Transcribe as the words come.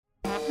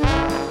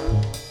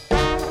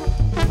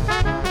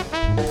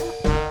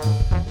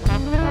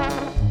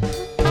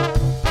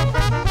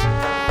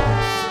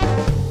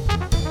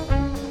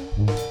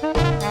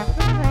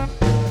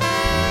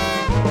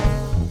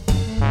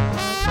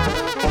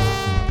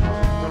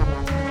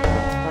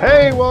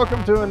Hey,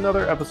 welcome to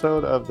another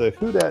episode of the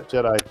Who Dat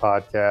Jedi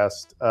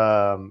podcast.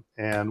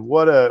 And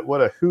what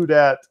a Who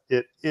Dat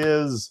it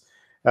is.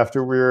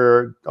 After we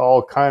were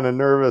all kind of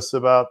nervous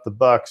about the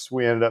Bucs,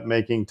 we ended up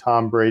making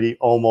Tom Brady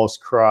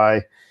almost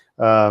cry.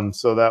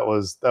 So that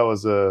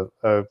was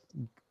a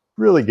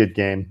really good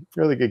game,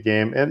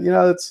 And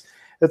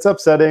it's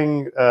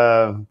upsetting.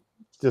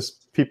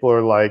 Just people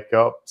are like,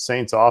 "Oh,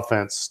 Saints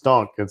offense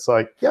stunk." It's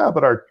like, yeah,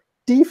 but our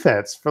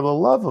defense, for the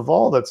love of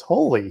all that's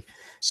holy.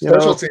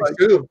 Special teams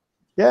too.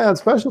 Yeah, and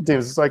special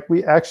teams. It's like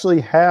we actually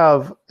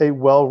have a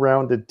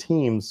well-rounded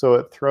team, so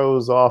it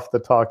throws off the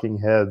talking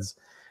heads.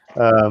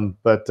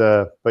 But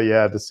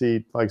yeah, to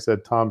see, like I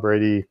said, Tom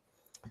Brady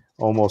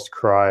almost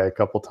cry a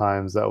couple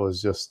times. That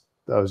was just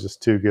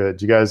too good.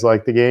 Do you guys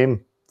like the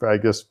game? I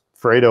guess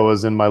Fredo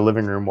was in my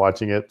living room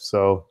watching it,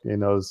 so he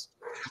knows.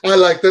 I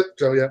liked it.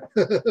 So yeah.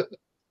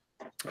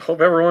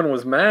 Hope everyone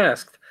was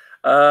masked.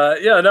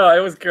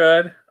 It was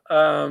good.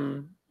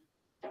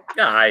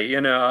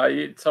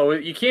 So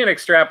you can't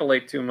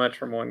extrapolate too much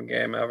from one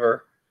game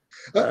ever.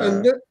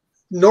 And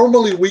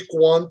normally week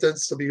one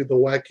tends to be the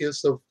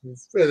wackiest of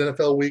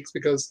NFL weeks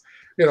because,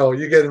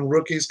 you're getting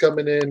rookies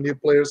coming in, new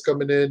players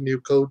coming in,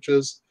 new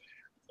coaches.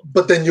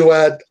 But then you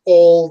add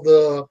all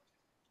the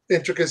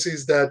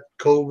intricacies that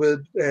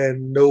COVID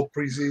and no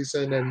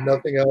preseason and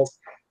nothing else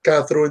kind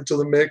of threw into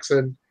the mix.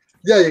 And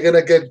yeah, you're going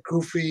to get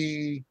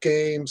goofy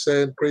games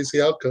and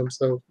crazy outcomes.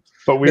 So.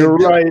 But we were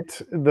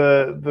right.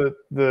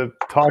 The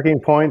talking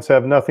points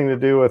have nothing to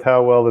do with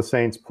how well the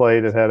Saints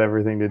played. It had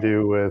everything to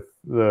do with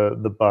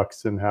the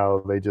Bucs and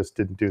how they just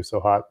didn't do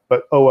so hot.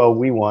 But oh well,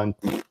 we won.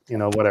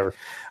 Whatever.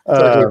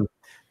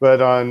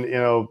 But on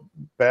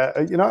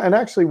and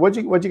actually,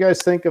 what'd you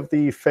guys think of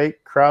the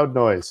fake crowd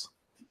noise?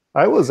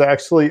 I was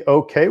actually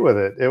okay with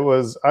it. I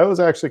was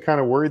actually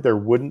kind of worried there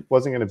wasn't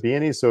going to be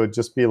any, so it'd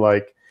just be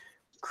like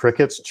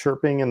crickets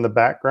chirping in the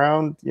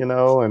background,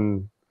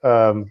 and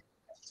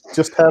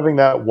just having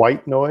that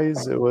white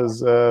noise, it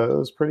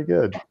was pretty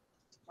good.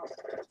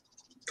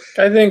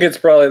 I think it's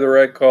probably the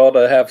right call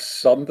to have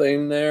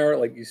something there,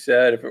 like you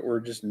said. If it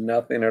were just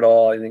nothing at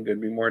all, I think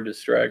it'd be more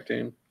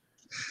distracting.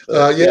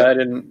 I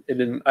didn't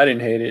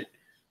hate it.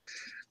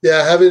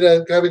 Yeah,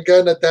 having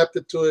gotten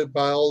adapted to it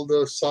by all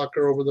the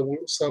soccer over the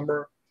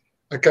summer,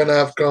 I kind of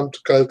have come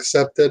to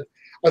accept it.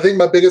 I think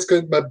my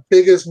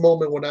biggest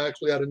moment when I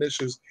actually had an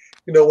issues,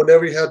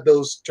 whenever you had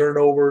those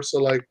turnovers, so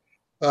like.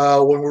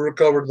 When we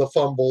recovered the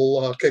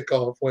fumble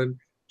kickoff, when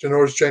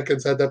Janoris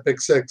Jenkins had that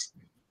pick six.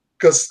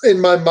 Because in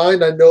my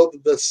mind, I know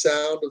that the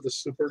sound of the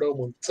Superdome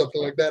when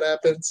something like that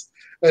happens,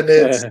 and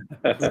it's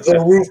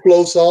the roof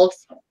blows off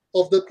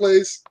of the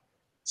place.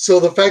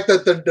 So the fact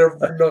that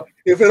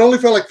if it only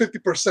felt like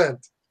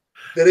 50%,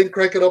 they didn't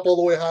crank it up all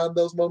the way high in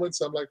those moments.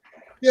 So I'm like,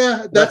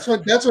 yeah, that's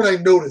when I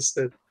noticed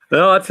it.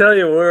 No, I'll tell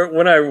you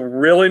when I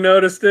really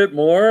noticed it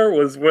more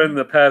was when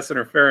the pass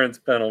interference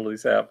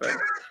penalties happened.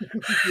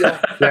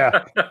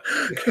 Yeah.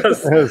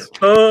 Because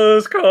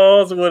those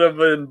calls would have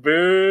been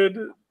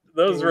booed.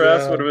 Those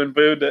refs would have been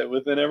booed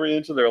within every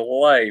inch of their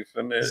life.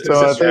 And I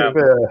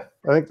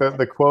think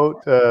the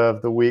quote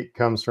of the week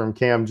comes from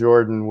Cam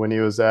Jordan when he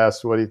was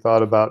asked what he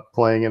thought about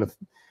playing in a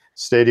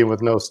stadium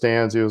with no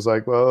stands. He was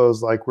like, "Well, it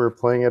was like we were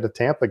playing at a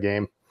Tampa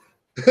game."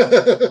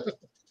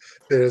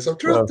 There's some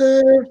truth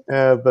there.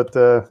 Yeah, but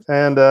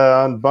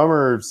on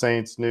Bummer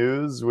Saints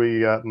news, we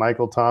got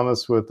Michael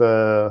Thomas with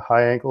a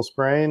high ankle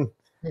sprain.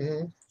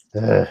 Mm-hmm.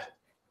 And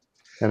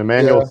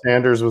Emmanuel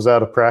Sanders was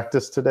out of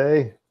practice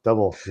today.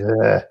 Double.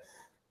 Yeah.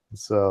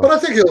 So, but I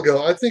think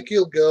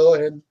he'll go.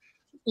 And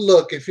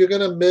look, if you're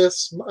gonna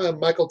miss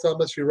Michael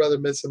Thomas, you'd rather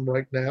miss him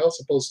right now, as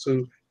opposed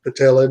to the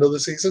tail end of the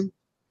season.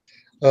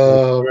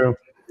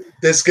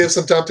 This gives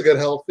him time to get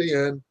healthy,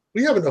 and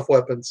we have enough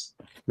weapons.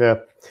 Yeah.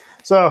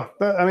 So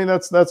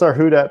that's our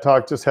Who Dat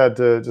talk. Just had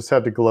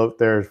to gloat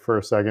there for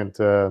a second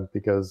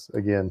because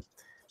again,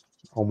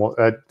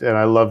 and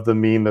I love the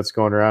meme that's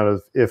going around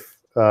of if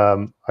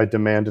I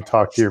demand to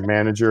talk to your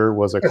manager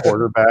was a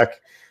quarterback.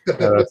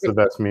 That's the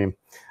best meme.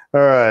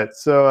 All right.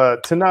 So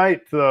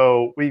tonight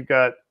though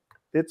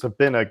it's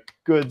been a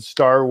good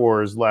Star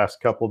Wars last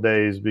couple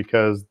days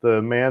because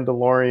the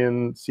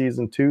Mandalorian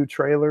season 2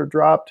 trailer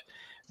dropped.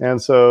 And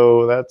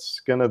so that's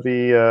going to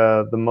be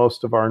the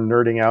most of our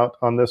nerding out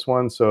on this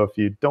one. So if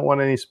you don't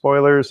want any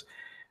spoilers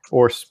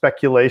or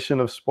speculation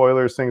of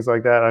spoilers, things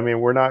like that, I'm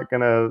not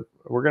going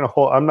to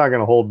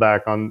hold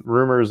back on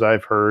rumors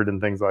I've heard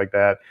and things like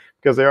that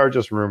because they are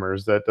just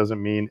rumors. That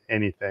doesn't mean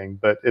anything,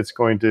 but it's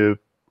going to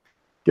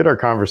get our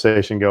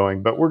conversation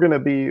going. But we're going to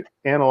be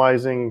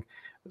analyzing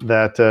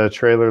that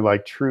trailer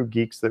like true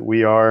geeks that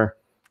we are.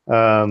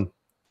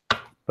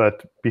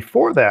 But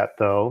before that,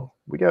 though,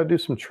 we got to do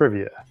some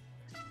trivia.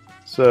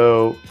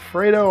 So,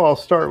 Fredo, I'll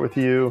start with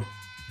you.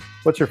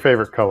 What's your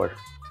favorite color?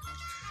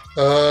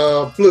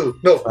 Blue.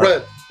 No,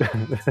 red.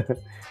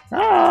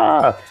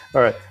 All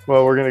right.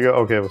 Well, we're going to go.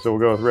 Okay, so we'll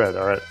go with red.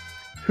 All right.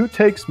 Who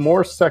takes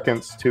more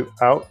seconds to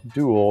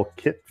outduel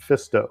Kit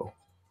Fisto?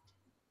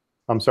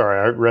 I'm sorry,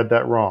 I read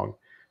that wrong.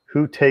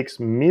 Who takes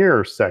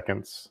mere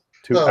seconds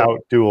to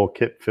outduel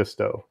Kit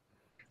Fisto?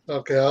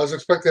 Okay, I was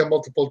expecting a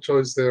multiple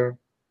choice there.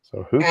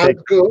 So who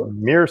takes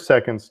mere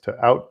seconds to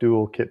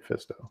outduel Kit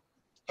Fisto?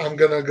 I'm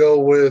gonna go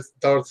with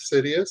Darth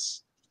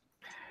Sidious.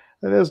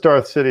 It is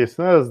Darth Sidious.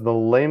 That is the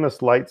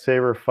lamest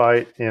lightsaber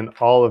fight in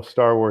all of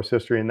Star Wars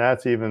history, and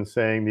that's even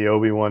saying the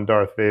Obi-Wan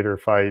Darth Vader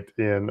fight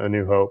in A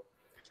New Hope.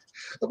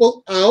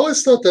 Well, I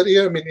always thought that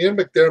Ian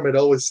McDiarmid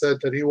always said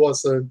that he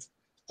wasn't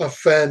a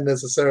fan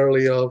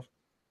necessarily of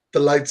the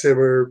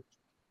lightsaber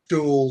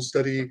duels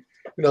that he,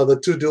 the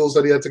two duels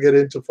that he had to get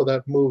into for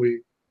that movie.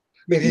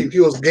 I mean, he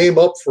was game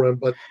up for him,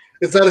 but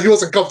it's not he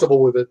wasn't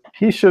comfortable with it.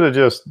 He should have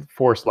just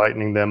force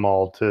lightning them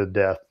all to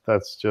death.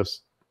 That's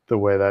just the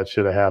way that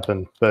should have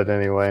happened. But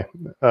anyway,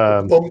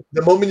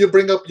 the moment you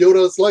bring up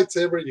Yoda's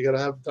lightsaber, you gotta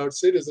have Darth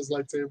Sidious's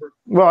lightsaber.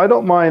 Well, I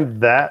don't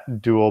mind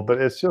that duel, but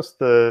it's just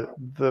the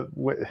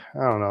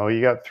I don't know.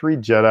 You got 3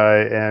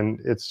 Jedi, and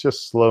it's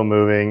just slow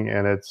moving,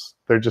 and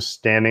they're just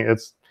standing.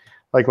 It's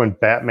like when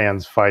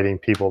Batman's fighting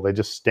people; they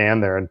just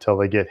stand there until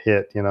they get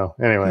hit.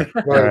 Anyway,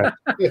 right.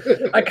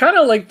 I kind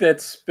of like that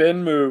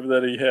spin move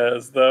that he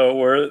has, though,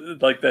 where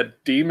like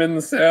that demon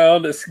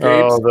sound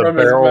escapes from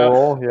his mouth.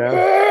 Roll,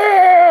 yeah.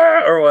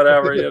 Or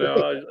whatever,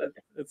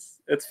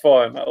 it's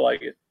fun. I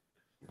like it.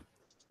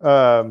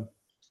 I'm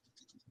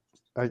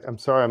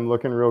sorry, I'm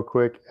looking real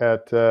quick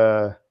at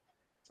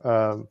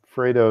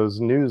Fredo's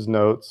news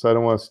notes. I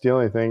don't want to steal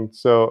anything,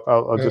 so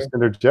I'll just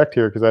interject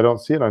here because I don't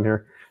see it on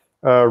here.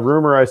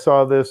 Rumor I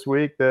saw this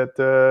week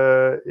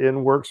that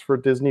in works for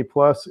Disney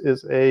Plus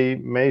is a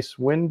Mace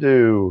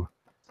Windu,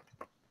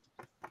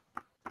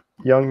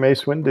 young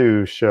Mace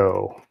Windu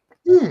show.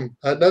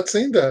 I'd not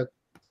seen that.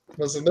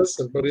 Must have missed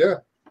it, but yeah.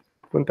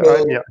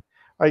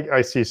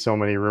 I see so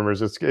many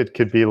rumors. It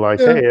could be like,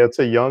 hey, it's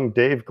a young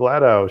Dave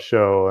Gladow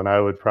show, and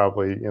I would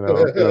probably,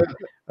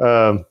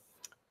 but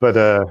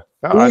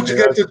who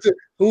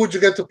would you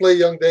get to play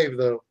young Dave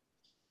though?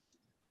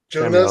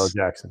 Samuel L.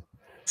 Jackson.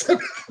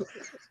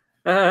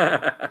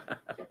 I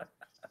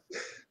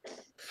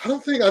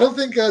don't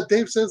think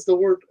Dave says the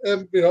word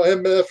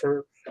MF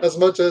or as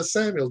much as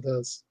Samuel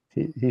does.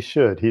 He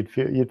should.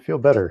 You'd feel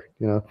better,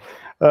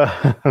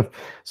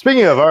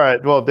 Speaking of, all right.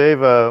 Well,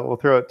 Dave, we'll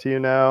throw it to you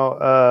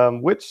now.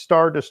 Which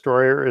Star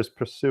Destroyer is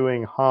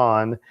pursuing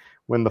Han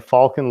when the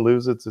Falcon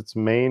loses its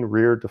main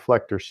rear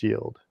deflector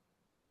shield?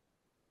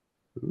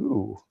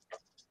 Ooh.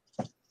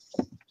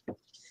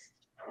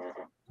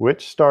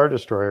 Which Star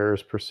Destroyer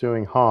is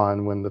pursuing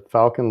Han when the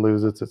Falcon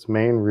loses its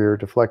main rear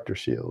deflector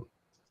shield?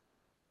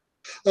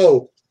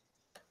 Oh.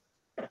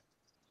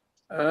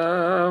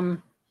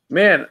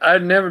 Man,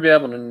 I'd never be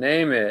able to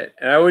name it,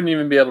 and I wouldn't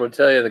even be able to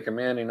tell you the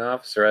commanding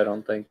officer. I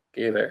don't think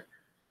either.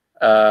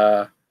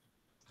 I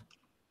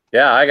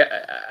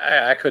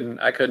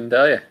couldn't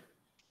tell you.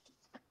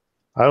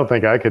 I don't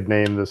think I could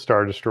name the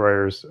Star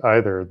Destroyers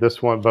either.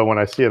 This one, but when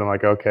I see it, I'm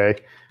like, okay.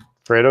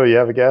 Fredo, you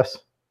have a guess?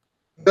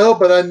 No,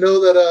 but I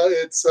know that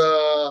it's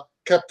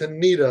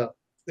Captain Nita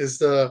is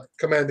the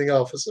commanding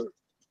officer.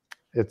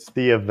 It's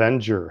the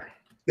Avenger.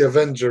 The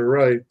Avenger,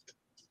 right?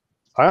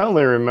 I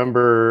only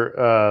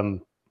remember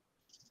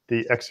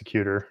the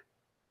Executor,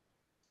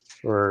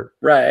 or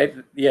right,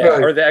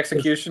 or the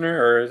Executioner,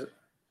 or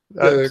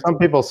some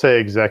people say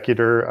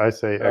Executor. I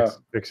say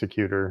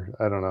Executor.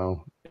 I don't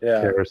know.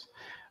 Yeah. Who cares?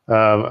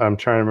 I'm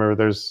trying to remember.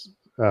 There's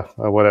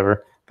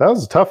whatever. That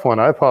was a tough one.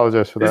 I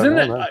apologize for that.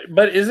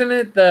 Isn't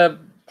it the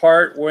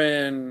part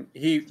when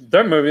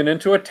they're moving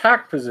into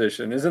attack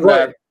position? Isn't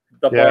that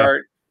the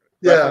part?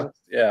 Yeah.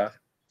 Yeah.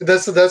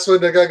 That's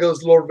when the guy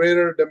goes, Lord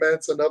Vader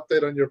demands an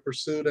update on your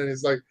pursuit, and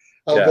he's like,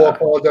 I'll go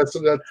apologize to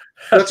that.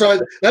 That's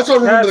right. That's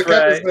what I remember the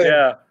captain's name.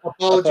 Yeah.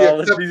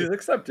 Apology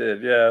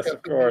accepted. Yes, Captain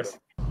of course.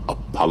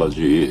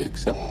 Apology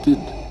accepted,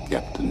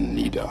 Captain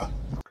Nita.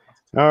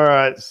 All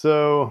right.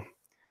 So,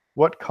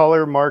 what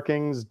color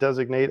markings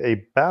designate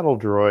a battle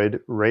droid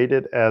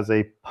rated as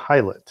a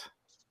pilot?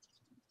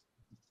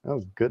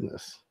 Oh,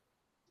 goodness.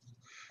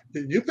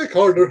 You pick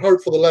hard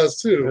for the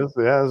last two.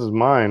 This is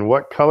mine.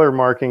 What color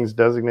markings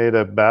designate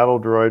a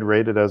battle droid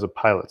rated as a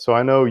pilot? So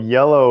I know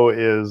yellow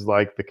is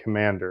like the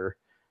commander.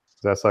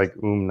 That's like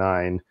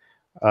 9.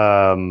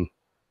 I'm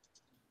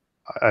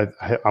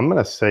going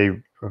to say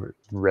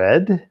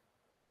red.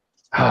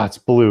 It's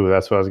blue.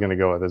 That's what I was going to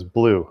go with. It's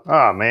blue.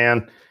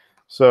 Man.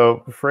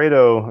 So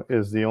Fredo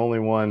is the only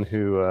one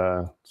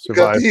who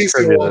survived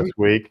trivia this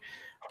week.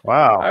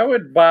 Wow. I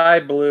would buy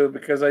blue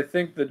because I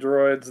think the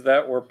droids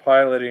that were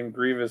piloting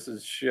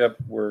Grievous's ship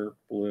were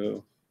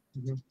blue.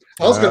 Mm-hmm.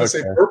 I was going to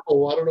say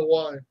purple. I don't know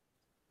why.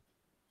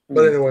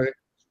 But anyway.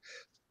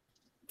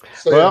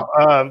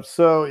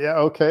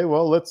 Okay.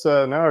 Well, let's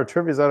now our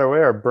trivia's out of our way.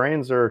 Our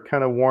brains are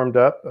kind of warmed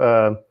up.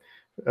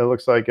 It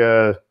looks like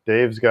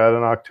Dave's got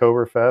an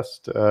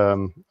Oktoberfest.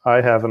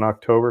 I have an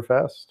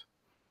Oktoberfest.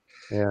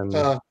 And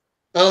I'll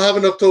have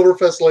an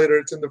Oktoberfest later.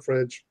 It's in the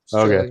fridge.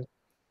 Okay.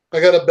 I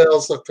got a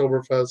Bell's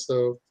Oktoberfest,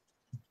 so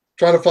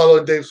trying to follow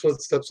in Dave's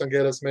footsteps and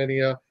get as many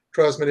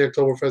try as many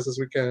Oktoberfest as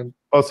we can.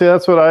 Well, see,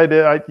 that's what I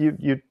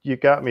did. You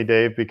got me,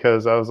 Dave,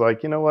 because I was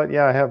like, you know what?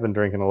 Yeah, I have been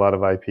drinking a lot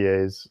of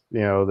IPAs,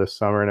 this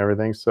summer and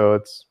everything. So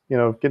it's,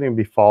 getting to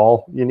be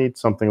fall. You need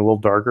something a little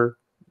darker,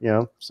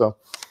 So,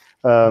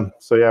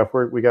 yeah,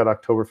 we got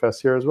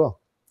Oktoberfest here as well.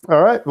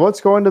 All right,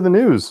 let's go into the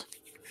news.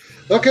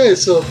 Okay,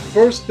 so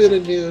first bit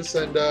of news,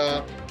 and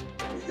the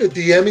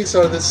Emmys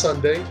are this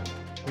Sunday,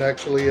 and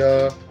actually,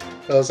 that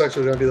was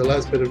actually going to be the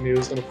last bit of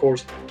news, and of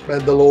course,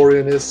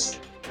 Mandalorian is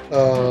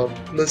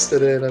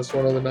listed in as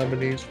one of the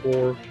nominees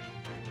for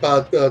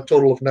about a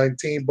total of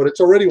 19, but it's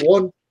already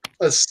won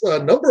a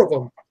number of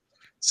them.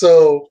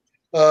 So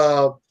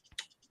 5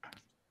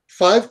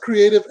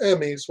 creative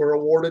Emmys were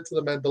awarded to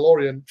the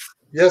Mandalorian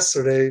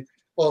yesterday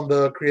on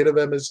the Creative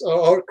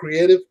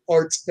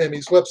Arts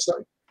Emmys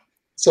website.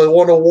 So it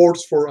won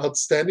awards for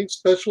Outstanding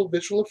Special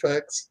Visual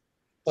Effects,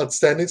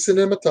 Outstanding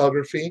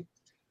Cinematography,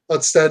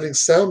 Outstanding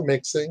Sound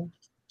Mixing,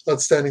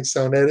 Outstanding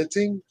Sound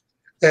Editing,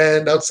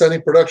 and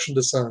Outstanding Production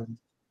Design.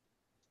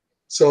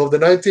 So of the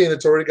 19,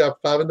 it's already got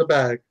 5 in the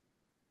bag.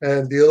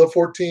 And the other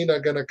 14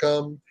 are going to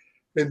come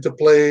into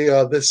play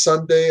this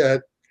Sunday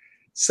at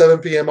 7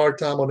 p.m. our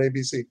time on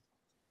ABC.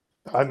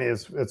 I mean,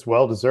 it's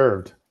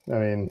well-deserved. I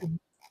mean,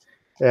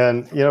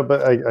 and,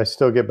 but I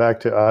still get back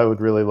to, I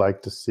would really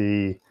like to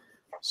see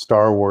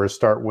Star Wars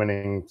start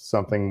winning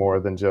something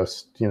more than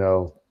just,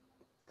 the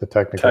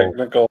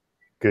technical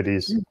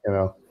goodies,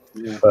 Yeah.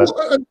 But,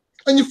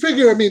 and you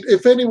figure, I mean,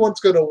 if anyone's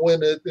going to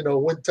win it,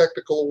 win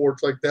technical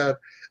awards like that,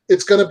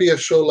 it's going to be a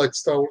show like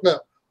Star Wars. Now,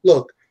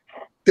 look,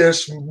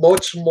 there's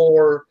much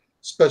more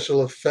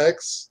special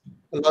effects,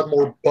 a lot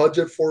more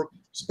budget for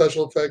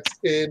special effects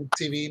in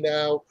TV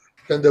now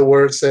than there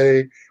were,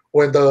 say,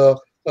 when the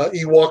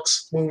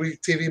Ewoks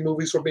TV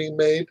movies were being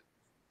made.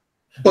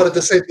 But at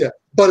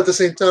the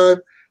same time,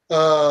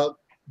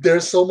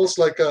 there's almost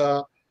like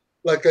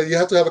you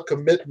have to have a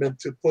commitment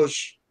to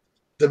push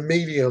the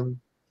medium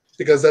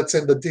because that's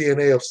in the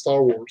DNA of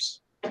Star Wars.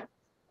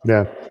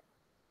 Yeah.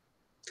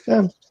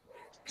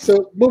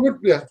 So moving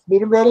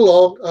right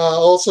along.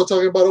 Also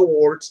talking about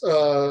awards,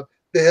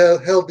 they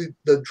held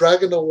the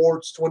Dragon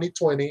Awards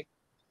 2020.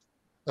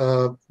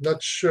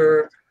 Not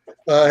sure,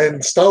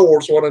 and Star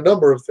Wars won a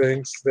number of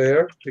things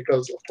there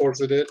because, of course,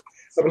 it did.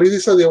 I believe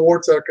these are the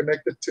awards that are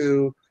connected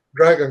to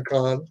Dragon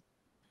Con.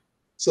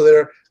 So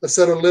they're a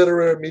set of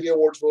literary media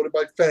awards voted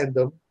by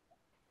fandom,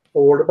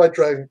 awarded by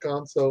Dragon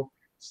Con. So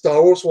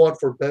Star Wars won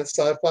for Best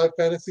Sci-Fi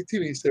Fantasy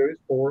TV Series.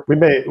 We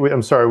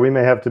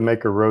may have to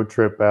make a road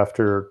trip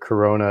after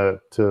Corona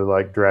to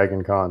like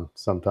Dragon Con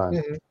sometime.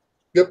 Mm-hmm.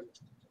 Yep.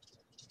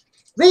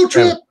 Road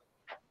trip.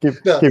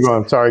 Keep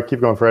going. Sorry, keep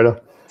going, Fredo.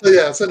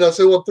 So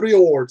it won 3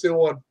 awards. It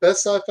won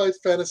Best Sci-Fi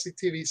Fantasy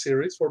TV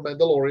Series for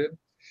Mandalorian,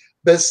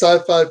 Best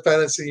Sci-Fi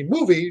Fantasy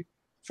Movie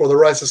for The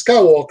Rise of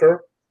Skywalker,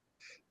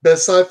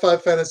 Best Sci-Fi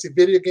Fantasy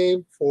Video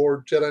Game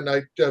for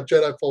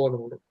Jedi Fallen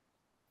Order.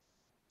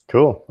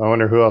 Cool. I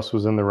wonder who else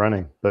was in the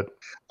running, but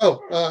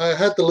I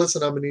had the list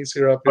of nominees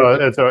here up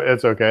here.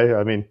 It's okay.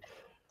 I mean,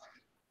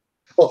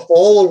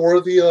 all are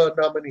worthy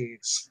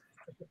nominees.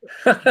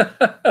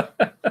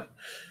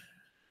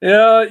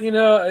 Yeah,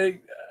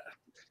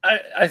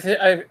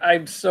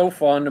 I'm so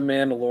fond of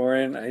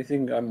Mandalorian. I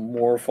think I'm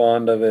more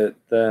fond of it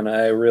than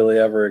I really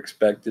ever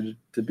expected it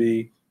to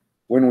be.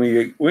 When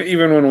we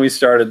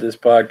started this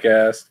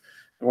podcast,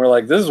 and we're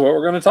like, this is what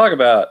we're going to talk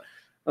about.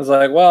 I was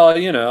like, well, I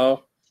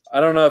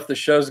don't know if the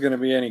show's going to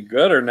be any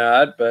good or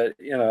not, but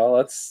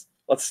let's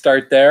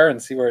start there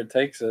and see where it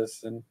takes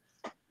us. And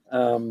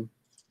I'm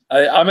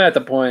at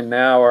the point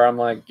now where I'm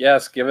like,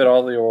 yes, give it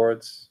all the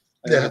awards.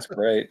 I think it's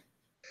great.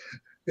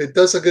 It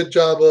does a good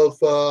job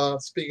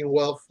of speaking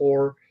well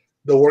for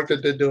the work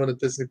that they're doing at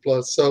Disney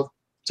Plus. So,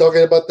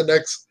 talking about the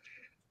next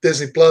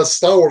Disney Plus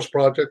Star Wars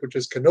project, which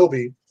is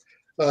Kenobi,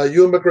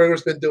 Ewan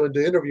McGregor's been doing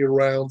the interview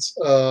rounds.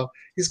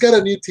 He's got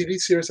a new TV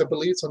series, I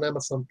believe it's on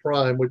Amazon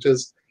Prime, which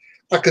is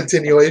a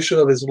continuation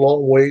of his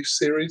Long Way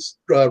series,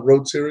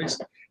 road series.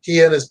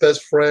 He and his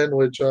best friend,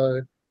 which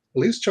I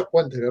believe is Chuck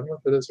Wendig, I don't know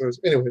if it is or is.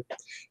 Anyway,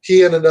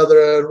 he and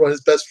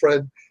his best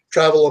friend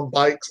travel on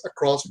bikes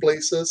across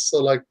places.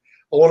 So, like,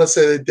 I want to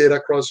say they did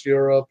across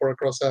Europe or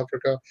across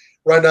Africa.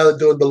 Right now they're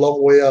doing the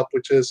Long Way Up,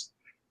 which is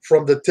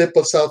from the tip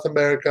of South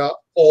America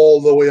all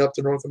the way up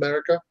to North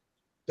America.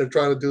 They're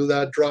trying to do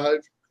that drive,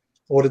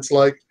 what it's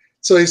like.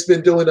 So he's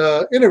been doing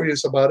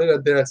interviews about it,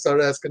 and then I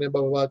started asking him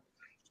about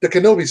the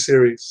Kenobi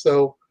series.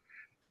 So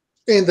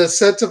in the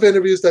sets of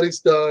interviews that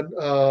he's done,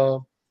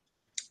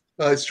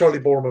 it's Charlie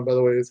Borman, by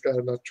the way. It's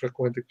not Chuck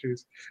Wendig.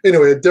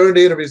 Anyway, during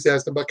the interviews, they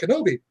asked him about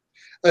Kenobi.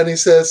 And he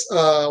says,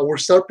 we'll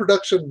start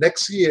production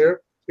next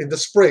year in the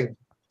spring.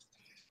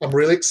 I'm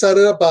really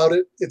excited about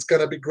it. It's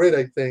going to be great,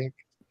 I think.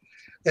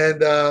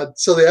 And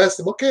so they asked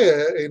him,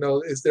 okay,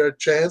 is there a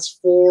chance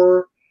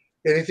for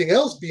anything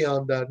else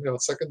beyond that,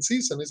 second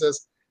season? He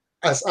says,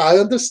 as I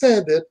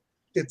understand it,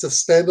 it's a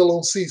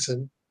standalone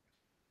season.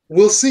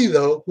 We'll see,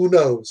 though. Who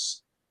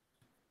knows?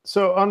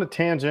 So on a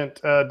tangent,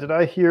 did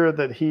I hear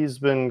that he's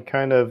been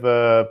kind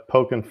of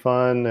poking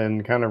fun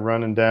and kind of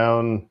running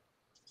down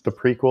the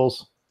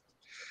prequels?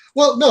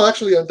 Well, no,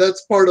 actually,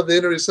 that's part of the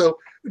interview. So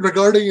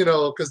regarding,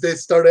 because they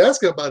started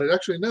asking about it.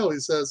 Actually, no, he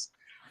says,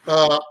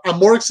 I'm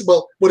more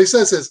well. What he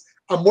says is,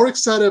 I'm more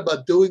excited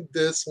about doing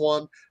this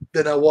one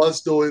than I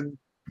was doing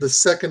the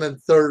second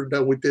and third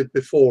that we did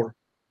before.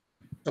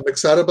 I'm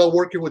excited about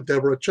working with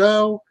Deborah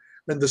Chow,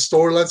 and the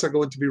storylines are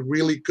going to be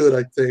really good,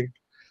 I think.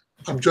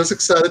 I'm just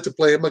excited to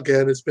play him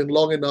again. It's been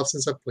long enough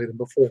since I played him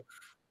before.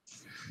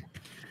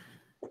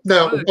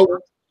 Now, go ahead.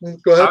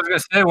 I was going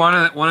to say one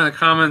of the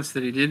comments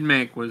that he did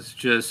make was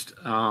just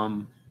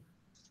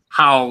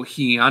how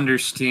he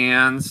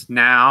understands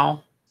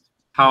now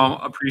how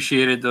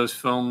appreciated those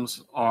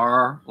films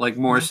are, like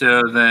more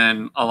so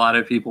than a lot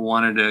of people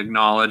wanted to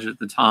acknowledge at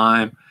the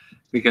time,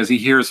 because he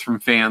hears from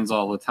fans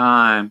all the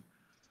time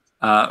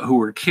who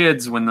were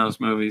kids when those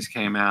movies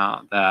came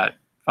out that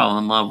fell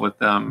in love with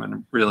them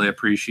and really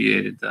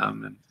appreciated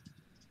them.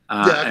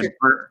 And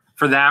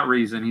for that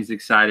reason, he's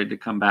excited to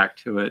come back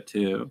to it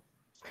too.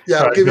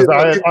 Yeah,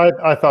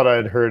 I thought I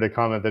had heard a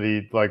comment that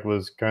he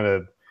was kind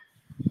of.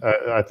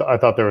 I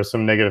thought there was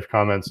some negative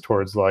comments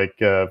towards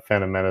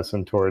Phantom Menace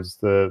and towards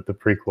the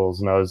prequels,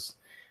 and I was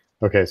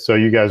okay. So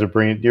you guys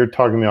you're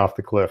talking me off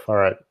the cliff. All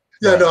right.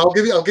 Yeah, no, I'll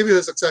give you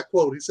his exact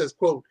quote. He says,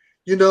 "quote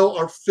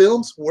Our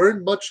films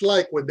weren't much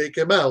like when they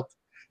came out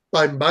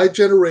by my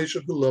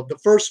generation who loved the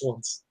first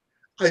ones.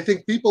 I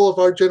think people of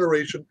our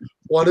generation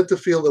wanted to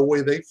feel the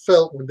way they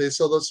felt when they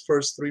saw those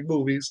first three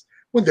movies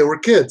when they were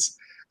kids,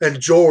 and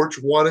George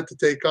wanted to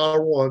take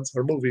our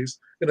movies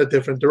in a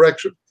different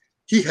direction.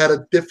 He had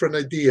a different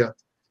idea.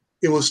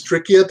 It was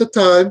tricky at the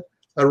time,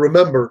 I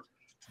remember.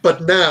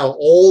 But now,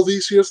 all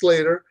these years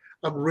later,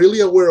 I'm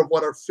really aware of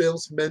what our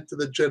films meant to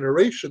the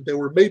generation they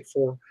were made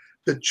for,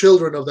 the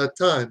children of that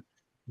time.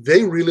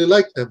 They really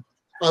like them.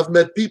 I've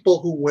met people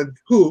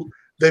who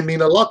they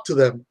mean a lot to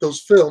them,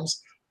 those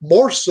films,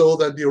 more so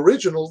than the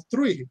original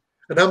three.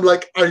 And I'm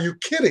like, are you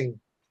kidding?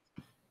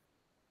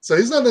 So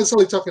he's not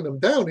necessarily talking them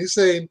down. He's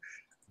saying,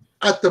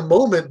 at the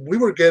moment, we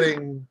were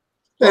getting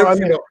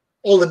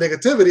all the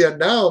negativity, and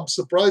now I'm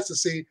surprised to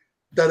see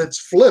that it's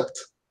flipped.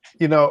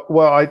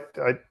 I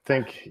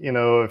think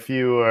if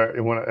you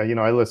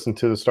I listen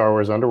to the Star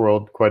Wars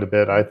Underworld quite a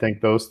bit. I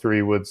think those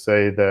three would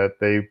say that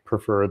they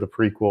prefer the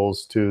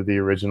prequels to the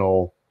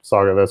original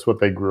saga. That's what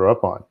they grew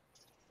up on.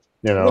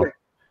 Right.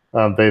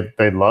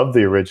 They love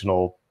the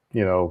original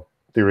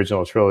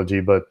trilogy,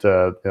 but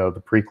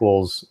the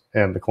prequels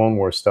and the Clone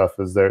Wars stuff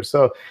is there.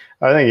 So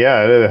I think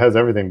it has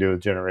everything to do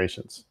with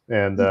generations,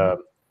 and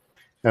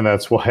and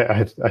that's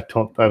why I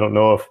don't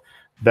know if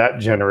that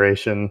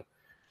generation.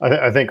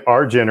 I think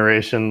our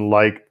generation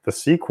liked the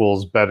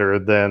sequels better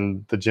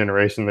than the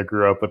generation that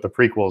grew up with the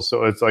prequels.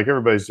 So it's like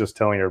everybody's just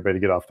telling everybody to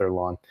get off their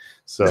lawn.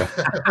 So,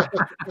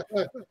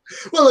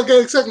 well,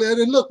 okay, exactly.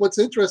 And look, what's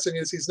interesting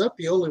is he's not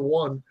the only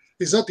one.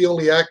 He's not the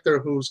only actor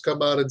who's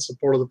come out in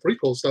support of the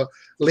prequels.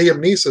 Liam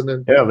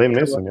Neeson Liam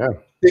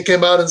Neeson, he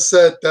came out and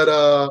said that.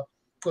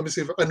 Let me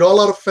see. I know a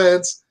lot of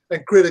fans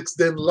and critics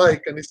didn't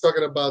like, and he's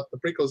talking about the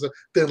prequels that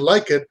didn't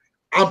like it.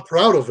 I'm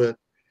proud of it.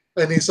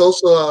 And he's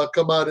also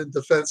come out in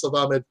defense of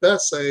Ahmed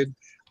Best, saying,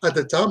 at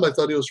the time, I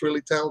thought he was a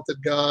really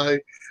talented guy.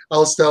 I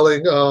was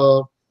telling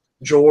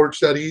George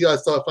that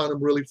I found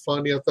him really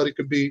funny. I thought he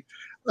could be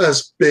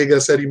as big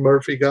as Eddie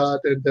Murphy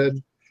got. And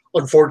then,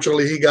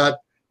 unfortunately, he got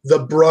the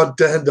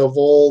brunt end of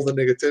all the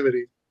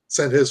negativity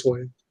sent his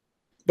way.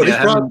 But he's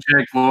proud.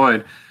 Jake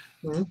Lloyd.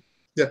 Mm-hmm.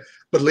 Yeah,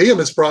 but Liam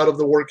is proud of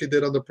the work he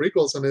did on the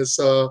prequels and is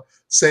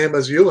same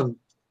as you, and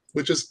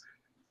which is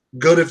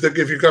good if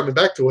you're coming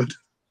back to it.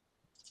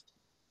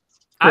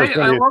 I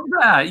love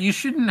that. You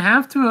shouldn't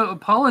have to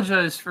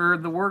apologize for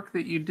the work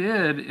that you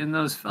did in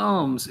those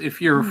films if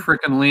you're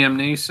freaking Liam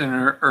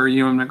Neeson or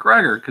Ewan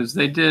McGregor, because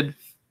they did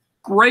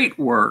great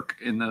work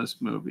in those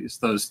movies,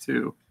 those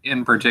two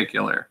in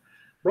particular.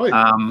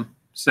 Right.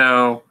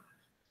 So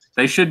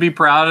they should be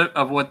proud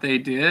of what they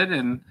did,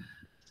 and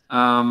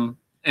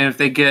if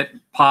they get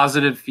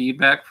positive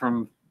feedback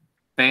from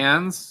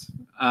fans,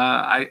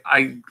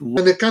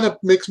 and it kind of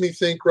makes me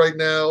think right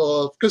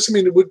now because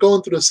we're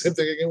going through the same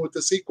thing again with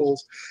the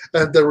sequels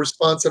and the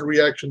response and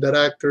reaction that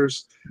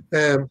actors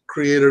and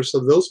creators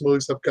of those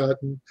movies have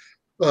gotten,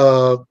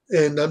 and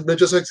it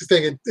just makes me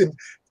think in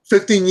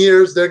 15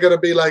 years they're gonna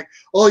be like,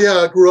 oh yeah,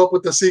 I grew up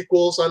with the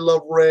sequels. I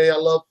love Rey, I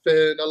love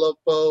Finn, I love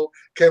Poe.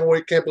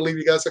 Can't believe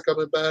you guys are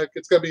coming back.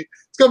 It's gonna be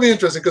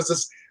interesting because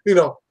it's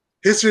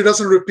history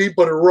doesn't repeat,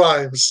 but it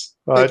rhymes.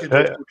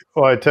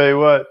 I tell you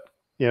what,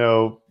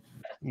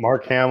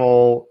 Mark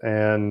Hamill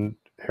and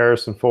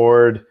Harrison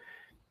Ford,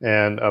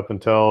 and up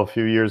until a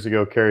few years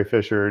ago, Carrie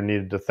Fisher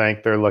needed to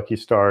thank their lucky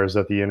stars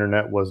that the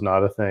internet was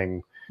not a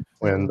thing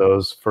when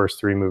those first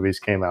three movies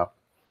came out.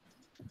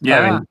 Yeah,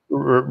 I mean,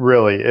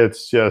 really,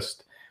 it's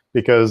just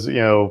because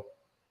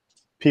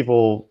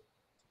people.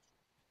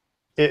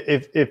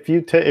 If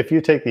you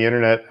take the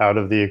internet out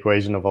of the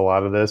equation of a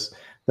lot of this,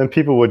 then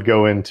people would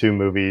go into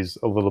movies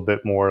a little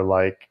bit more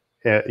like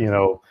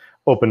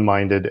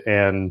open-minded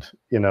and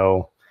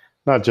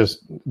not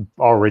just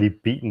already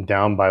beaten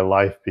down by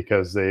life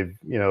because they've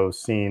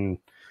seen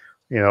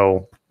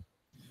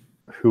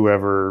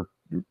whoever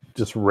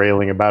just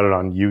railing about it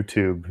on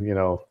YouTube, you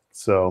know.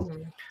 So,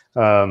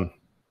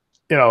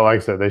 you know, like I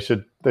said, they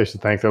should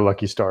thank their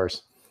lucky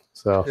stars.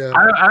 So Yeah.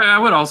 I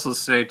would also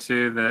say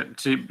too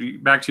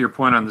that back to your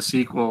point on the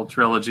sequel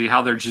trilogy,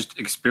 how they're just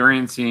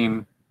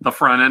experiencing the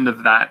front end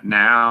of that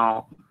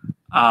now.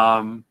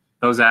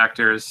 Those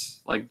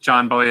actors like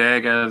John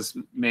Boyega has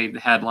made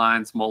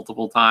headlines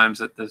multiple times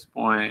at this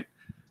point,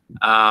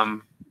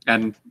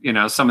 and you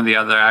know some of the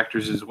other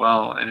actors as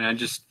well. And I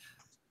just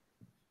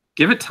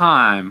give it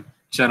time,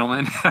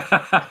 gentlemen.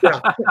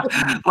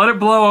 Let it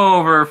blow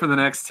over for the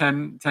next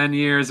 10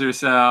 years or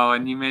so,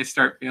 and you may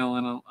start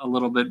feeling a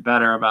little bit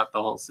better about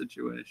the whole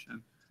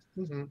situation.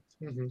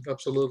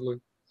 Absolutely.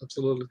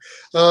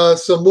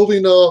 So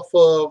moving off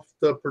of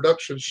the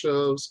production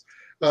shows,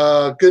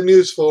 good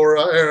news for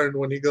Aaron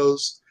when he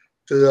goes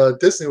to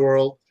Disney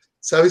World.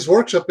 Savvy's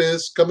Workshop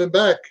is coming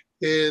back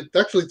in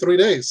actually 3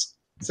 days,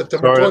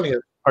 September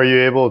 20th. Are you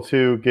able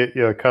to get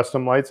a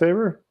custom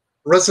lightsaber?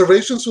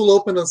 Reservations will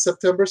open on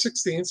September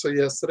 16th, so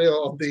yesterday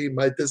on the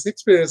My Disney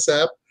Experience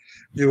app.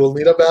 You will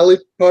need a valid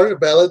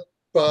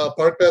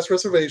park pass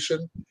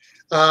reservation.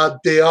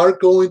 They are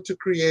going to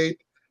create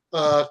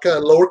kind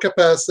of lower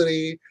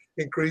capacity,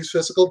 increased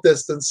physical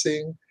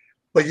distancing,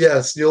 but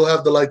yes, you'll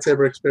have the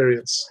lightsaber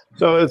experience.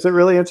 So it's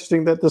really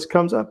interesting that this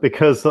comes up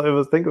because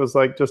I think it was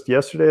like just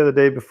yesterday or the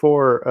day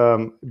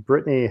before.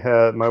 Brittany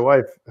my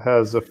wife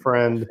has a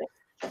friend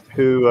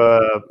who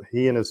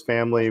he and his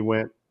family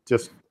went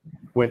to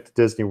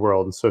Disney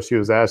World, and so she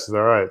was asked,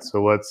 "All right,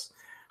 so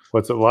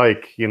what's it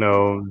like? You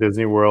know,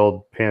 Disney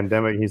World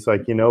pandemic?" He's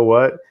like, "You know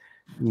what?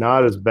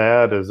 Not as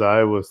bad as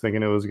I was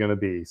thinking it was going to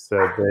be."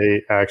 Said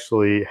they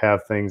actually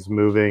have things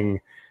moving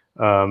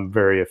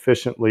very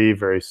efficiently,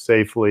 very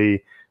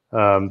safely.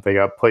 They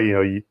got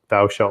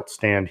thou shalt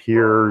stand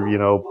here, you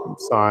know,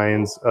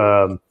 signs.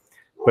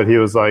 But he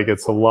was like, it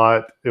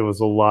was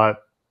a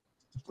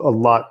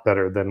lot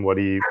better than what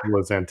he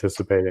was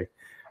anticipating.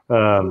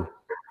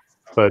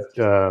 But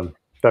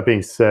that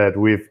being said,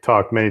 we've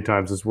talked many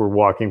times as we're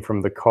walking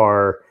from the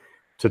car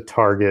to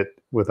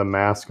Target with a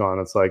mask on.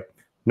 It's like,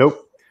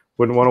 nope,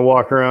 wouldn't want to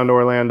walk around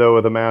Orlando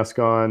with a mask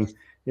on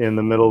in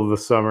the middle of the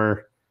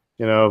summer.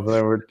 You know, but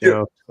then we're,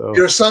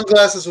 your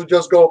sunglasses would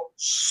just go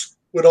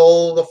with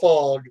all the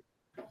fog.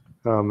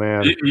 Oh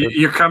man,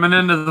 you're coming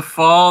into the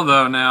fall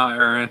though now,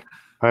 Aaron.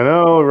 I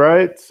know,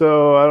 right?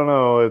 So I don't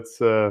know.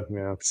 It's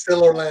yeah, it's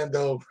still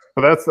Orlando.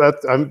 But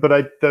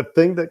the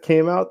thing that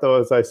came out though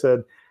is I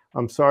said,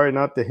 I'm sorry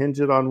not to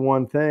hinge it on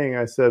one thing.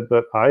 I said,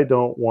 but I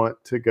don't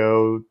want to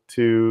go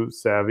to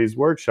Savvy's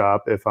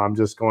Workshop if I'm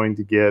just going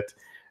to get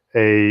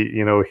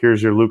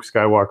here's your Luke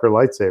Skywalker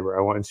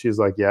lightsaber. And she's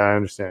like, yeah, I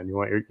understand. You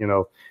want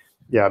your,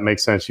 yeah, it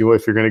makes sense. If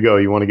you're going to go,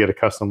 you want to get a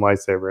custom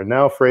lightsaber. And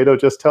now Fredo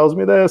just tells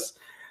me this.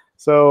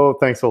 So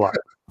thanks a lot.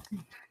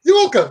 You're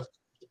welcome.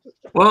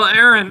 Well,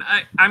 Aaron,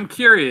 I'm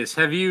curious.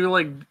 Have you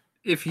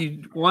if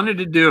you wanted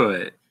to do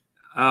it,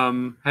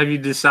 have you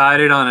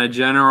decided on a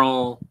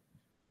general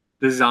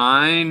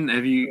design?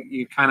 Have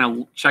you kind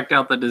of checked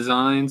out the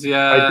designs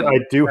yet? I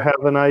do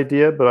have an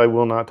idea, but I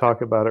will not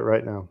talk about it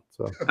right now.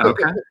 So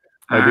okay.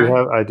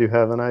 I do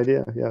have an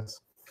idea.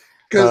 Yes.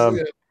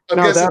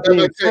 Now that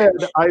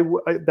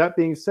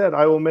being said,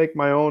 I will make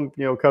my own,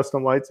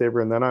 custom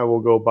lightsaber, and then I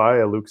will go buy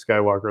a Luke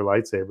Skywalker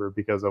lightsaber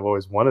because I've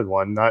always wanted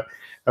one. Like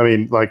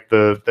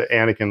the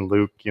Anakin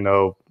Luke,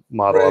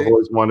 model. Rey. I've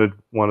always wanted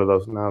one of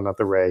those. No, not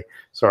the Rey.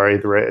 Sorry,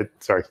 the Rey.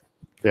 Sorry.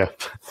 Yeah,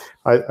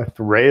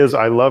 Rey is.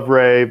 I love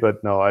Rey,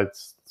 but no,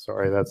 that's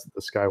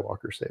the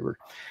Skywalker saber.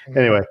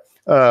 Anyway,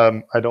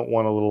 I don't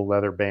want a little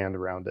leather band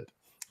around it.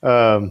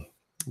 Well,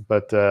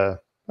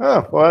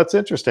 that's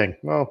interesting.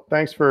 Well,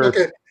 thanks for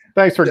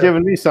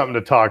giving me something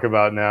to talk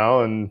about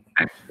now. And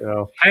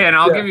hey, and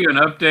I'll give you an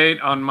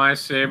update on my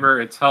saber.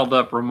 It's held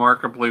up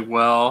remarkably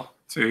well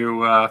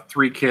to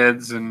 3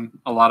 kids and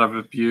a lot of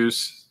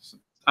abuse.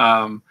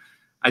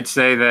 I'd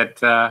say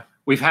that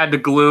we've had to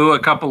glue a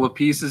couple of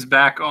pieces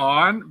back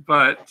on,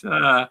 but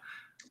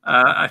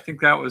I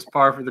think that was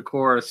par for the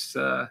course.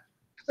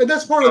 And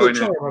that's part of the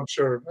charm, I'm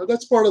sure.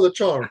 That's part of the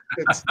charm.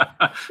 It's,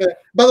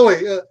 by the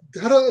way,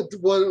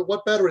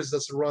 what batteries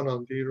does it run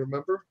on? Do you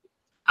remember?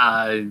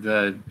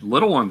 The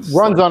little ones.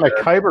 Runs on a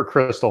Kyber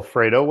crystal,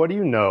 Fredo. What do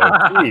you know?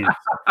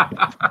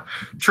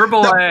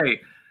 AAA.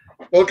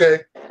 Okay.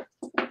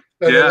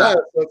 Yeah.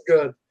 That's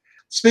good.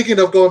 Speaking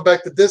of going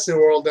back to Disney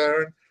World,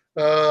 Aaron,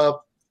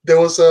 there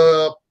was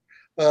a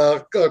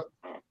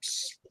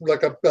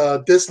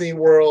Disney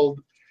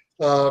World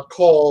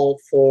call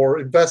for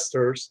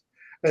investors,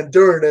 and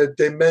during it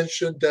they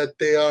mentioned that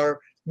they are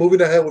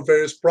moving ahead with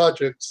various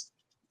projects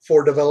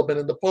for development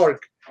in the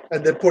park,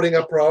 and they're putting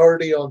a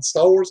priority on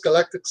Star Wars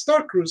Galactic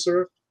Star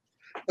Cruiser,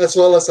 as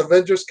well as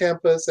Avengers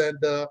Campus and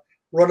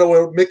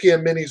Mickey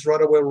and Minnie's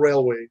Runaway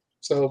Railway.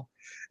 So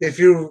if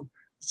you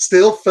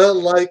still felt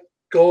like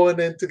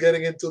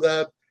getting into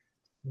that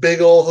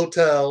big old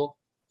hotel,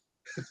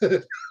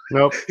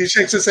 nope. He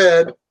shakes his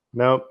head.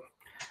 Nope.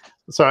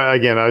 Sorry,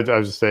 again, I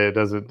just say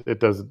it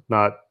does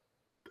not.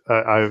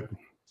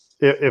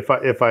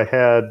 If I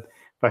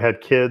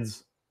had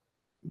kids,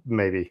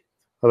 maybe.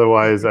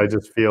 Otherwise, I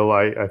just feel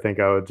like I think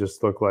I would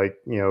just look like,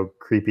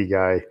 creepy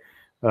guy.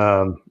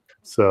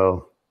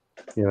 So,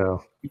 You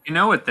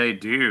know what they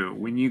do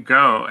when you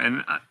go,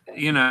 and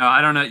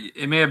I don't know.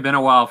 It may have been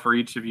a while for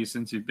each of you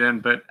since you've been,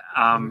 but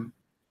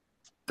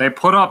they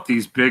put up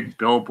these big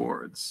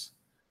billboards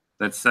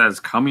that says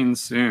 "coming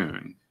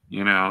soon."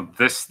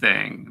 This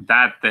thing,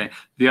 that thing,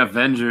 the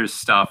Avengers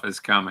stuff is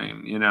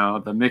coming.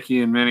 The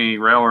Mickey and Minnie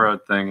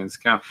Railroad thing is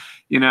coming.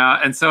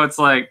 And so it's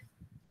like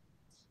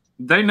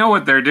they know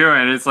what they're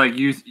doing. It's like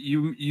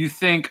you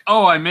think,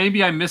 oh,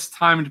 maybe I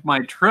mistimed my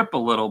trip a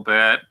little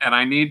bit, and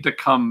I need to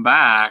come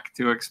back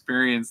to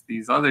experience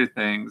these other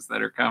things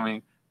that are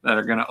coming that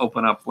are going to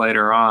open up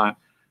later on.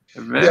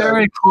 They're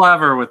very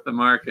clever with the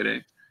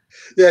marketing.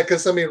 Yeah,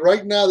 because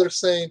right now they're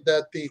saying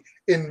that the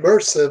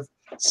immersive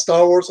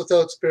Star Wars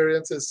Hotel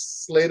Experience is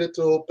slated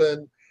to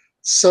open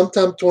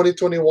sometime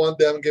 2021.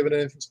 They haven't given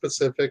anything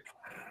specific.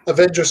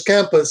 Avengers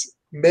Campus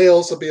may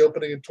also be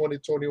opening in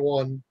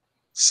 2021,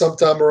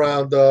 sometime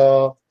around.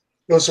 It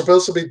was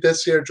supposed to be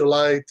this year,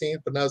 July 18th,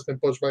 but now it's been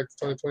pushed back to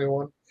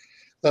 2021.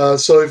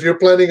 So if you're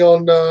planning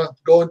on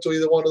going to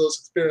either one of those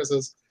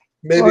experiences,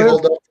 maybe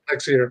hold up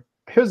next year.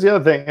 Here's the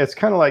other thing. It's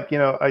kind of like,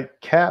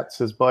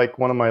 Cats is like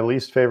one of my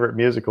least favorite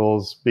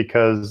musicals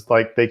because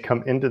like they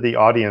come into the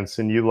audience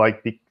and you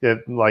like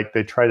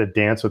they try to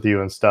dance with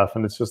you and stuff.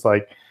 And it's just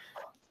like,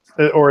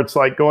 or it's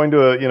like going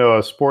to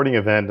a sporting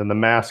event and the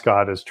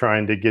mascot is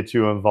trying to get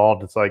you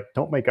involved. It's like,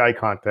 don't make eye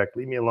contact.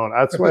 Leave me alone.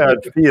 That's the way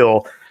I'd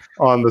feel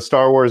on the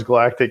Star Wars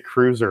Galactic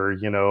Cruiser,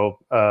 yeah.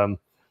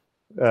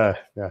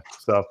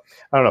 So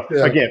I don't know.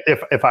 Yeah. Again,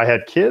 if I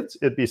had kids,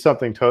 it'd be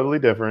something totally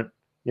different.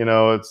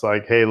 It's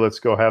like, hey, let's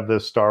go have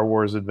this Star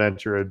Wars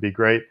adventure. It'd be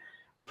great.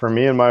 For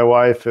me and my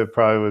wife, it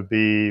probably would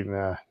be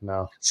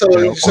no. So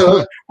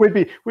we'd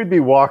be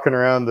walking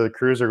around the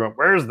cruiser going,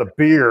 "Where's the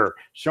beer?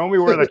 Show me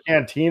where the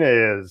cantina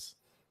is."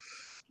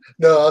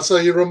 No, so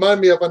you remind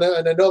me of, and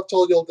I know I've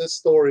told you all this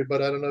story,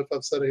 but I don't know if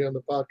I've said it here on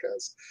the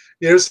podcast.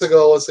 Years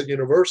ago, I was at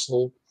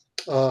Universal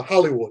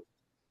Hollywood.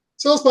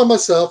 So I was by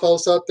myself. I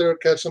was out there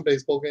catching some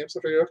baseball games. I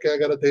figured, okay, I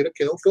got a day to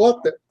kill. Go up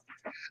there.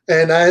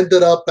 And I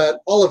ended up at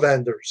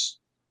Ollivander's.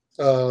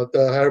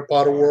 The Harry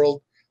Potter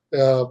world,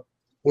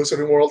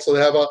 Wizarding World. So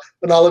they have an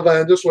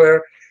Ollivander's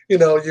where,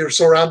 you're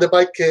surrounded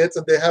by kids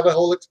and they have a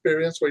whole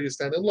experience where you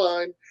stand in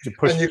line. Did you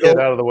push the kid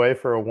out of the way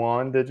for a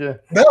wand, did you?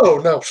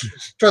 No.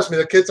 Trust me,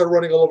 the kids are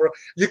running all over.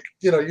 You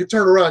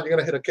turn around, you're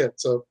going to hit a kid.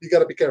 So you got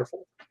to be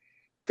careful.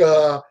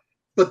 But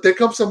there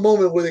comes a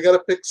moment where they got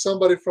to pick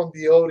somebody from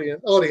the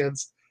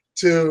audience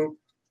to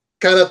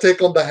kind of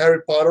take on the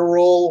Harry Potter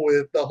role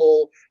with the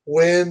whole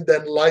wind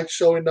and light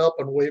showing up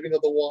and waving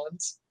of the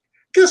wands.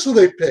 Guess who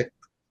they picked?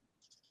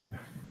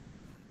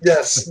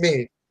 Yes,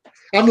 me.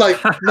 I'm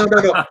like, no.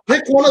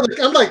 Pick one of the.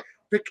 I'm like,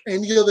 pick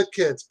any of the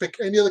kids. Pick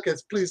any of the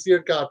kids, please, dear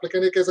God. Pick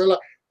any of the kids. I'm like,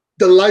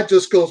 the light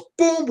just goes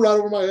boom right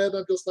over my head.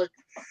 I'm just like,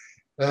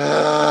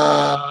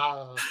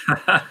 ah.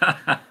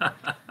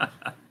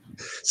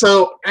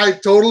 So I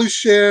totally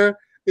share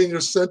in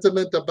your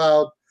sentiment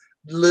about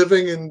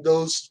living in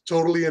those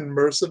totally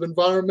immersive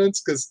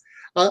environments because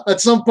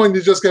at some point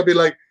you just gotta be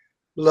like,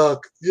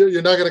 look,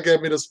 you're not gonna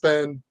get me to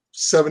spend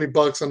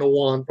 $70 on a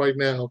wand right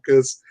now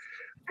because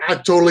I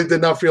totally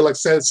did not feel like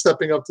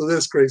stepping up to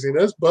this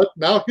craziness, but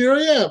now here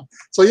I am.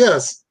 So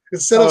yes,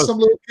 instead of some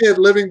little kid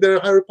living their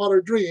Harry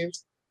Potter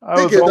dreams,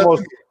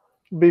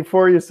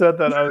 before you said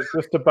that, I was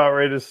just about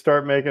ready to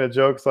start making a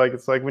joke.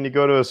 It's like when you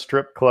go to a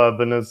strip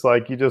club and it's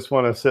like you just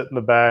want to sit in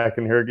the back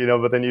and hear,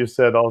 but then you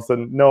said all of a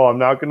sudden, no, I'm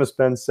not going to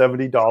spend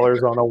 $70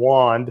 on a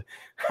wand.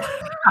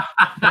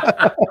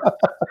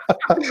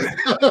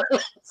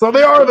 So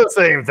they are the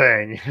same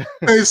thing.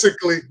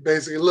 Basically.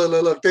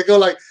 Look. They go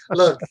like,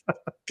 look,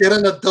 get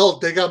an adult.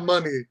 They got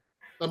money.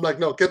 I'm like,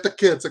 no, get the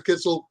kids. The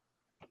kids will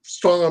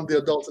strong arm the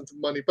adults into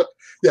money. But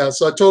yeah,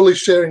 so I totally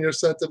share in your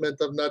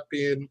sentiment of not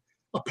being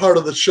a part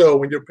of the show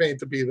when you're paying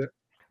to be there.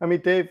 I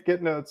mean, Dave,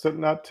 so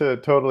not to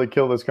totally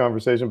kill this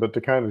conversation, but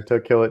to kind of to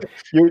kill it.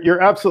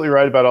 You're absolutely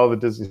right about all the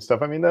Disney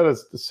stuff. I mean, that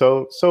is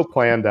so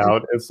planned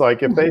out. It's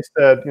like if they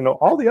said,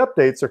 all the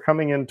updates are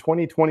coming in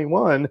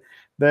 2021,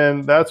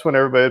 then that's when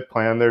everybody would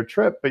plan their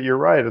trip. But you're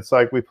right. It's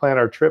like we plan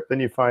our trip, then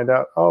you find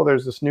out, oh,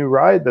 there's this new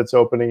ride that's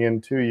opening in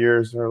 2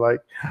 years, and we're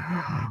like,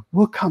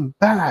 we'll come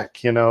back,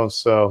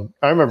 So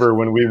I remember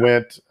when we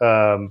went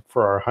for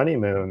our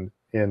honeymoon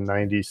in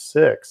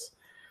 '96.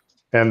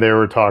 And they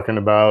were talking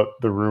about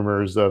the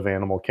rumors of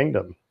Animal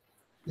Kingdom.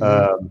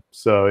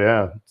 So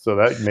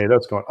that made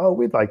us going, oh,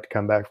 we'd like to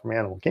come back from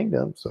Animal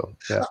Kingdom. So,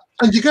 yeah.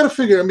 And you got to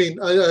figure, I mean,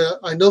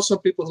 I know some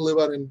people who live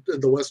out in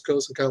the West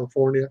Coast in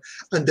California,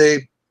 and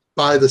they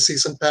buy the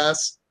season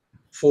pass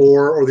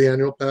or the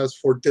annual pass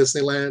for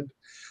Disneyland.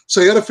 So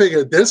you got to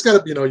figure there's got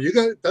to be,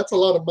 that's a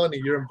lot of money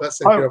you're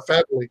investing in your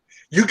family.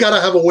 You got to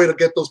have a way to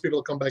get those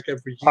people to come back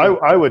every year.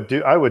 I would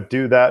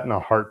do that in a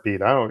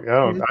heartbeat.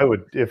 I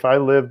would, if I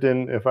lived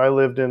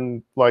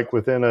in like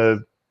within a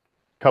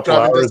couple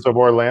hours of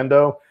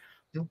Orlando,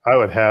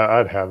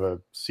 I'd have a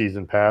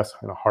season pass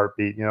in a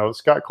heartbeat.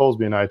 Scott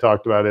Colesby and I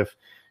talked about if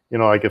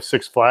like if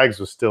Six Flags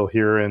was still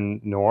here in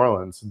New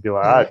Orleans, it'd be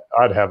like,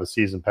 I'd have a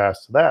season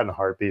pass to that in a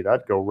heartbeat.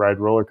 I'd go ride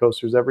roller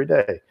coasters every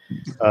day.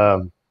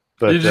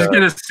 But you just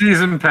get a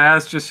season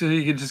pass just so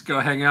you could just go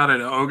hang out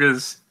at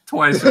Oga's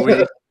twice a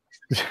week.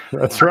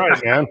 That's right,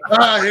 man.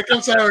 Here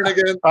comes Aaron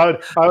again.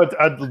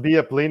 I'd be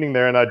up leaning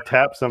there and I'd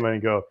tap somebody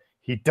and go,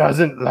 he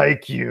doesn't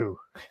like you.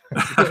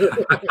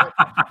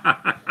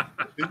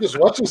 You just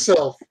watch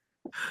yourself.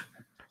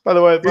 By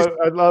the way,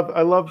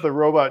 I love the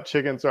robot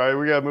chicken. Sorry,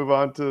 we gotta move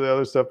on to the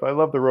other stuff. I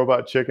love the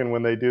robot chicken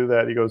when they do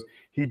that. He goes,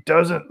 he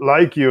doesn't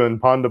like you, and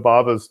Ponda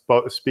Baba's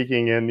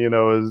speaking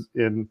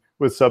in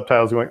with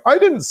subtitles going, I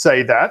didn't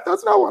say that.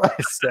 That's not what I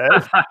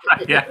said.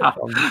 Yeah.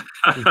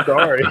 I'm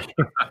sorry.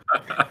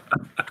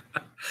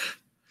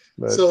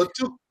 So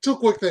two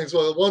quick things.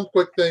 Well, one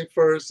quick thing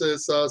first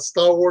is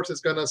Star Wars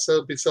is going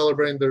to be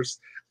celebrating their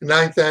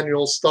 9th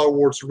annual Star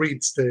Wars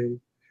Reads Day,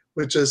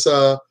 which is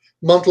a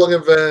month-long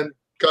event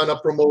kind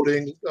of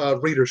promoting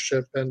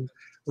readership and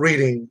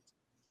reading.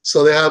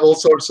 So they have all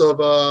sorts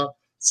of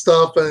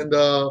stuff and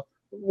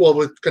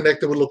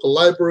connected with local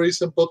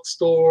libraries and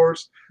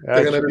bookstores.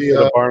 They're going to be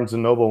at Barnes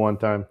and Noble one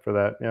time for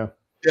that. Yeah.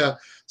 Yeah.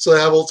 So they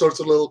have all sorts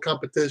of little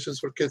competitions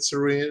for kids to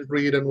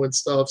read and win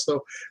stuff.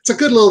 So it's a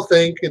good little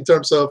thing in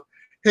terms of,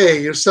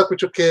 hey, you're stuck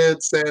with your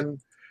kids and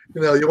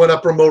you want to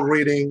promote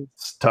reading.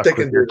 Stuck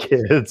with your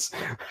kids.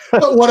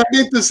 But what I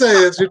mean to say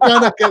is you're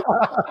trying to get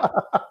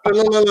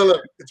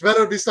look. It's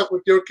better to be stuck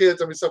with your kids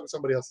than be stuck with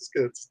somebody else's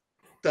kids.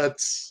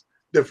 That's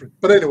different.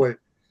 But anyway.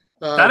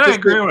 That I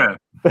agree with.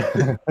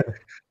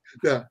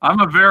 Yeah. I'm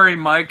a very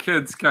my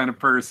kids kind of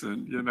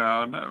person,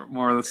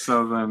 more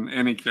so than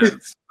any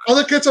kids.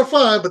 Other kids are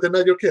fine, but they're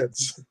not your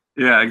kids.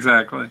 Yeah,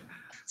 exactly.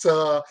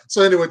 So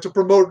anyway, to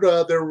promote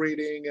their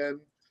reading, and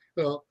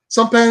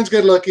some parents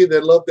get lucky;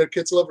 their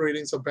kids love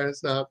reading. Some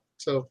parents not.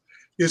 So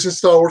using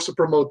Star Wars to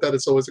promote that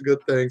is always a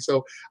good thing.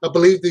 So I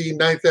believe the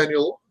 9th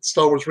annual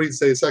Star Wars Reads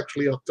Day is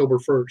actually October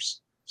 1st.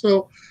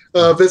 So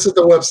visit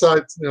the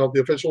website,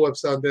 the official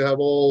website. They have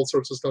all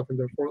sorts of stuff in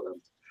there for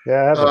them.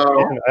 Yeah,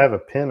 I have a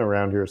pin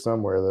around here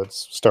somewhere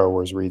that's Star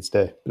Wars Reads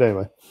Day. But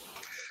anyway.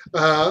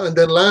 And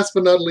then last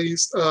but not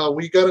least,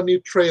 we got a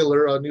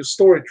new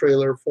story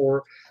trailer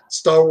for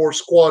Star Wars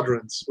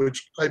Squadrons,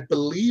 which I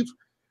believe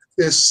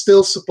is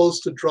still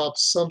supposed to drop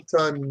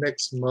sometime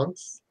next month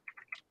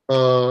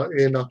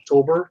in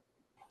October.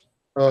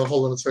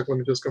 Hold on a second, let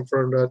me just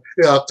confirm that.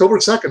 Yeah, October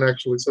 2nd,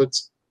 actually, so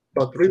it's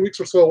about 3 weeks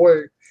or so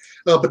away.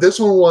 But this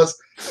one was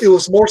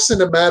more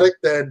cinematic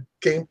than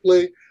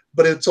gameplay,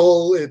 but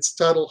it's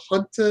titled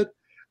Hunted,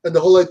 and the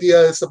whole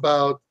idea is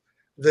about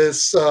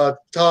this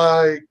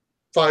TIE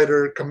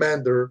fighter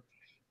commander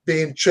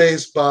being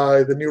chased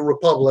by the New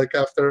Republic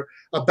after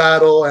a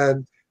battle,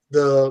 and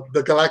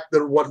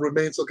what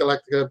remains of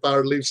Galactic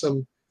Empire leaves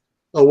him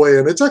away,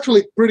 and it's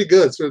actually pretty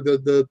good. So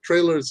the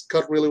trailer is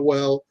cut really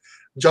well.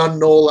 John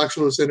Knoll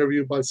actually was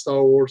interviewed by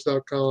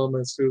StarWars.com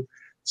as to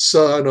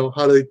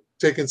how they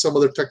taken some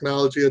of the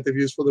technology that they've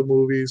used for the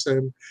movies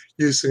and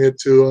using it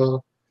to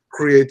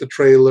create the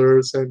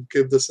trailers and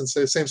give the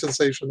same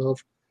sensation of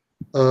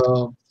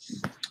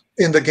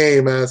in the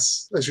game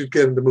as you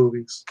get in the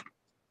movies.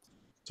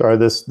 Sorry,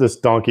 this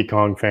Donkey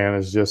Kong fan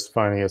is just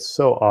finding it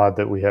so odd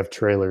that we have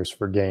trailers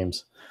for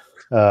games.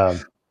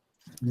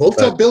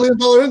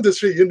 Multi-billion-dollar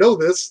industry,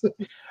 this.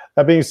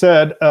 That being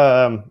said,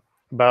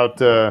 about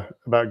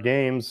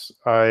games,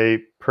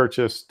 I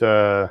purchased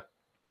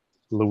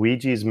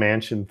Luigi's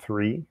Mansion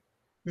 3.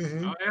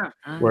 Mm-hmm. Oh yeah.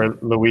 Where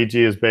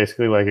Luigi is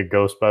basically like a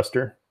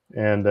Ghostbuster,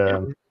 and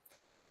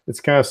it's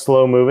kind of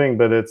slow moving,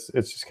 but it's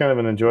just kind of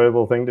an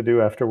enjoyable thing to do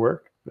after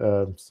work.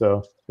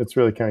 So it's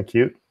really kind of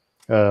cute.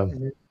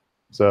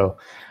 So,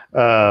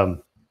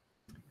 and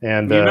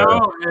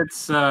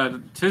it's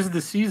 'tis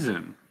the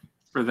season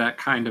for that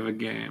kind of a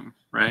game,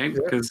 right?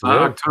 Because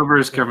October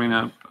is coming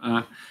up.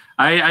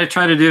 I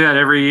try to do that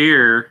every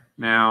year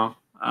now.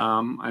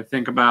 I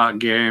think about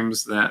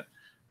games that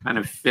kind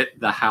of fit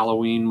the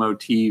Halloween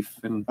motif,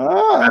 and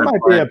that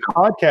might be a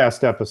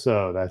podcast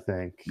episode. I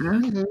think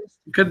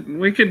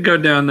we could go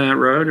down that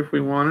road if we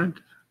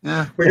wanted.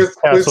 Yeah,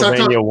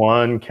 Castlevania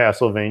 1,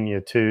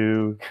 Castlevania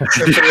 2,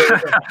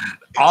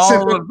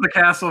 all of the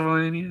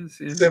Castlevanias.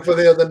 Yeah.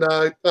 Symphony of the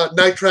Night,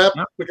 Night Trap.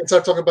 Yep. We can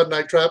start talking about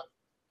Night Trap.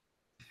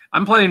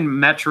 I'm playing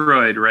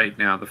Metroid right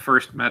now, the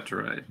first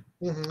Metroid.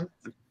 Mm-hmm.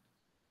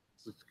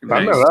 I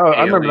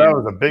remember that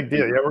was a big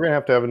deal. Yeah, we're gonna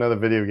have another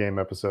video game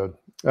episode.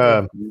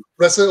 All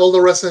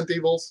the Resident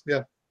Evils.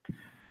 Yeah.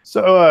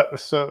 So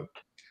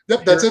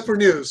yep, that's it for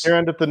news. Here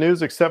ended the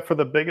news, except for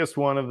the biggest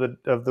one of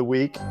the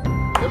week.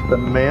 The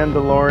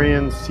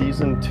Mandalorian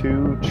Season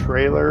 2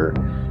 trailer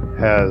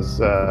has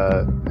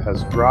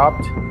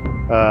dropped.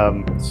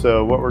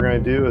 So what we're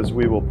going to do is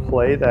we will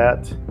play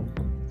that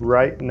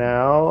right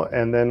now,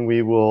 and then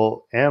we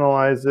will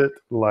analyze it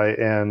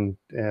and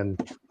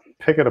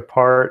pick it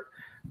apart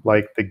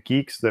like the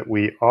geeks that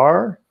we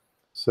are.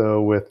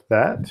 So with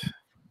that,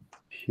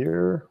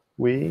 here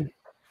we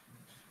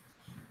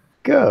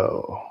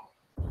go.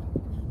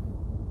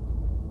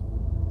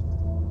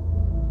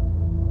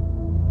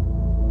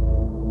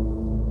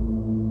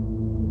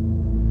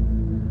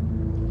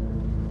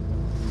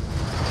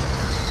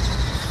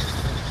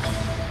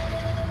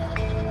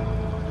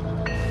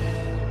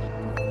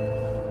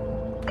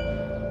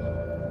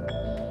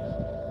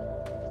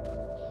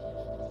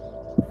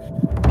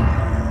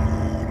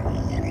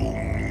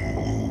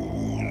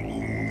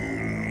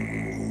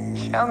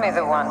 Show me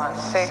the one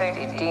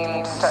safety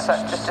deemed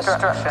such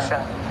destruction.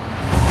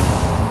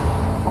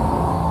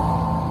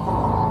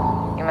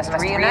 You must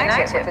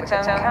reunite it with its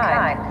own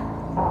kind.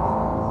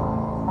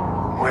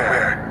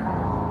 Where?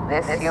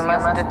 This you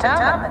must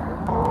determine.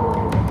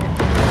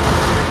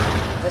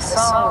 The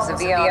songs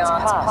of eons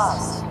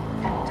past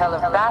tell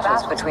of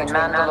battles between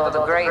Mandalore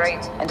the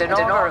Great and an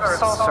order of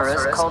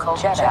sorcerers called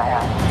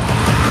Jedi.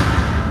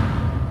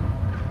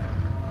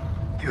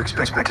 You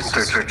expect me to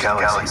search the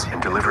galaxy and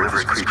deliver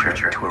this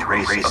creature to a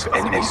race of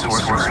enemy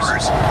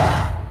sorcerers?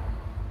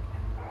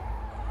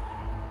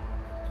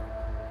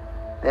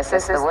 This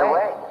is the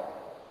way.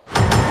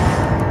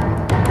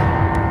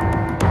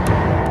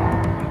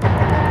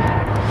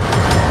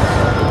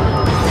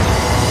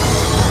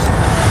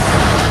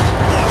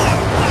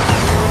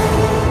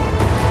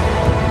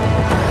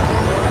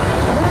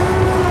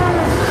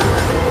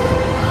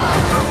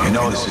 You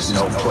know this is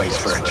no place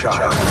for a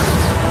child.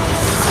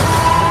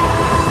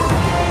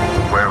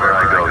 Wherever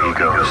I go, he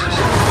goes.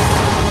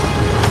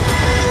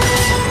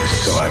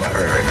 So I've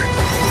heard.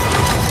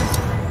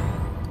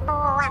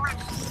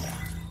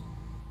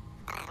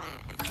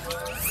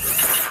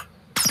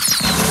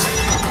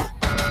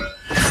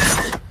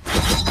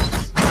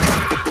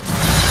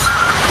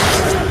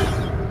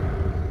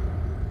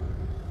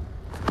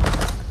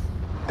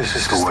 This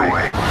is the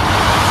way.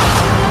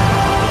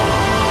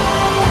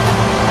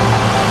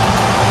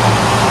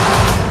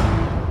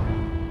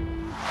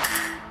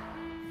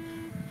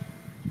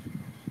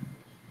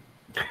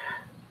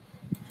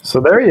 So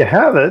there you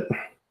have it.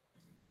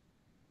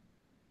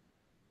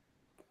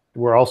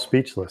 We're all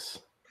speechless.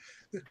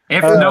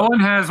 If no one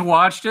has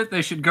watched it,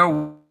 they should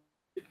go.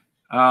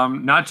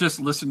 Not just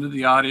listen to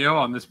the audio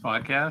on this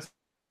podcast.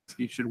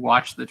 You should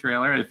watch the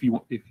trailer if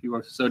you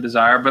so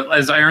desire. But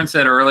as Aaron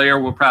said earlier,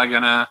 we're probably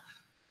gonna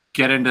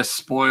get into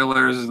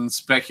spoilers and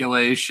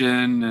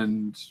speculation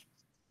and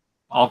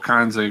all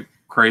kinds of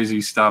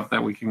crazy stuff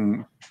that we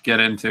can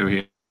get into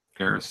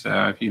here.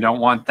 So if you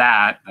don't want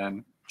that,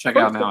 then check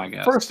out now, I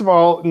guess. First of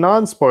all,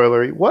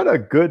 non-spoilery, what a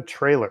good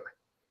trailer.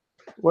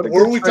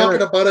 Were we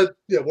talking about it?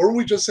 Yeah, were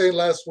we just saying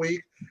last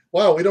week,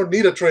 wow, we don't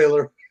need a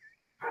trailer?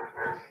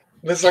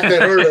 It's like they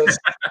heard us.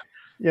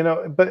 You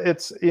know, but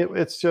it's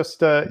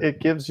just it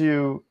gives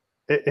you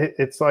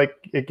it's like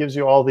it gives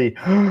you all the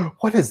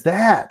what is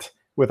that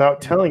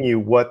without telling you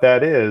what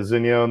that is.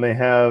 And and they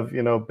have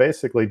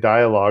basically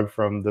dialogue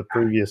from the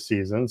previous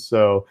season,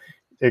 so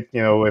with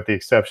the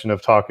exception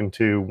of talking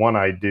to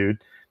one-eyed dude.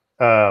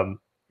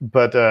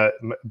 But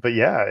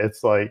yeah,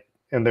 it's like,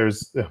 and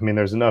there's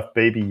enough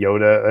Baby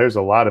Yoda. There's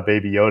a lot of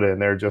Baby Yoda in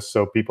there just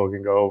so people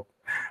can go,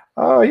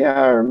 oh yeah,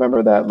 I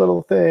remember that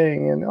little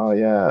thing, and oh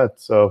yeah.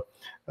 So,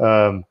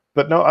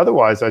 but no,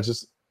 otherwise,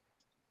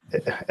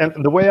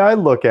 and the way I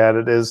look at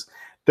it is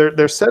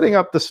they're setting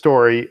up the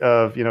story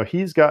of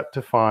he's got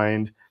to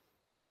find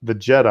the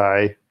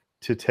Jedi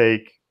to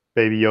take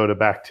Baby Yoda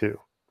back to.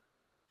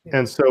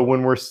 And so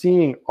when we're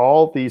seeing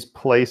all these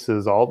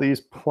places, all these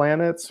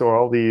planets, or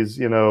all these,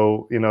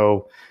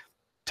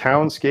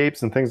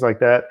 townscapes and things like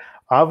that,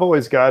 I've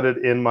always got it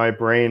in my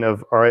brain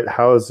of, all right,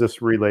 how is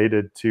this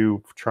related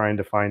to trying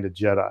to find a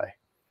Jedi?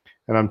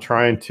 And I'm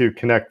trying to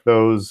connect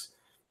those,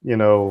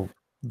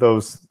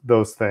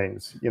 those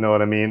things. You know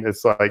what I mean?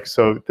 It's like,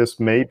 so this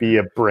may be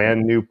a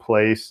brand new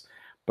place,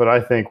 but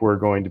I think we're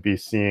going to be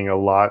seeing a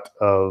lot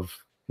of,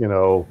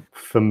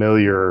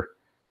 familiar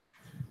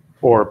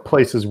or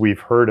places we've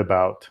heard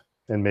about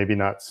and maybe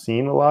not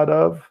seen a lot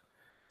of,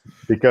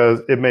 because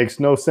it makes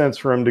no sense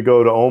for him to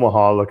go to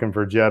Omaha looking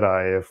for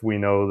Jedi if we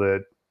know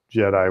that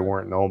Jedi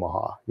weren't in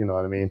Omaha. You know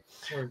what I mean?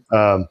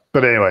 Right.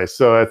 But anyway,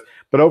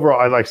 but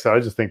overall, I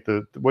just think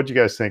what do you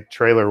guys think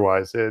trailer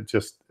wise? I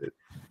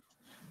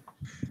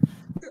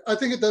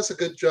think it does a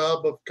good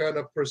job of kind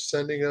of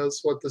presenting us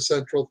what the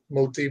central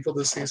motif of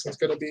the season is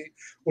going to be,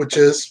 which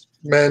is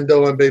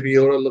Mando and Baby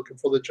Yoda looking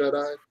for the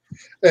Jedi.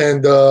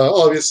 And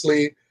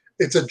obviously,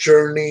 it's a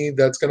journey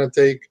that's going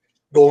to take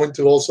going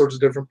to all sorts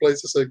of different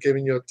places. So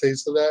giving you a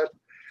taste of that.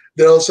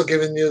 They're also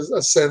giving you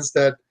a sense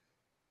that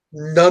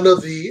none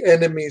of the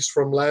enemies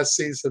from last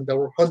season that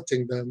were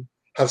hunting them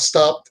have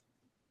stopped,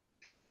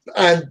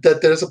 and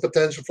that there's a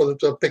potential for them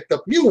to have picked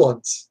up new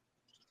ones.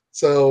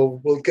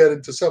 So we'll get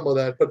into some of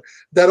that. But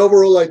that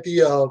overall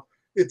idea of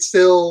it's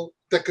still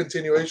the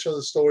continuation of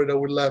the story that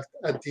we left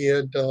at the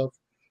end of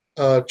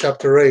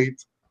Chapter 8.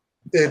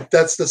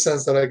 That's the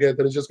sense that I get,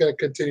 that it's just going to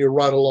continue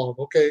right along.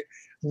 Okay,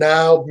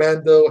 now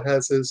Mando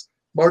has his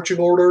marching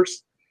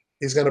orders.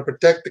 He's going to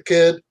protect the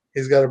kid.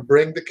 He's got to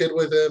bring the kid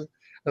with him.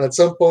 And at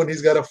some point,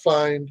 he's got to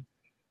find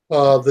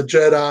the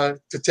Jedi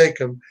to take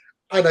him.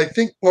 And I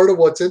think part of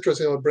what's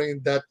interesting about bringing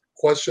that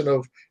question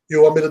of,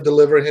 you want me to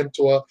deliver him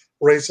to a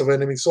race of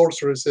enemy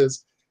sorcerers,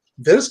 is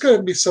there's going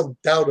to be some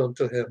doubt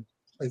onto him,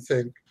 I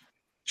think.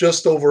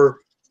 Just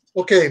over,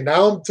 okay,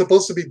 now I'm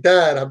supposed to be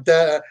dad. I'm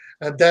Dad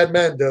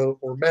Mando,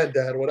 or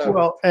Mandad, whatever.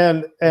 Well,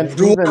 and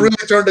do I really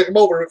turn him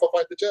over if I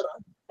find the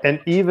Jedi? And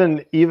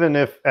even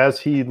if, as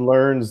he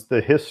learns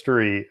the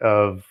history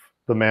of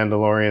the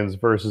Mandalorians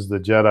versus the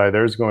Jedi,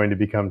 there's going to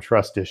become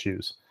trust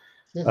issues.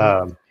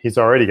 He's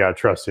already got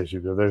trust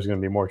issues, but there's going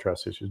to be more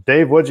trust issues.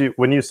 Dave,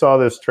 when you saw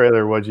this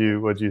trailer, what'd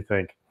you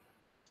think?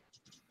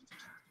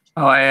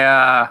 Oh,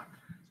 I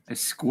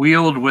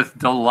squealed with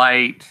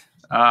delight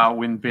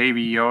when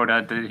Baby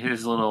Yoda did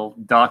his little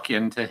duck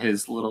into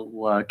his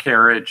little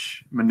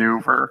carriage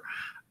maneuver.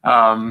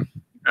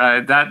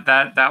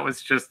 That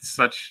was just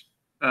such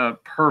a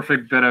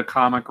perfect bit of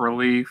comic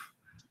relief.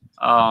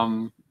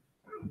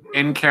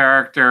 In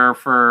character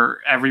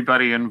for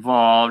everybody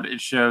involved. It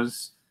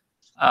shows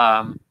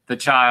the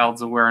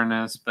child's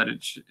awareness, but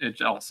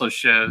it also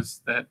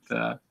shows that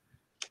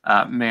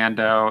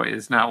Mando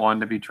is not one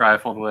to be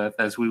trifled with,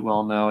 as we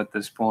well know at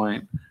this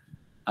point.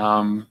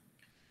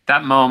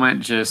 That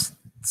moment just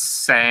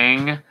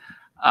sang.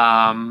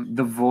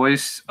 The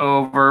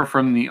voiceover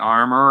from the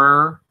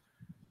armorer,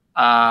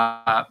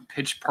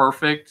 pitch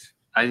perfect.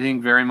 I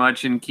think very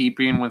much in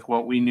keeping with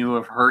what we knew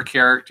of her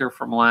character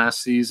from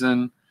last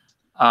season.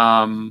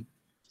 There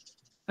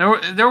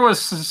was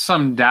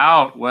some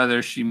doubt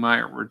whether she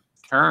might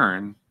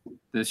return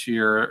this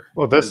year.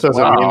 Well, this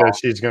doesn't mean that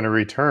she's going to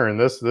return.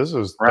 This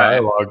is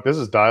dialogue. This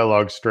is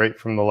dialogue straight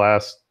from the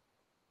last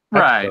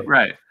episode.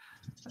 Right.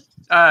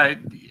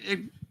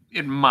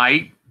 It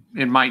might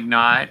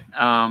not.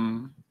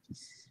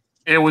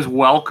 It was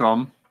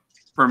welcome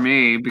for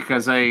me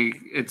because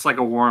it's like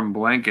a warm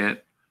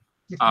blanket.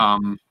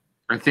 I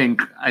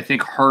think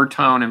her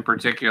tone in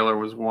particular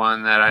was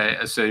one that I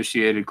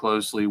associated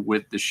closely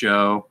with the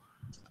show.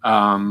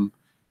 And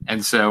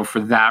so for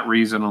that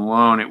reason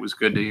alone, it was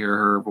good to hear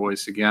her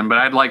voice again, but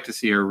I'd like to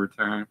see her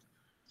return.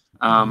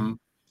 I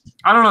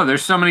don't know.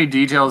 There's so many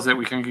details that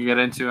we can get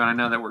into, and I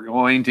know that we're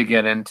going to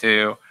get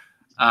into.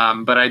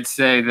 But I'd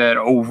say that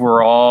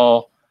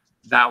overall,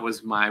 that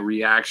was my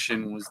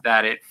reaction, was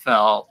that it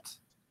felt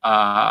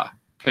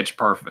pitch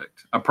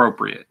perfect,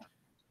 appropriate.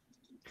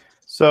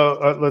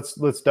 So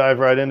let's dive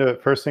right into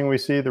it. First thing we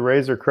see, the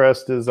Razor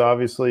Crest is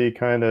obviously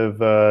kind of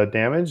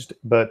damaged,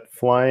 but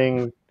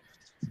flying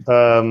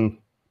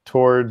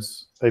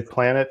towards a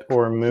planet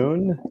or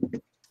moon.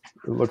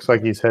 It looks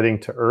like he's heading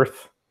to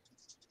Earth.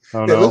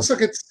 Oh, no. It looks like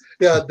it's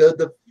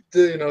the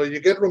you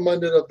get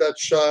reminded of that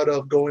shot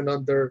of going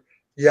under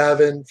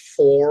Yavin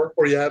 4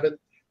 or Yavin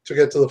to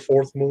get to the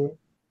fourth moon.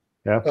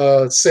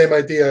 Yeah. Same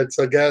idea. It's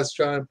a gas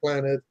giant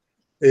planet,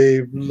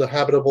 a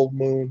habitable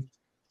moon,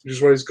 which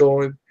is where he's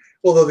going.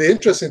 Although the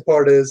interesting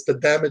part is the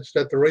damage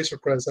that the Razor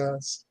Crest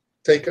has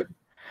taken.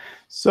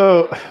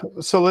 So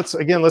let's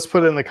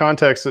put it in the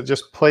context that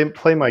just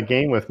play my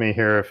game with me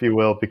here, if you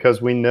will,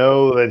 because we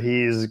know that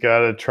he's got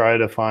to try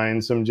to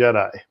find some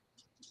Jedi.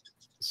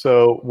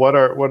 So what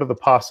are the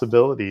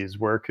possibilities?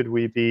 Where could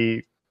we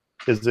be?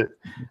 Is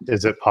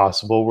it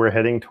possible we're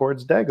heading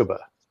towards Dagobah?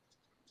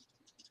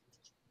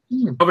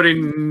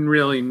 Nobody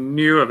really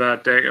knew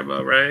about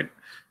Dagobah, right?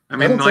 I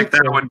mean, like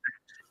that would.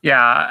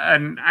 Yeah,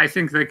 and I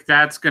think that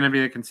that's going to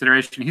be a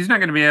consideration. He's not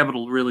going to be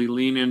able to really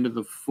lean into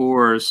the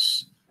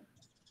Force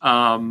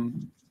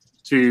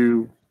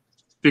to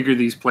figure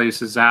these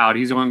places out.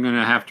 He's only going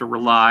to have to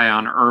rely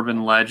on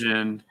urban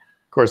legend.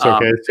 Of course,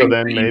 okay. So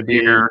then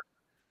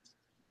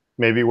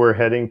maybe we're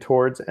heading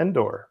towards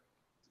Endor.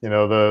 You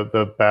know,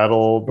 the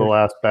battle, the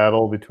last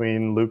battle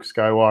between Luke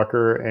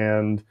Skywalker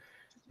and,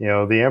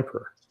 the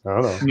Emperor. I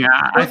don't know.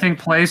 Yeah, I think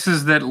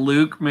places that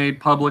Luke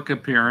made public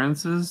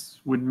appearances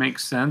would make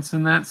sense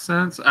in that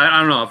sense. I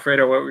don't know,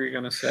 Fredo, what were you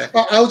going to say?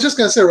 I was just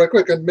going to say right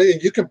quick, and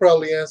you can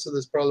probably answer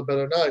this probably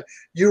better than I.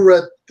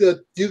 You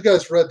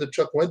guys read the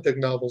Chuck Wendig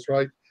novels,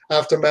 right?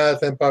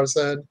 Aftermath, Empire's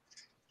End.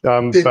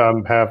 I'm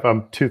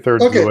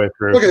 2/3 of the way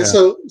through. Okay,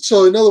 yeah.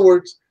 So in other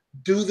words,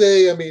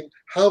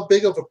 how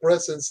big of a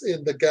presence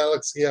in the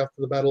galaxy after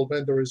the Battle of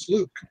Endor is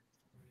Luke?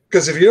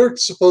 Because if you're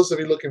supposed to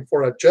be looking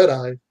for a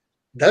Jedi,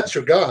 that's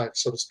your guy,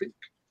 so to speak.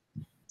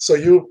 So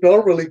you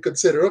don't really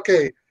consider,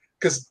 okay,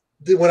 because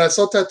when I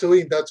saw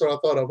Tatooine, that's what I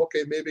thought of.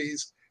 Okay, maybe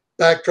he's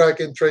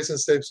backtracking, tracing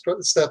steps,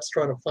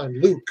 trying to find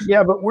Luke.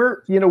 Yeah, but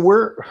we're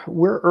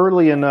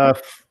early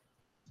enough.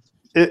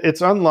 It's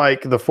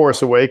unlike The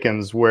Force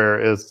Awakens, where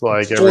it's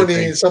like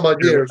 20 some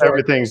odd years.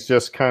 Everything's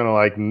just kind of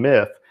like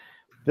myth.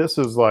 This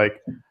is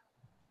like,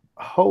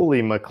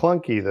 holy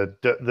McClunky,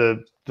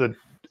 the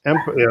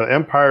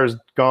Empire's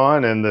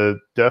gone and the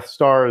Death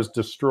Star is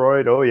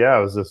destroyed. Oh yeah,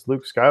 it was this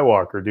Luke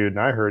Skywalker dude, and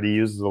I heard he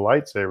uses a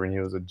lightsaber and he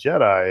was a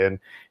Jedi, and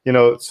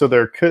so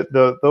there could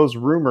those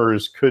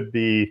rumors could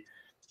be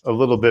a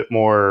little bit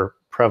more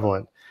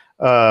prevalent.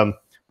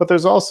 But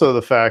there's also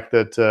the fact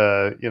that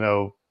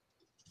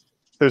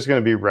there's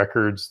going to be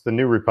records. The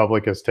New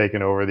Republic has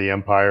taken over the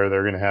Empire.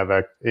 They're going to have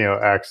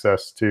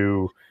access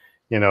to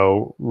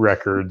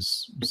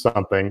records,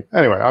 something.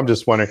 Anyway, I'm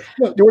just wondering.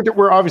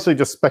 We're obviously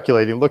just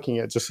speculating, looking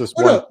at just this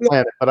one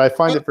planet, but I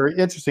find it very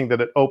interesting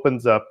that it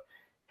opens up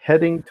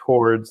heading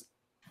towards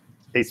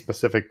a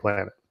specific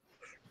planet.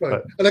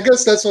 Right, and I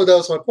guess that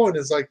was my point.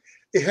 Is like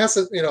it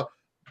hasn't,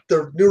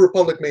 the New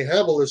Republic may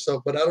have all this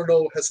stuff, but I don't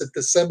know, has it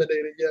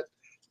disseminated yet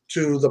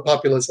to the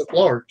populace at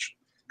large?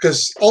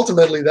 Because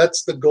ultimately,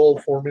 that's the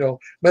goal for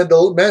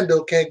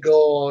Mando can't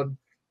go on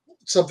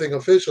something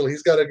official.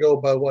 He's got to go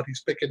by what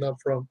he's picking up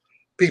from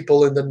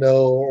people in the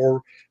know,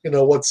 or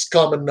what's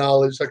common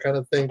knowledge, that kind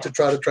of thing, to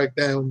try to track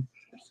down.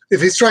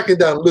 If he's tracking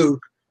down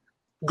Luke,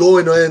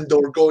 going to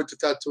Endor, going to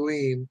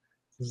Tatooine,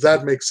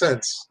 that makes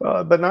sense.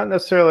 But not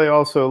necessarily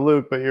also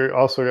Luke, but you're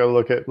also going to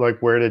look at like,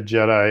 where did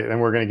Jedi,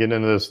 and we're going to get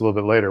into this a little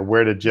bit later,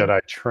 where did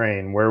Jedi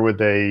train? Where would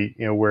they,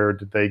 where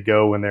did they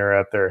go when they're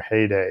at their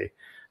heyday?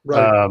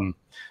 Right.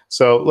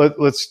 So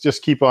let's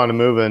just keep on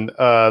moving.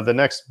 The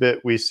next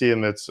bit we see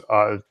him, it's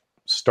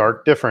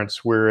stark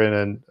difference. We're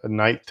in a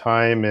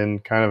nighttime in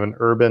kind of an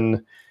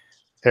urban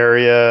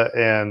area,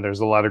 and there's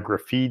a lot of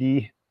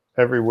graffiti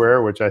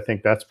everywhere, which I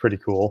think that's pretty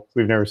cool.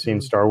 We've never seen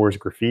Star Wars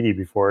graffiti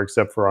before,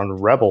 except for on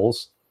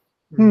Rebels.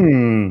 I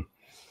don't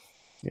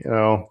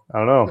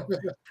know.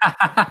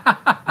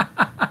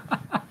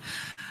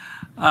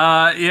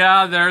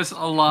 Yeah, there's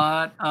a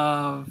lot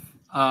of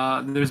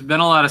there's been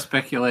a lot of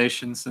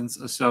speculation since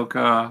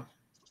Ahsoka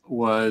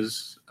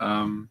was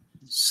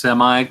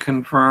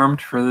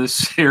semi-confirmed for this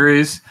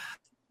series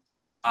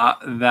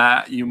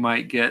that you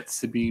might get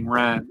Sabine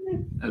Wren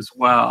as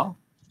well.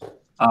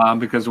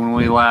 Because when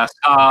we last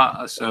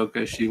saw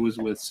Ahsoka, she was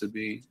with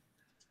Sabine.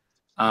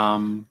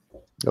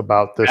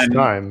 About this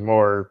time,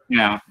 or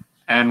yeah,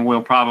 and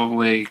we'll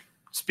probably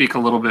speak a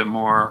little bit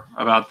more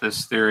about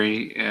this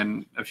theory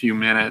in a few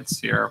minutes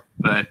here.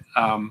 But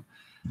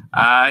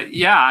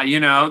yeah,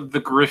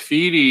 the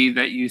graffiti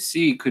that you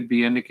see could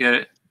be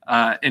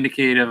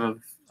indicative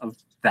of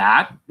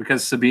that,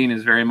 because Sabine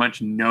is very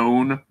much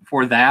known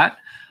for that.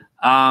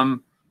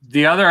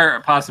 The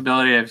other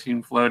possibility I've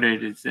seen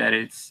floated is that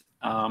it's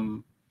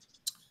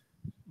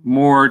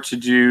more to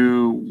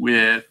do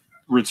with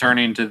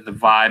returning to the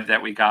vibe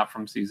that we got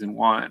from season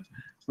 1,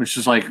 which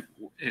is like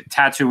at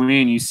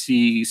Tatooine, you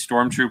see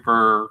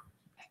stormtrooper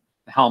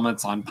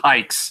helmets on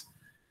pikes.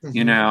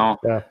 Yeah.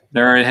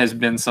 There has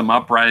been some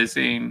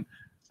uprising.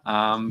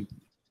 There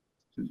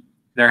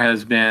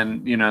has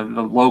been,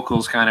 the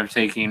locals kind of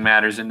taking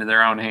matters into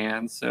their own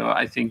hands. So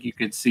I think you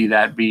could see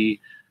that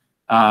be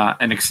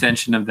an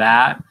extension of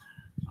that,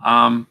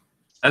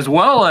 as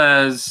well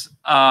as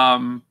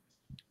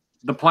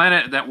the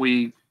planet that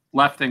we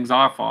left things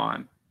off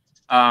on.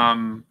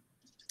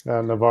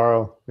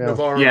 Navarro. Yeah.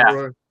 Navarro,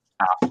 Yeah.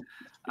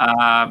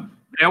 right.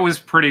 It was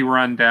pretty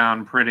run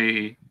down,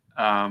 pretty,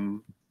 I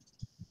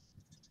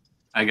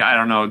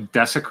don't know,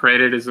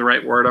 desecrated is the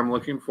right word I'm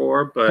looking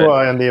for. But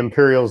Well, and the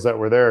Imperials that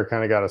were there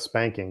kind of got a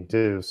spanking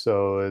too.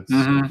 So it's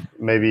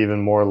maybe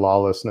even more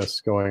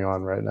lawlessness going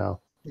on right now.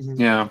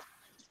 Yeah.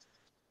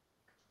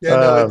 Yeah,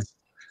 no,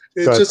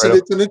 it's just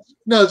ahead,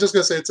 no, I was just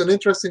gonna say it's an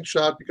interesting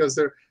shot because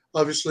they're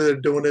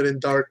doing it in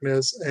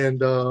darkness,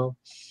 and so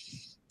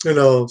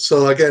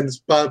again, it's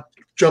about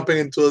jumping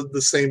into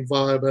the same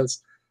vibe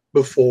as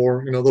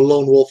before, the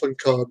lone wolf and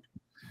cub.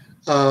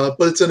 But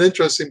it's an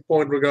interesting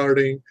point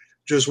regarding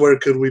just where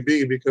could we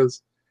be,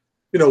 because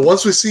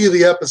once we see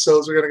the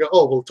episodes, we're gonna go,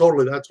 oh well,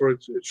 totally, that's where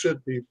it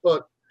should be.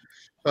 But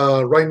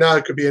right now,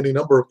 it could be any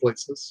number of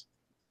places.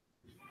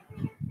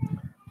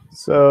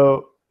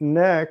 So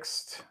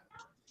next,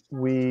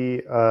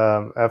 we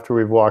after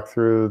we've walked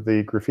through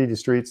the graffiti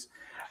streets,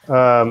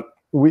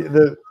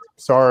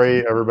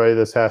 sorry everybody,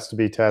 this has to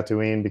be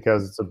Tatooine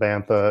because it's a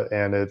bantha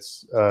and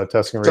it's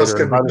Tusken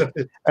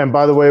Raider. And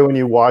by the way, when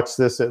you watch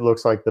this, it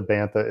looks like the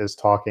bantha is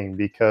talking,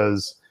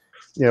 because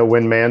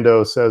when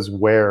Mando says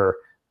 "where,"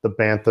 the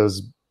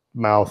bantha's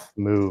mouth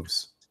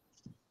moves,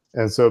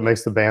 and so it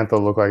makes the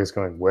bantha look like it's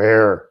going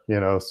 "where,"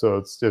 So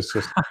it's just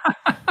it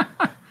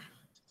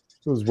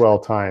was well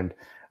timed.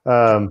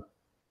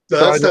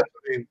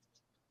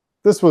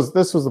 This was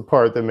the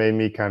part that made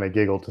me kind of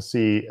giggle to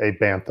see a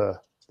bantha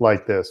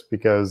like this,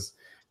 because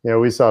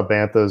we saw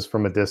banthas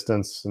from a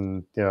distance,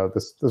 and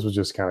this was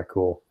just kind of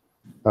cool.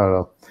 I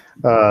don't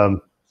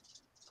know.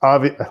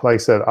 Like I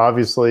said,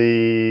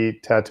 obviously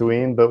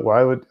Tatooine, but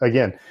why would,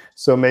 again?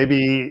 So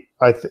maybe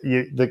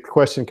the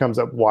question comes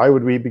up: why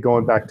would we be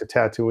going back to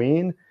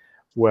Tatooine?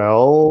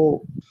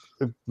 Well,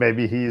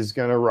 maybe he's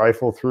going to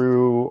rifle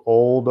through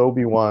old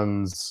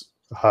Obi-Wan's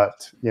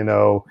hut,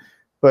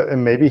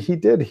 and maybe he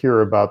did hear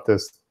about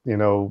this,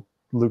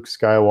 Luke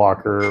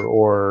Skywalker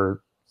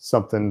or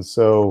something.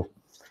 So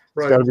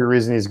it's got to be a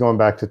reason he's going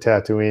back to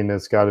Tatooine.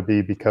 It's got to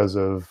be because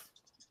of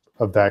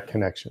that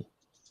connection.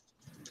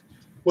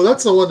 Well,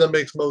 that's the one that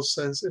makes most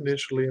sense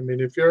initially. I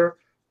mean, if you're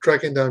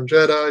tracking down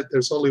Jedi,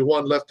 there's only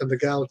one left in the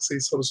galaxy,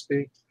 so to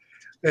speak,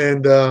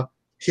 and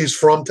he's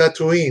from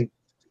Tatooine,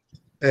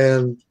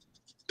 and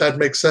that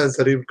makes sense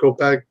that he would go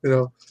back,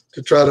 to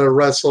try to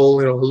wrestle,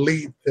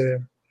 lead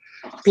there.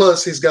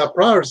 Plus, he's got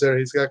priors there,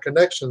 he's got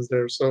connections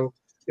there, so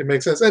it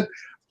makes sense. And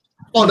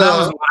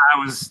that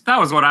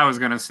was what I was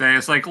going to say.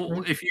 It's like,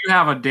 if you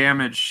have a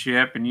damaged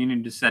ship and you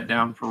need to set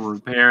down for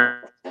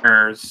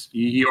repairs,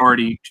 he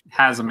already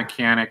has a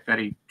mechanic that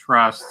he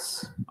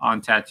trusts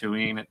on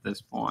Tatooine at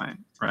this point,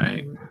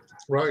 right?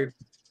 Right.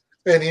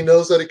 And he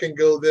knows that he can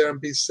go there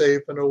and be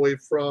safe and away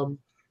from,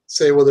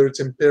 say, whether it's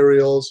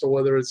Imperials or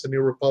whether it's a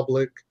New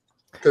Republic,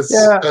 because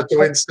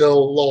Tatooine's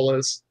still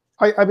lawless.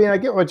 I mean, I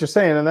get what you're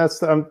saying, and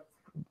that's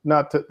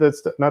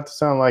that's not to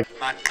sound like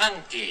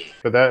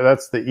but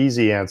that's the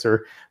easy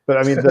answer. But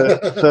I mean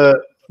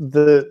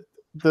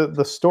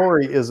the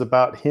story is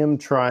about him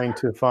trying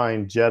to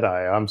find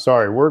Jedi. I'm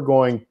sorry,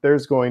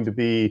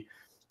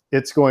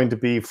 it's going to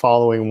be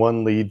following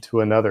one lead to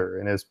another,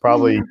 and it's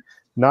probably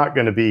not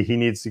going to be he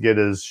needs to get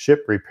his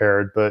ship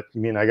repaired. But I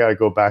mean, I got to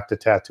go back to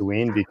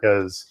Tatooine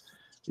because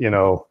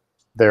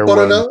there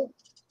was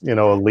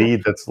a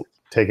lead that's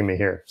taking me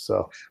here.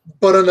 So,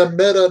 but on a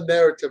meta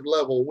narrative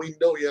level, we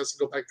know he has to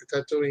go back to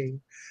Tatooine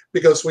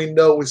because we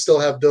know we still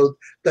have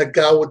that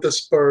guy with the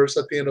spurs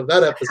at the end of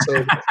that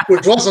episode,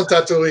 which was on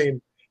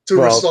Tatooine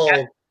to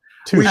resolve.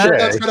 We know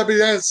that's going to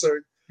be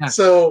answered.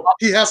 So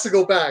he has to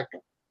go back.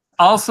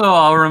 Also,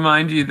 I'll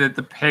remind you that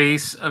the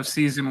pace of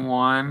season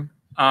 1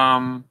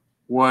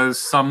 was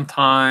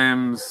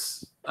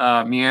sometimes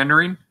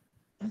meandering.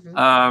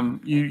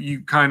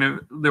 You kind of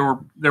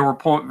there were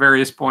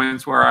various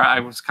points where I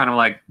was kind of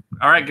like,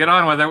 all right, get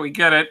on with it, we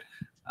get it.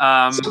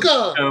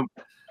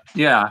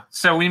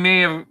 So we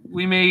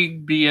may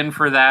be in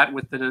for that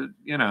with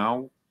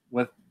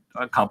with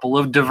a couple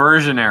of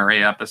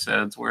diversionary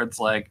episodes where it's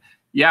like,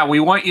 yeah, we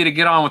want you to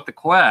get on with the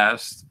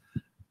quest.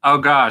 Oh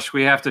gosh,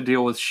 we have to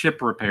deal with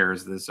ship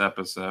repairs this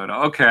episode.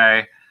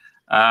 Okay,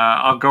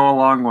 I'll go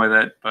along with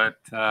it, but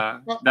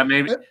that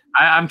maybe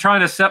I'm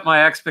trying to set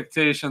my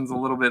expectations a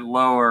little bit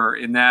lower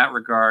in that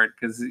regard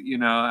because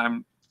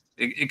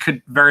it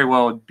could very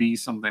well be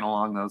something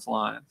along those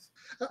lines.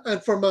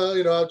 And from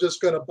I'm just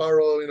going to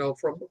borrow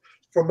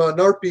from an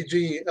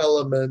RPG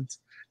element,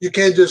 you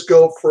can't just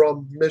go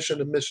from mission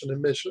to mission to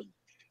mission.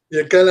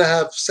 You're gonna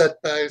have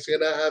setbacks. You're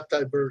gonna have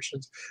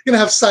diversions. You're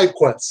gonna have side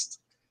quests.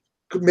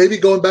 Maybe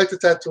going back to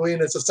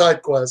Tatooine is a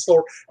side quest,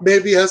 or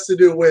maybe it has to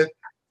do with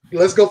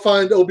let's go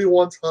find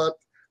Obi-Wan's hut.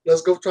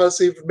 Let's go try to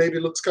see if maybe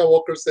Luke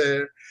Skywalker's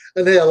there.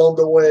 And hey, along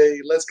the way,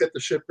 let's get the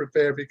ship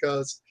repaired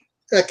because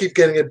I keep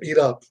getting it beat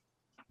up.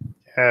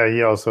 Yeah,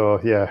 you also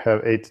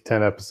have 8 to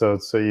 10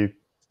 episodes, so you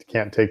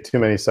can't take too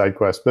many side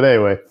quests. But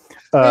anyway,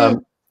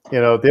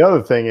 the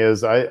other thing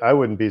is I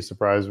wouldn't be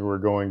surprised if we're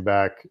going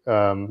back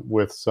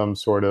with some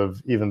sort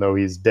of, even though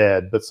he's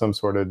dead, but some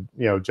sort of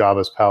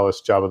Jabba's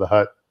palace, Jabba the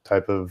Hutt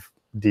type of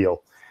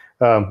deal.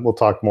 We'll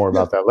talk more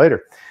about that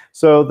later.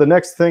 So the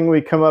next thing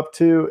we come up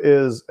to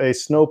is a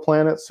snow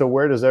planet. So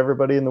where does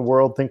everybody in the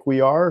world think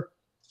we are?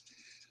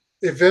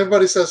 If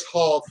everybody says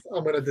Hoth,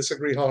 I'm going to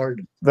disagree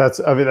hard. That's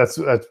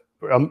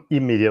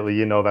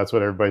immediately, that's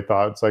what everybody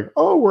thought. It's like,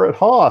 oh, we're at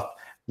Hoth.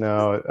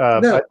 No,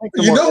 no. I think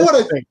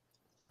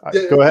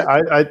go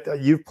ahead.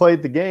 You've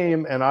played the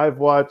game, and I've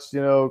watched,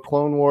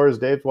 Clone Wars.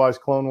 Dave's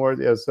watched Clone Wars.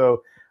 Yeah,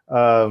 so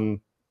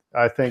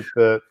I think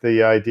that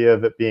the idea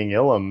of it being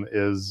Ilum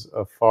is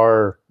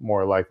far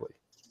more likely.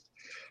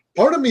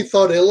 Part of me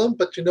thought Ilum,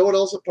 but you know what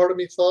else a part of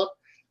me thought?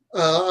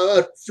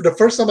 For the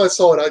first time I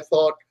saw it, I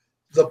thought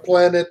the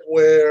planet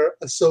where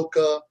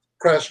Ahsoka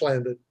crash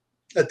landed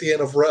at the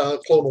end of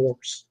Clone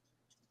Wars.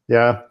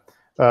 Yeah,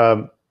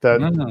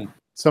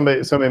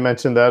 somebody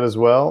mentioned that as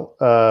well.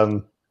 I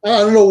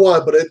don't know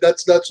why, but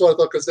that's what I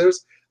thought, because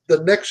there's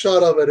the next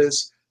shot of it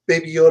is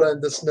Baby Yoda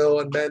in the snow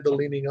and Mando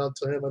leaning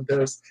onto him, and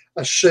there's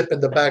a ship in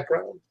the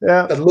background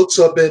that looks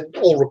up in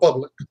Old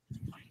Republic.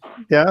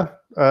 Yeah,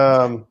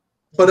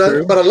 but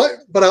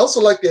I also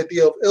like the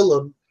idea of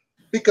Ilum,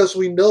 because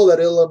we know that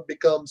Ilum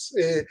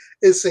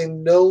is a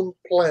known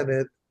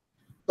planet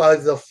by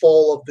the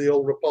fall of the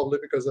Old Republic,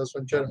 because that's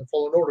when Jedi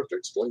Fallen Order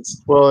takes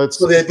place. Well,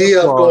 so the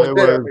idea of going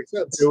there makes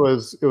sense. It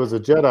was a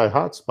Jedi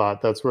hotspot.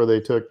 That's where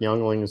they took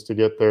younglings to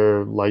get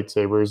their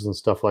lightsabers and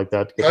stuff like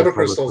that. To get Kyber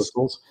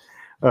crystals.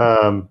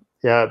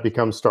 It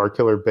becomes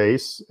Starkiller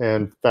Base,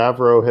 and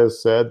Favreau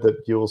has said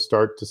that you'll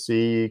start to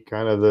see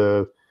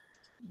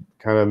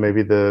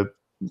maybe the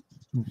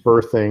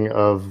birthing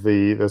of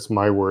that's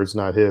my words,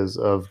 not his,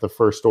 of the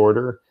First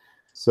Order.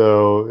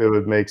 So it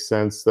would make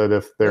sense that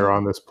if they're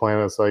on this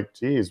planet, it's like,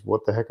 geez,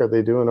 what the heck are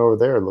they doing over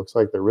there? It looks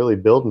like they're really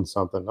building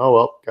something. Oh,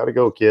 well, got to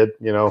go, kid.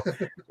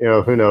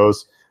 Who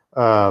knows?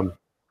 I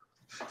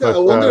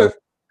wonder if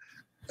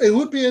it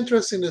would be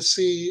interesting to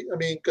see. I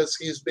mean, because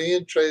he's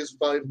being chased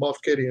by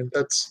Moff Gideon.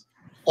 That's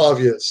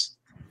obvious.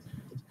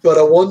 But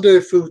I wonder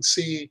if we would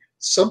see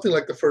something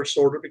like the First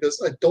Order,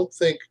 because I don't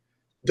think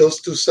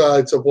those two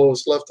sides of what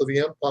was left of the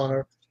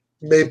Empire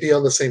may be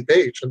on the same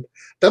page. And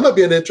that might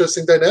be an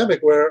interesting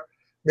dynamic where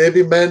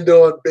maybe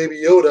Mando and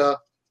Baby Yoda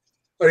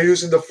are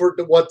using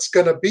what's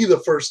going to be the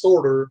First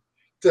Order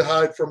to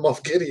hide from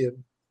Moff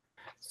Gideon.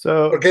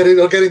 Or getting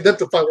them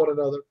to fight one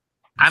another.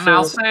 And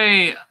I'll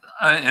say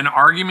an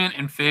argument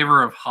in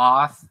favor of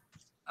Hoth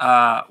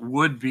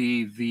would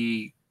be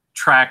the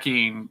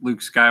tracking Luke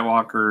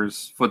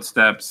Skywalker's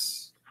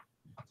footsteps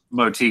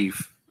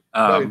motif.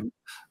 Right.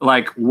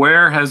 Like,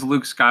 where has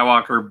Luke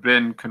Skywalker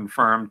been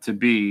confirmed to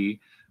be?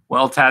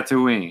 Well,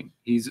 Tatooine.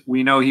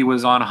 We know he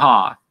was on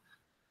Hoth.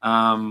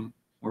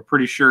 We're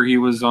pretty sure he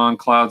was on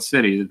Cloud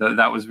City.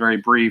 That was very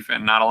brief,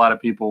 and not a lot of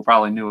people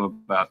probably knew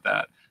about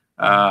that.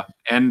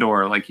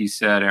 Endor, like you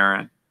said,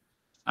 Aaron.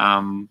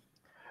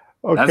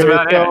 Okay,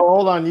 so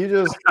hold on. You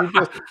just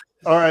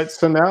All right,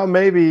 so now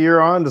maybe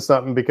you're on to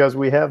something, because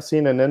we have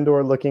seen an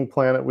indoor-looking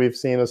planet, we've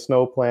seen a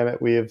snow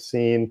planet, we have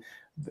seen,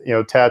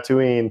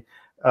 Tatooine.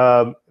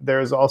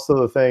 There's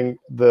also the thing,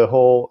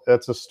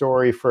 that's a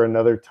story for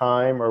another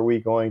time. Are we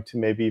going to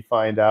maybe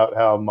find out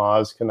how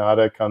Maz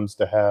Kanata comes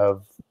to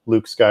have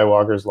Luke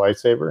Skywalker's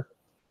lightsaber?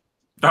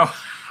 Oh,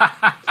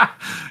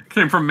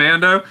 came from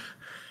Mando.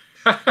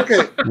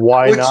 Okay.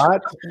 Why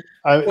not?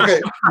 Okay.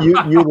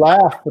 You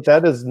laugh, but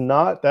that is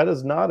not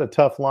a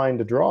tough line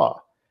to draw.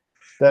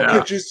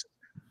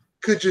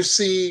 Could you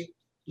see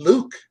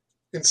Luke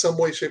in some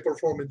way, shape, or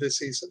form in this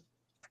season?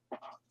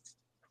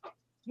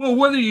 Well,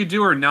 whether you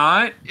do or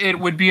not, it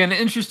would be an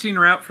interesting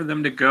route for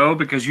them to go,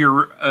 because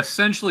you're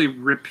essentially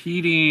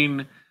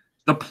repeating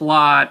the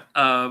plot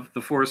of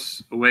The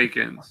Force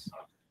Awakens.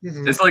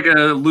 Mm-hmm. It's like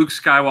a Luke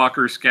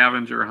Skywalker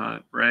scavenger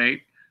hunt,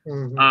 right?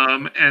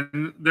 Mm-hmm.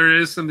 And there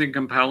is something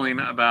compelling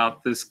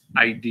about this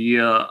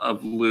idea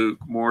of Luke,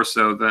 more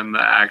so than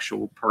the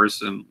actual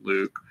person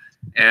Luke,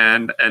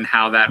 and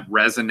how that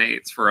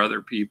resonates for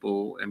other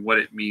people and what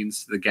it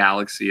means to the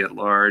galaxy at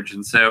large.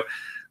 And so,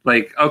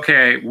 like,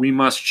 okay, we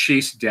must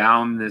chase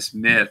down this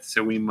myth,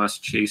 so we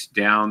must chase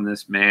down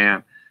this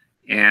man.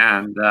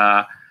 And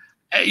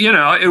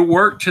it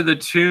worked to the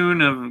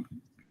tune of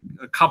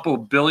a couple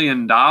 $1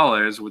 billion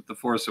with The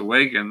Force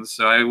Awakens,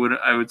 so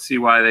I would see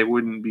why they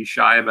wouldn't be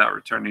shy about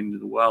returning to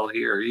the well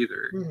here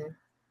either. Mm-hmm.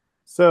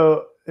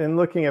 So, in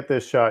looking at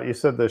this shot, you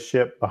said the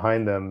ship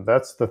behind them.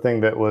 That's the thing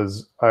that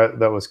was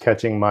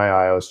catching my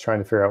eye. I was trying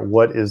to figure out,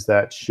 what is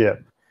that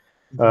ship?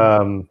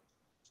 Mm-hmm.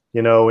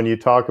 When you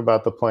talk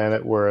about the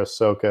planet where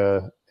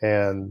Ahsoka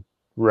and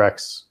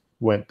Rex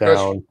went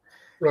down,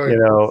 right.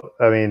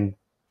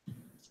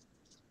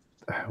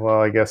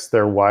 I guess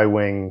their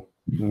Y-wing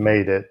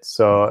made it.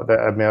 So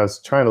I was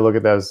trying to look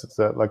at that as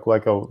like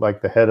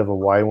the head of a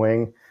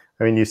Y-wing.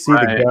 I mean, you see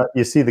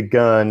the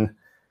gun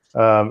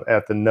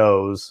at the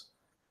nose.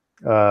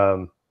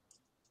 But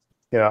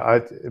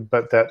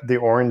the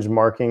orange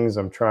markings,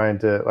 I'm trying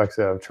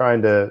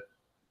to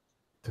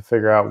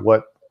figure out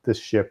what this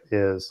ship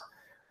is.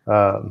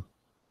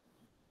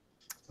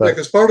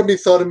 Because part of me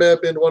thought it may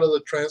have been one of the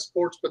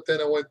transports, but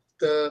then I went,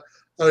 I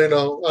don't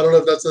know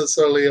if that's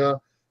necessarily a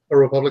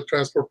Republic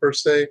transport per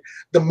se.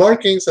 The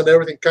markings and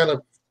everything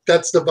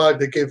that's the vibe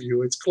they give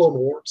you. It's Clone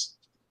Wars.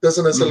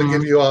 Doesn't necessarily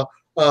give you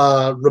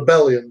a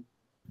rebellion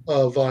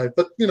vibe,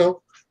 but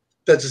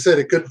that's just it.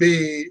 It could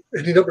be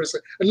any number.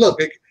 And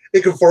look,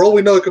 it could, for all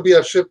we know, it could be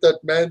a ship that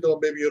Mando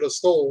maybe would have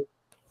stole.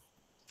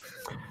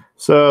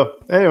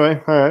 So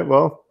anyway, all right.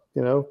 Well,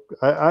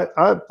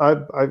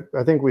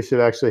 I think we should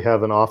actually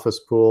have an office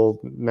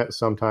pool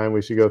sometime.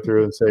 We should go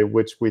through and say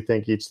which we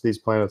think each of these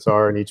planets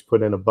are, and each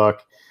put in a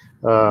buck.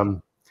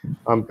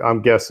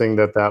 I'm guessing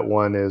that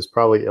one is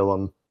probably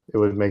Ilum. It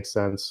would make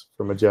sense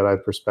from a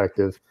Jedi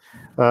perspective.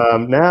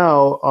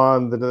 Now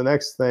on the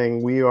next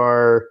thing, we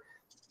are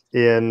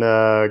in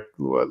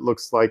what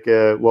looks like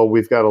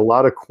we've got a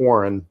lot of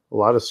Quarren, a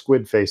lot of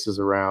squid faces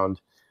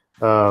around.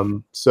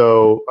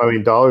 So I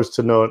mean, dollars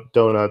to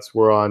donuts.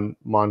 We're on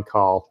Mon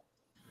Cal.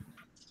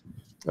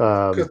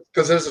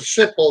 Because there's a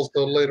ship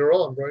also later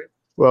on, right?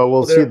 Well,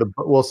 we'll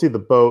see the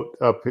boat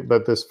up,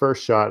 but this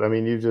first shot, I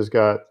mean, you've just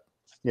got,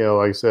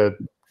 like I said,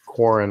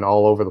 Quarren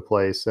all over the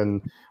place,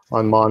 and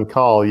on Mon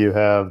Cal you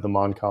have the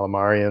Mon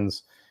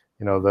Calamarians,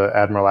 the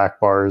Admiral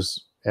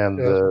Akbars and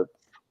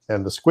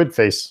the squid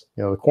face,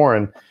 the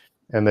Quarren,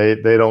 and they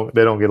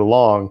don't get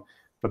along.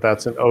 But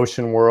that's an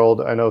ocean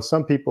world. I know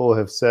some people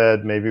have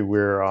said maybe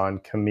we're on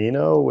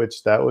Kamino,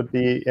 which that would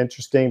be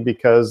interesting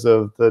because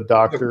of the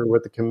doctor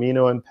with the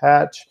Kaminoan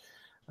patch.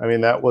 I mean,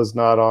 that was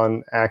not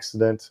on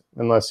accident,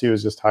 unless he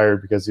was just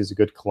hired because he's a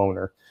good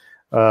cloner.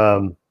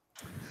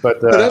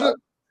 But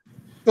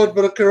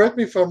correct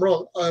me if I'm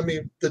wrong. I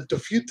mean, the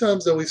few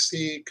times that we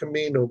see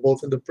Kamino,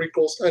 both in the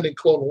prequels and in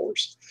Clone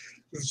Wars,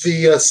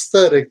 the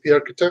aesthetic, the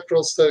architectural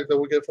aesthetic that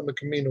we get from the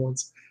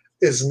Kaminoans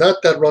is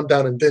not that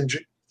rundown and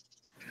dingy.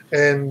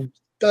 And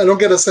I don't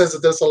get a sense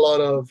that there's a lot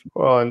of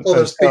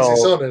other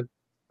species on it.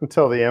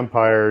 Until the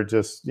Empire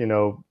just,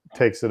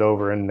 takes it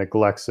over and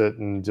neglects it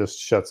and just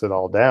shuts it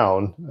all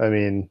down. I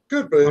mean,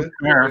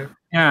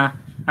 yeah.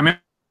 I mean,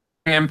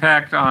 the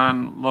impact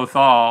on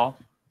Lothal,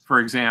 for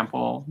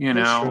example,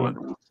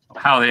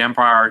 how the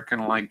Empire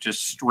can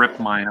just strip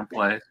mine a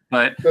place.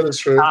 But that is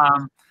true.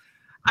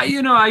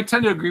 I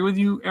tend to agree with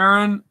you,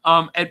 Aaron.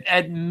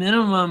 At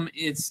minimum,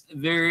 it's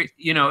very,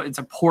 it's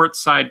a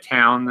portside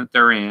town that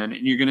they're in, and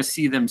you're going to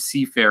see them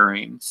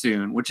seafaring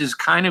soon, which is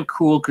kind of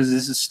cool because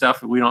this is stuff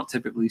that we don't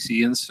typically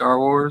see in Star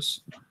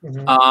Wars.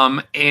 Mm-hmm.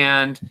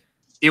 And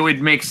it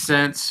would make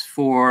sense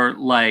for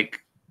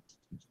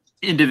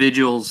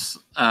individuals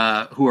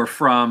who are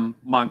from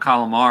Mon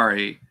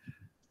Calamari,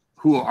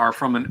 who are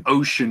from an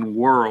ocean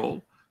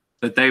world,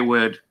 that they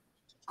would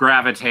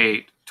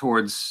gravitate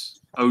towards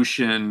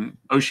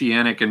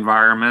oceanic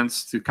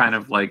environments to kind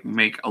of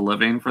make a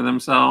living for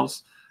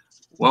themselves.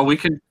 Well, we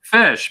can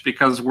fish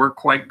because we're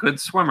quite good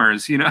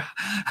swimmers,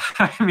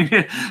 I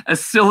mean,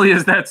 as silly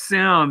as that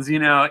sounds,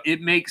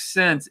 it makes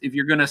sense if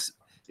you're gonna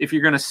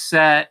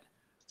set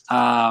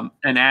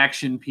an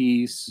action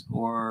piece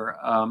or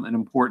an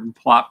important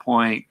plot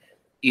point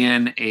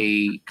in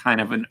a kind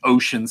of an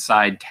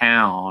oceanside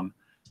town,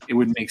 it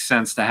would make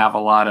sense to have a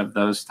lot of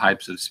those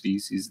types of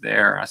species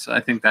there. So I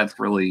think that's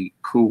really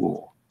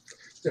cool.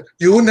 Yeah.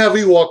 You wouldn't have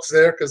Ewoks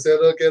there because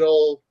they'll get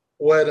all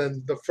wet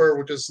and the fur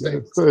would just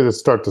stink. It'll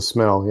start to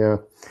smell, yeah.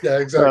 Yeah,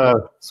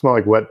 exactly. Smell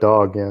like wet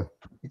dog, yeah.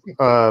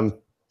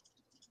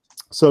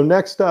 So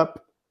next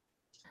up,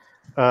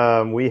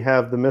 we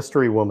have the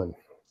Mystery Woman.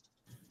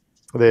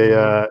 They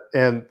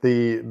and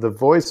the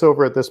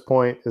voiceover at this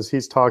point is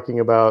he's talking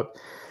about,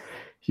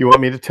 you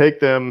want me to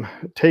take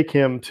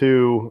him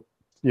to,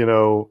 you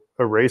know,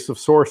 a race of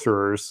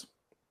sorcerers.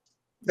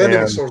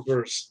 Enemy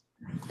sorcerers.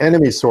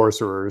 Enemy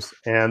sorcerers.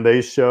 And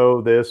they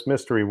show this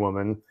Mystery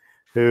Woman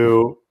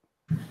who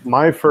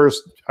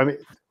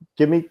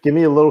give me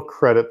a little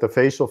credit. The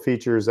facial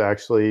features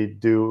actually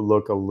do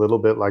look a little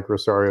bit like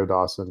Rosario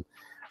Dawson.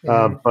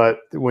 But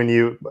when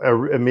you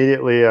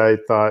immediately, I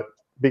thought,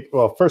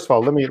 well, first of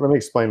all, let me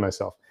explain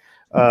myself.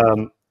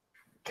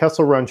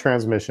 Kessel Run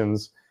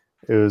Transmissions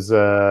is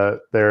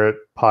their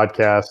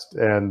podcast,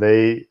 and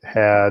they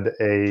had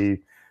a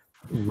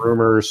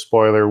rumor,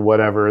 spoiler,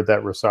 whatever,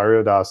 that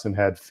Rosario Dawson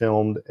had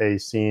filmed a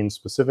scene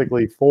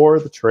specifically for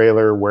the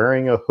trailer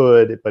wearing a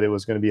hood, but it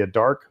was going to be a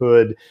dark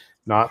hood,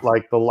 not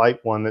like the light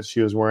one that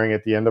she was wearing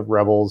at the end of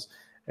Rebels.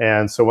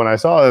 And so when I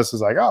saw this, I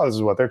was like, oh, this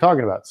is what they're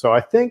talking about. So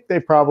I think they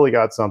probably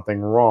got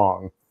something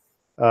wrong,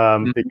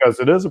 because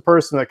it is a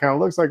person that kind of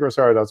looks like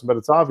Rosario Dawson, but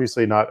it's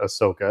obviously not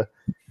Ahsoka,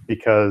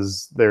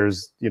 because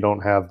you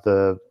don't have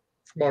the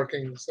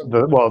markings,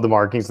 the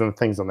markings and the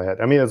things on the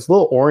head. I mean, it's a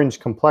little orange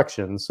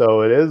complexion,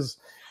 so it's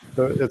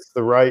kind of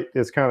the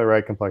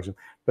right complexion.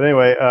 But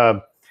anyway,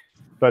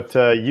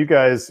 you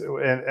guys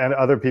and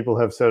other people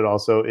have said it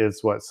also.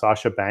 It's what,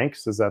 Sasha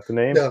Banks? Is that the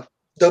name? Yeah,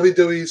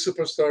 WWE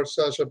superstar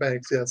Sasha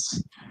Banks.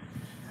 Yes,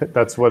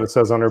 that's what it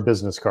says on her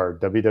business card.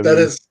 WWE. That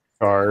is.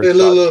 Star. Hey,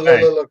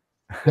 look.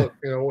 Look,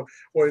 you know,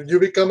 when you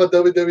become a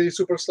WWE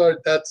superstar,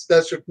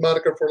 that's your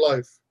moniker for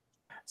life.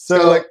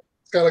 So it's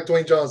kind of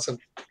like Dwayne Johnson.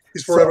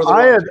 He's forever the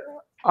Rock.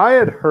 I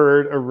had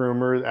heard a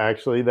rumor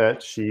actually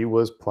that she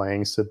was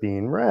playing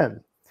Sabine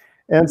Wren.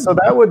 And so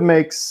that would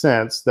make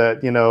sense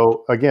that, you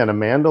know, again, a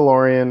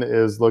Mandalorian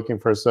is looking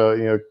for,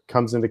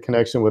 comes into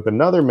connection with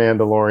another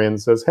Mandalorian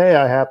and says, hey,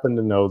 I happen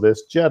to know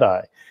this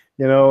Jedi.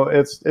 You know,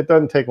 it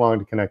doesn't take long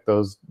to connect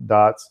those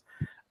dots.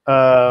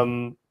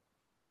 But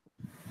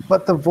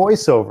the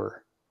voiceover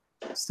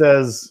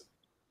says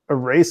a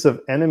race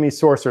of enemy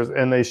sorcerers,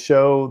 and they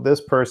show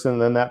this person,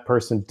 and then that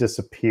person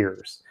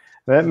disappears.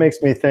 That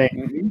makes me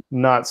think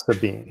not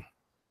Sabine.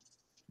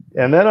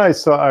 And then I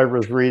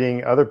was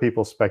reading other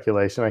people's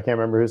speculation. I can't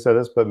remember who said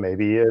this, but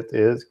maybe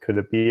could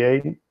it be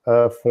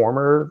a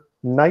former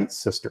Night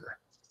Sister?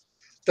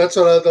 That's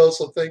what I was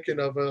also thinking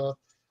of.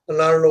 And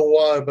I don't know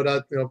why, but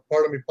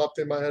part of me popped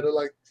in my head.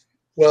 Like,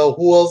 well,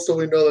 who else do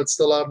we know that's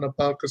still out and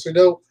about? Because we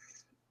know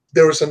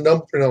there was a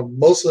number,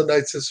 most of the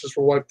Night Sisters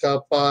were wiped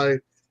out by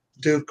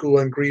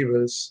Dooku and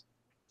Grievous.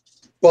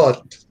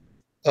 But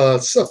a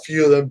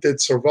few of them did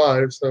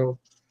survive. So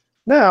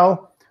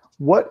now,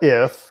 what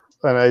if,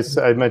 and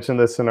I mentioned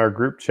this in our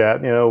group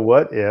chat,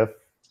 what if,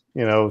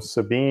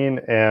 Sabine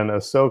and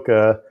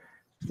Ahsoka,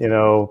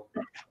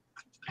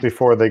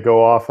 before they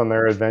go off on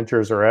their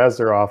adventures, or as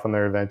they're off on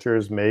their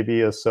adventures, maybe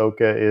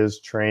Ahsoka is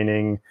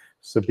training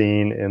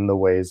Sabine in the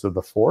ways of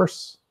the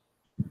Force.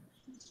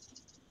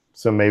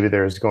 So maybe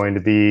there's going to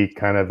be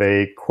kind of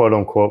a quote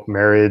unquote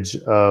marriage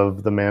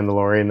of the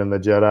Mandalorian and the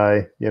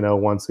Jedi,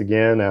 once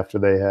again, after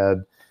they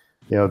had,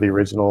 the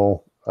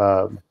original,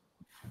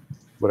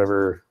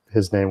 whatever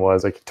his name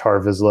was, like Tar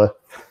Vizsla.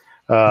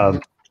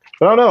 But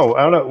I don't know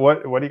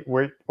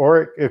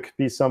or it could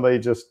be somebody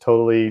just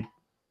totally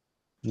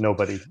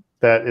nobody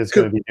that is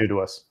going to be new to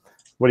us.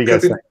 What do you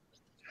guys think?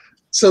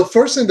 So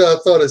first thing that I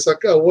thought is,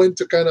 like, I went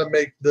to kind of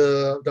make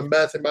the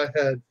math in my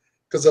head,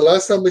 because the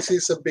last time we see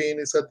Sabine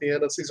is at the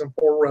end of season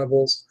 4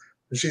 Rebels,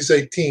 and she's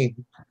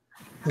 18.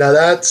 Now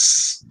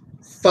that's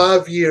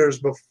 5 years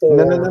before.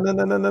 No.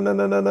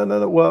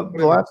 Well,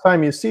 the last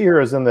time you see her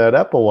is in that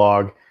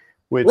epilogue,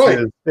 which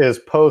is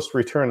post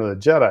Return of the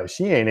Jedi.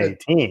 She ain't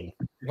 18.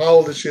 How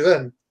old is she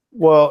then?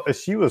 Well,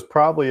 she was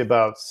probably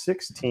about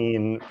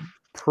 16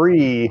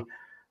 pre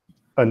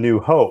A New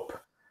Hope.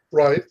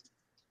 Right.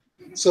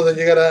 So then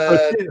you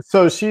gotta.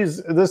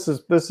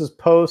 This is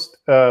post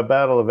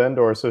Battle of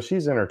Endor, so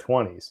she's in her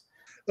 20s.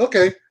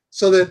 Okay,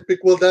 so then,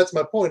 well, that's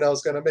my point I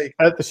was gonna make.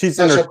 She's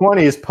in her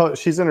 20s.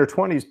 She's in her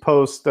 20s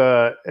post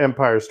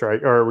Empire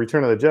Strike or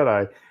Return of the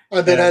Jedi,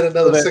 and then add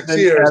another 6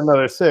 years. Add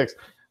another 6.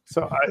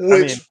 So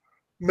which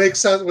makes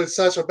sense with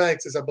Sasha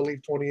Banks is, I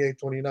believe, 28,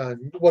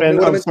 29.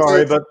 I'm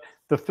sorry, but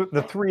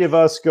the three of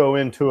us go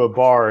into a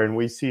bar and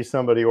we see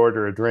somebody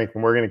order a drink,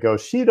 and we're gonna go,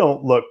 she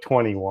don't look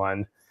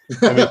 21.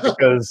 I mean,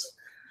 because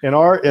in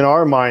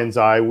our mind's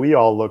eye, we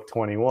all look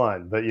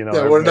 21, but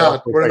we're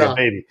not. We're not. A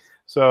baby.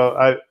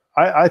 So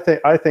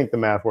I think the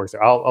math works.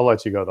 I'll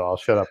let you go though. I'll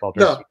shut up. I'll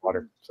drink some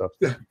water. So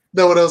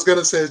no, what I was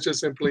gonna say is just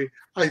simply,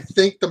 I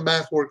think the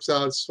math works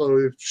out. So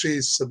if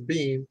she's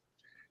Sabine,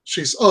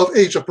 she's of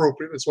age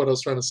appropriate. Is what I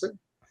was trying to say.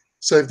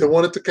 So if they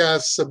wanted to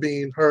cast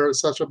Sabine,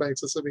 Sasha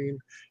Banks as Sabine,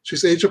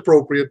 she's age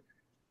appropriate.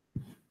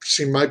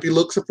 She might be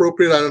looks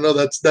appropriate. I don't know.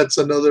 That's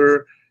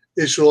another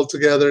issue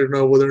altogether.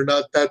 Whether or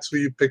not that's who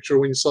you picture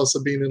when you saw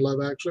Sabine in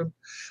live action.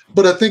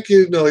 But I think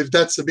if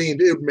that's Sabine,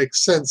 it would make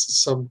sense in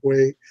some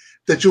way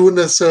that you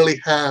wouldn't necessarily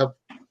have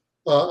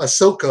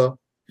Ahsoka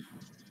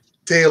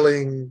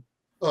tailing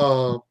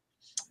Mando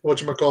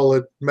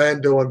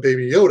and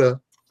Baby Yoda.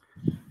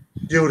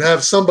 You would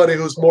have somebody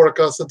who's more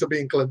accustomed to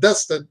being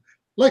clandestine,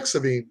 like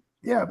Sabine.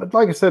 Yeah, but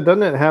like I said,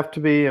 doesn't it have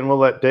to be, and we'll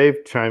let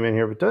Dave chime in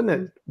here, but doesn't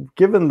it,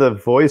 given the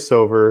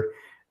voiceover,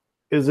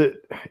 is it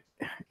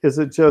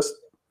just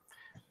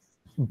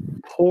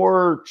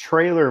poor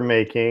trailer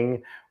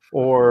making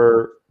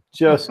or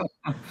just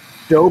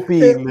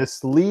dopey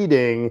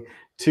misleading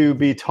to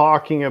be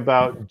talking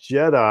about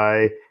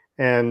Jedi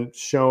and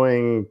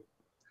showing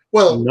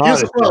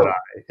not a Jedi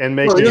and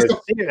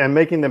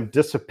making them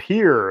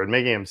disappear and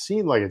making them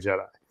seem like a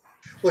Jedi?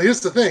 Well,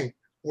 here's the thing.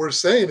 We're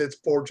saying it's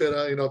poor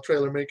Jedi,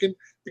 trailer making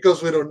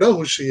because we don't know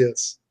who she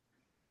is.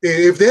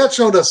 If they had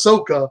shown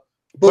Ahsoka,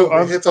 boom,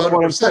 it hits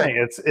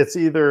 100%. It's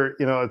either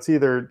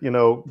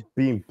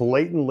being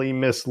blatantly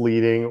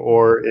misleading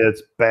or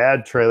it's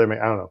bad trailer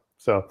making. I don't know.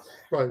 So,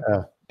 right.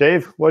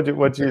 Dave, what do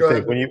you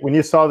think when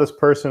you saw this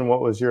person?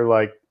 What was your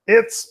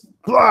it's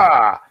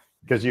blah,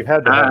 because you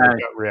had to have a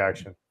gut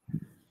reaction.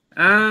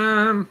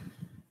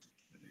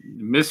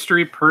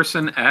 Mystery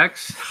person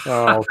X.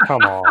 Oh,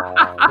 come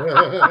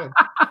on.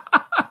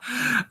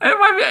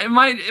 It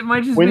might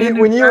just when be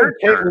you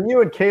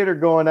and Kate are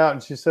going out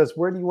and she says,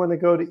 "Where do you want to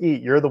go to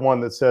eat?" You're the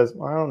one that says,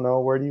 "I don't know.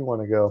 Where do you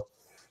want to go?"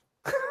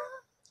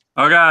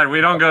 Oh God,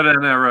 we don't go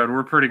down that road.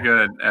 We're pretty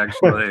good,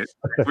 actually.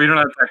 We don't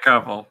have that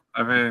couple.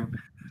 I mean,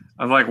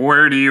 I'm like,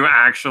 where do you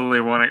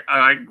actually want to?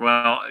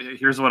 Well,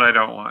 here's what I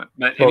don't want.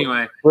 But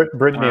anyway,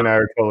 Brittany and I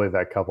are totally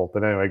that couple.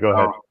 But anyway,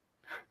 go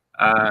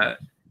ahead.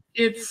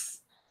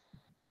 It's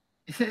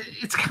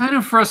kind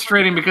of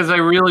frustrating because I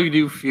really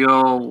do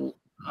feel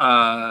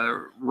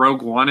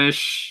Rogue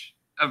One-ish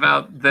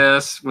about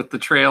this with the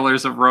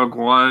trailers of Rogue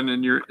One,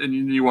 and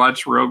you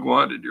watch Rogue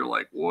One and you're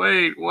like,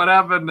 wait, what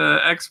happened to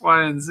X,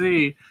 Y, and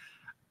Z?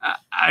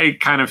 I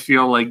kind of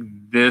feel like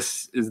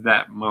this is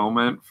that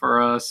moment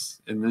for us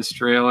in this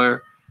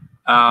trailer.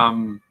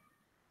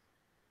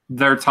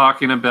 They're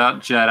talking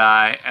about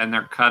Jedi and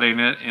they're cutting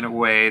it in a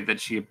way that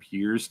she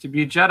appears to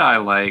be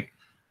Jedi-like.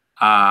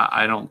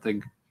 I don't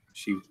think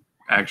she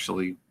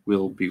actually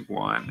will be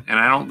one, and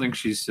I don't think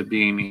she's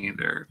Sabine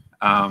either.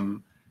 I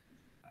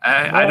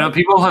know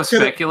people have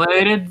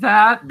speculated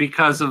that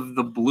because of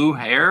the blue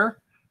hair.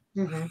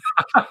 Mm-hmm.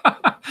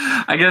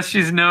 I guess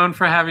she's known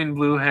for having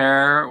blue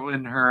hair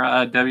in her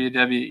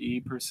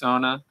WWE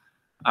persona,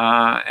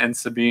 and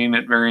Sabine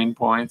at varying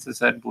points has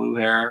had blue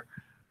hair.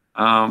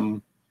 I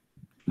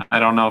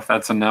don't know if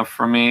that's enough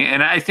for me,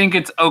 and I think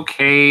it's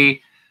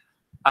okay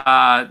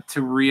to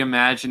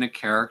reimagine a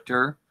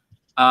character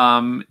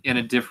in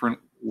a different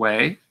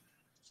way.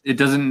 It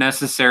doesn't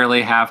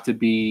necessarily have to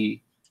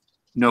be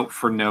note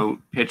for note,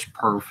 pitch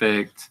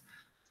perfect.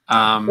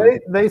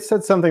 They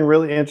said something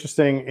really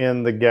interesting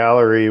in the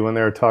gallery when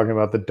they were talking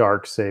about the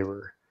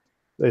Darksaber.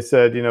 They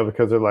said,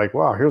 because they're like,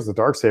 wow, here's the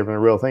Darksaber and the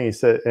real thing. He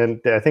said,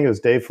 and I think it was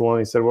Dave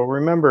Filoni said, well,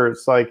 remember,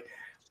 it's like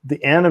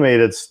the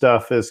animated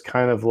stuff is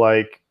kind of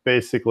like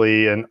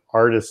basically an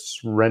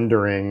artist's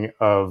rendering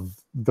of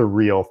the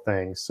real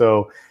thing.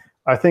 So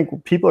I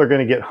think people are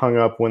going to get hung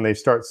up when they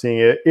start seeing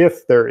it.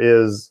 If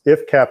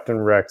Captain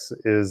Rex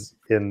is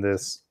in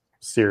this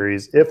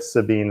series, if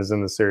Sabine is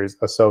in the series,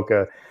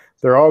 Ahsoka,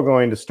 they're all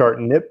going to start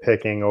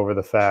nitpicking over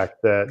the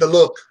fact that the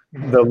look,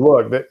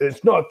 that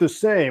it's not the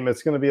same.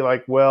 It's going to be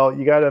like, well,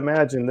 you got to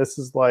imagine this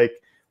is like,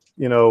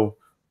 the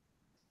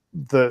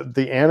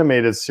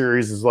animated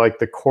series is like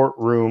the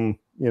courtroom,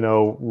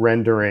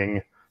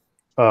 rendering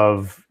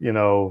of,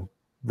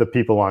 the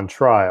people on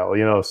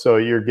trial, so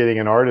you're getting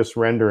an artist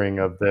rendering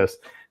of this.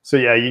 So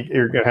yeah,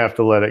 you're going to have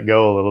to let it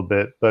go a little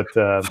bit, but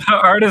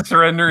artist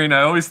rendering,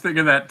 I always think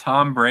of that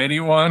Tom Brady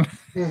one.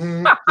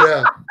 Mm-hmm,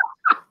 yeah.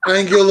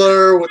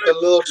 Angular with the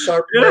little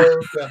sharp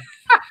nerve. Yeah.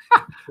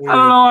 I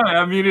don't know.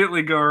 I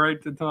immediately go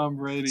right to Tom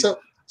Brady.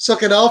 So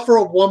can I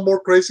offer one more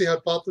crazy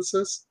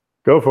hypothesis?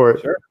 Go for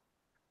it. Sure.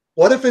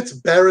 What if it's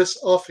Barriss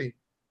Offee?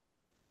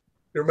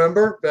 You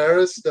remember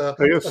Barriss,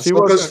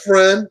 Ahsoka's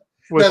friend?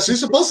 Now she's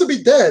supposed to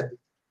be dead.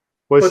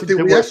 Was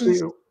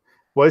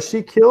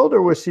she killed,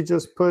 or was she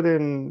just put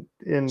in?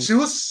 She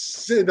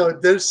was.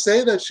 They're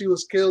saying that she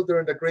was killed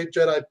during the Great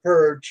Jedi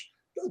Purge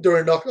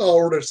during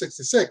Order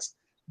 66.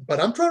 But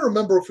I'm trying to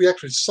remember if we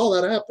actually saw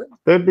that happen.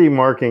 There'd be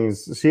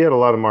markings. She had a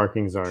lot of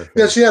markings on her face.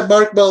 Yeah, she had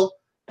mark. Well,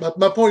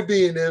 my point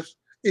being, if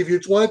you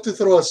wanted to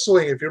throw a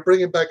swing, if you're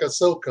bringing back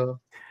Ahsoka,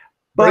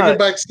 bringing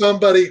back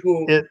somebody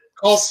who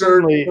also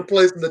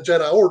replacing the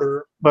Jedi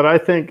Order. But I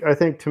think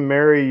to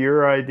marry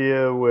your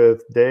idea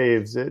with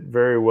Dave's, it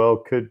very well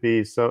could be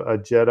a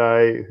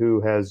Jedi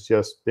who has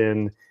just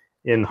been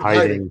in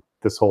hiding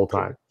this whole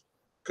time.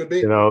 Could be.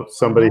 You know,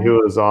 somebody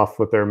who is off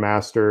with their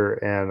master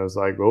and was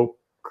like, oh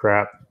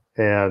crap,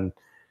 and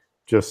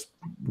just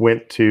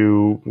went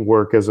to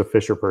work as a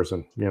fisher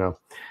person, you know.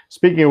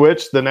 Speaking of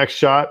which, the next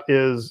shot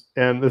is,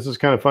 and this is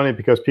kind of funny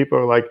because people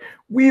are like,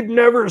 we've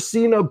never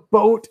seen a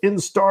boat in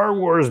Star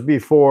Wars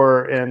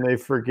before, and they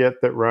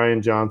forget that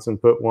Rian Johnson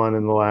put one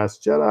in The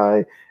Last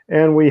Jedi,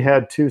 and we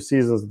had 2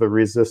 seasons of The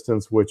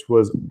Resistance, which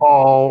was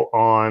all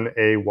on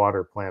a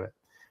water planet.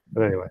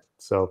 But anyway,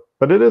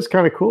 but it is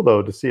kind of cool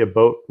though to see a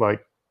boat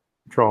like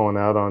trawling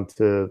out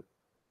onto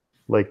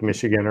Lake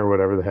Michigan or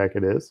whatever the heck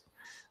it is.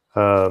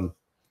 Yeah,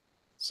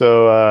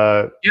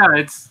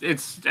 it's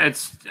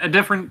a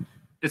different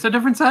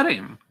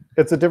setting.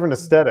 It's a different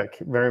aesthetic,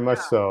 very much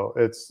so.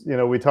 It's, you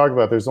know, we talk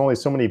about there's only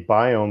so many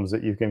biomes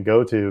that you can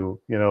go to,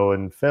 you know,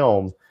 in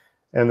film,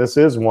 and this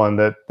is one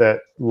that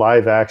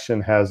live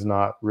action has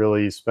not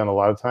really spent a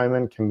lot of time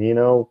in.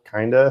 Camino,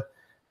 kinda,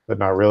 but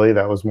not really.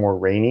 That was more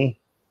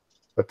rainy.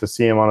 But to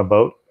see him on a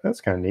boat,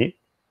 that's kind of neat.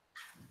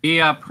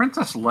 The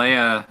Princess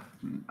Leia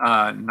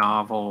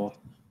novel.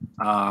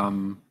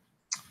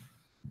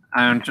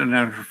 I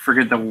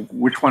forget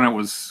which one it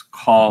was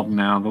called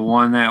now. The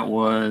one that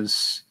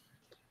was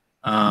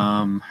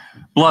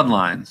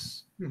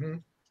Bloodlines. Mm-hmm.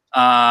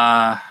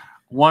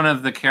 One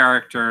of the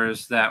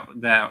characters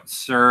that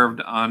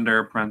served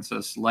under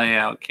Princess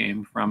Leia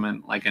came from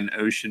an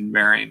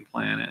ocean-bearing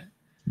planet,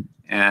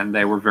 and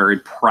they were very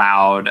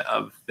proud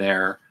of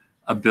their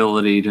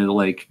ability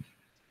to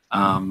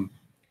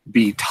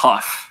be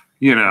tough,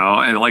 you know,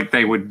 and like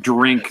they would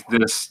drink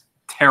this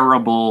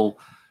terrible,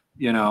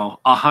 you know,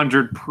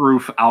 100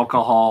 proof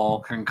alcohol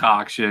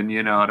concoction,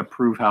 you know, to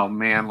prove how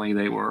manly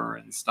they were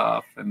and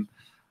stuff. And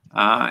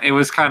it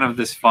was kind of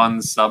this fun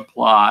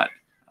subplot.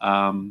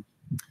 And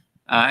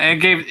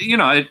it gave, you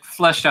know, it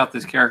fleshed out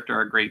this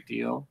character a great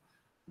deal.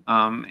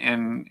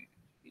 And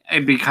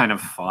it'd be kind of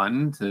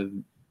fun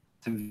to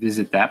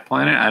visit that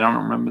planet. I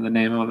don't remember the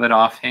name of it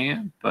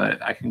offhand,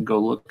 but I can go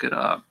look it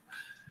up.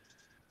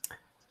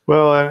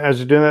 Well, as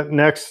you're doing that,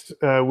 next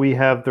we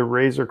have the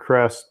Razor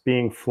Crest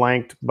being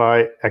flanked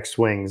by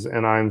X-Wings.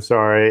 And I'm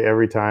sorry,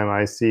 every time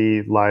I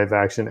see live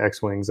action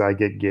X-Wings, I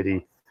get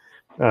giddy.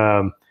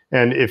 And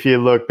if you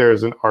look,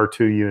 there's an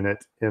R2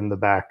 unit in the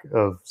back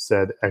of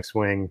said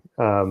X-Wing.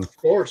 Of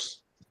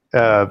course.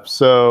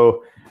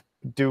 So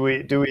do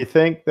we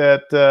think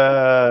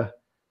that,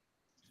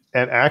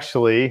 and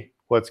actually,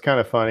 what's kind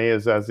of funny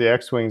is as the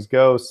X-Wings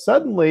go,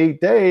 suddenly,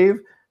 Dave,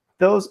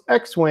 those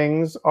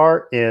X-Wings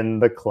are in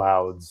the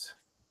clouds.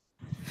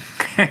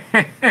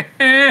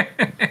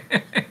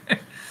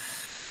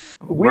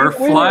 We're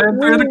flying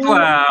through the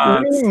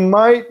clouds. We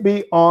might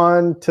be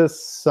on to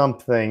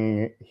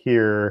something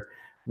here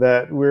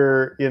that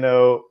we're, you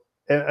know,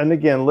 and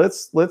again,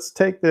 let's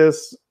take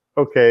this.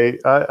 Okay,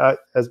 I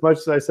as much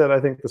as I said I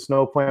think the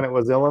snow planet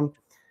was Ilum,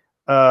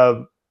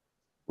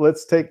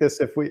 let's take this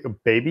if we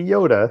Baby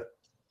Yoda.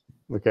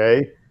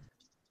 Okay.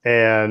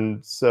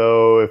 And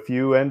so if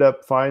you end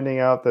up finding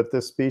out that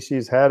this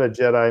species had a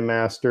Jedi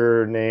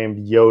master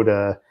named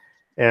Yoda,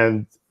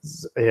 and,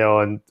 you know,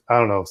 and I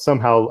don't know,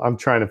 somehow I'm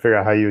trying to figure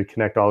out how you would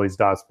connect all these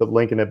dots, but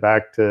linking it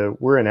back to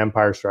we're in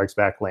Empire Strikes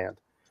Back land.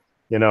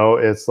 You know,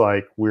 it's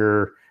like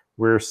we're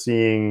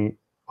seeing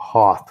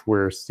Hoth,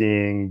 we're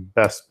seeing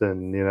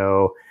Bespin, you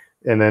know,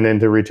 and then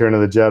into Return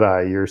of the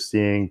Jedi, you're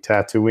seeing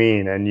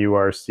Tatooine, and you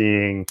are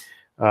seeing,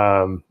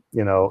 you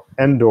know,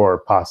 Endor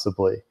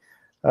possibly.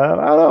 I don't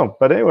know,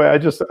 but anyway,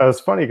 it was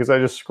funny because I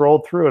just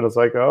scrolled through it. I was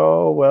like,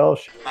 oh well,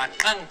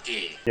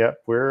 yep,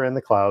 we're in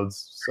the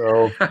clouds.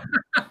 So,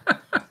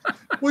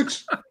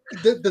 which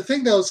the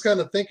thing that I was kind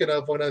of thinking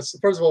of when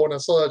first of all when I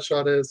saw that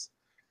shot is,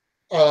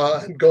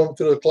 going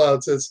through the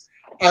clouds is,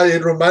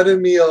 it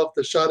reminded me of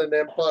the shot in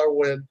Empire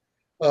when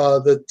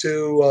the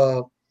two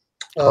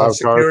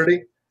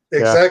security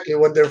exactly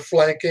when they're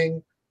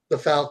flanking the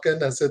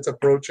Falcon as it's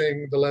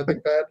approaching the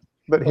landing pad.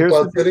 But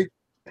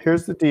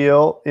here's the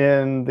deal.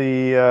 In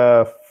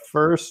the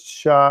first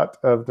shot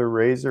of the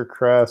Razor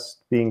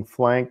Crest being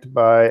flanked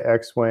by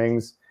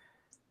X-Wings,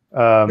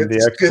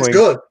 it's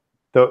good.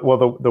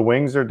 The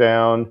wings are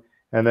down,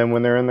 and then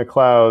when they're in the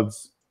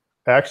clouds,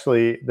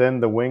 actually, then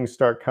the wings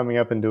start coming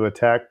up into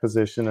attack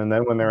position, and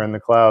then when they're in the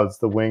clouds,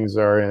 the wings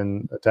are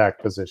in attack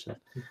position.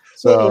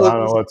 So I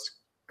don't know what's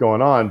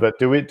going on, but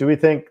do we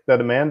think that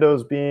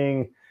Amando's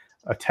being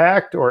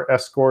attacked or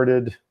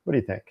escorted? What do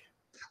you think?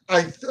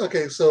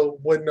 Okay, so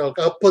when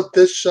I'll put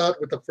this shot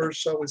with the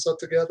first shot we saw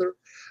together,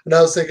 and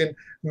I was thinking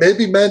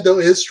maybe Mando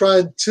is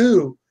trying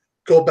to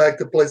go back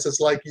to places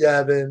like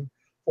Yavin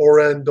or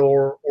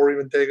Endor or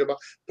even Dagobah,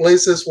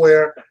 places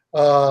where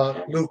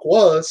Luke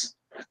was,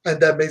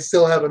 and that may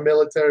still have a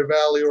military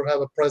value or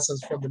have a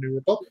presence from the New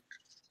Republic.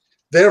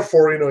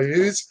 Therefore, you know,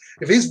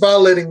 if he's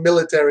violating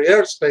military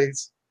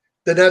airspace,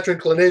 the natural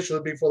inclination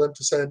would be for them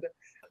to send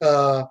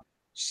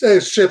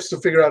ships to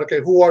figure out,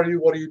 okay, who are you?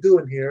 What are you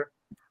doing here?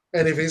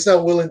 And if he's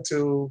not willing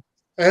to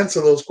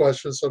answer those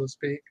questions, so to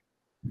speak,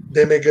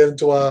 they may get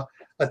into a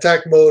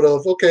attack mode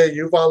of, okay,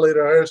 you violated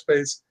our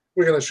airspace,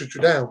 we're going to shoot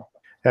you down.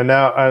 And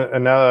now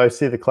that I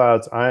see the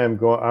clouds, I'm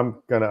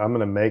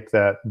gonna make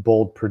that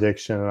bold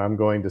prediction, and I'm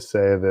going to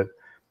say that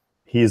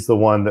he's the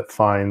one that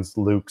finds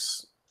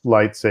Luke's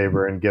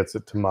lightsaber and gets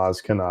it to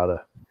Maz Kanata.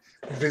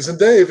 If he's in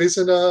Dave, he's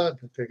in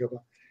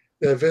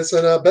if it's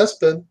in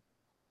Bespin.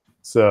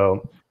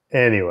 So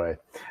anyway,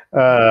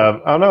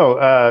 I don't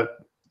know.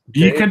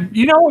 You could,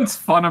 you know, what's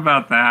fun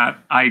about that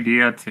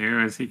idea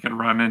too is he could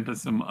run into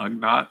some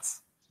Ugnaughts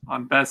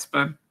on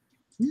Bespin.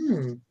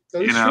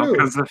 That you know,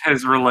 because of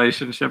his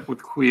relationship with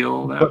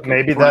Kuiil. But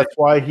maybe that's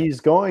why he's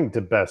going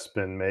to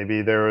Bespin.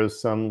 Maybe there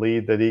was some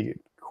lead that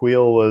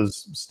Kuiil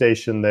was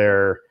stationed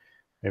there.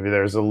 Maybe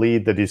there's a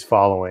lead that he's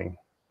following.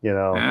 You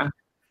know. Yeah.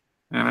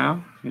 You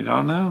know, you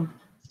don't know.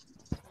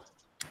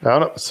 I don't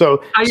know.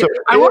 So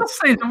I want to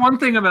say the one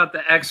thing about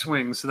the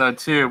X-wings though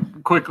too,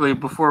 quickly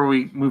before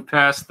we move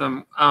past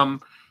them.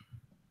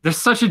 There's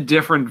such a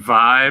different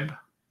vibe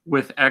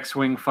with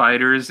X-wing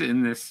fighters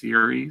in this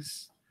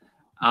series.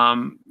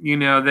 You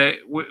know,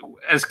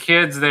 as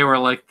kids they were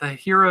like the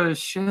hero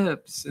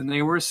ships, and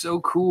they were so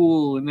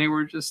cool, and they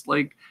were just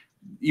like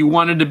you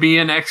wanted to be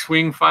an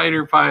X-wing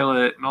fighter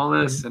pilot and all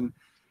this, and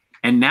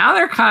now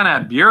they're kind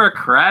of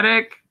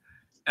bureaucratic,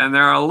 and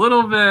they're a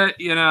little bit,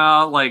 you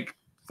know, like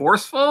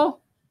forceful,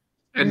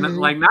 and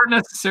like not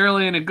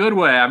necessarily in a good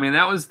way. I mean,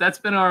 that's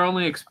been our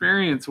only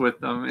experience with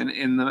them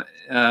in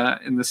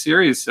the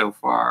series so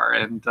far,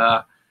 and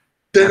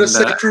they're the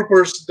state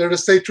troopers. They're the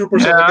state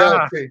troopers of the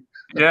galaxy.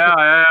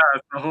 Yeah,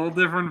 it's a whole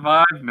different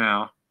vibe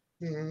now.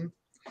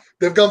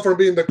 They've gone from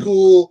being the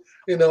cool,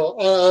 you know,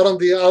 out on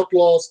the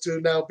outlaws to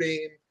now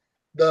being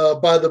the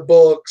by the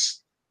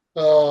books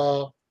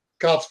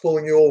cops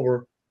pulling you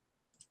over.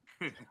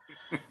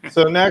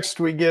 So next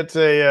we get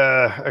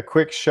a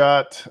quick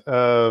shot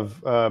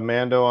of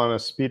Mando on a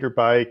speeder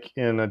bike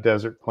in a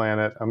desert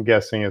planet. I'm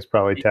guessing it's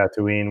probably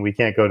Tatooine. We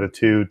can't go to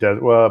two.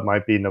 Well, it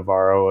might be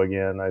Navarro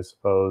again, I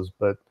suppose,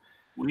 but.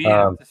 We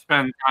have to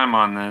spend time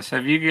on this.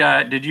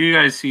 Did you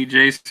guys see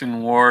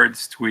Jason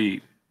Ward's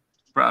tweet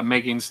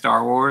making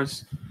Star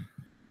Wars?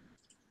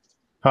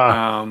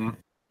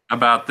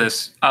 About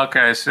this.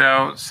 Okay,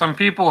 so some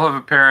people have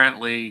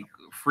apparently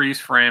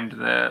freeze-framed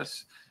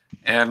this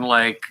and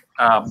like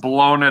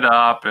blown it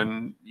up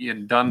and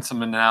done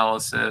some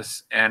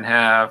analysis and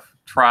have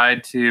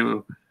tried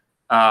to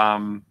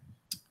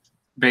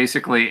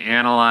basically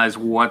analyze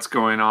what's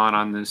going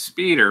on this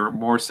speeder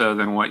more so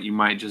than what you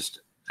might just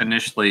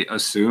initially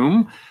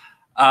assume.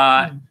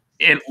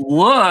 It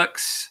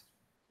looks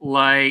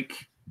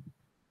like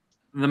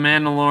the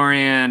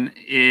Mandalorian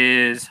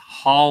is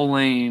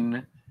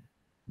hauling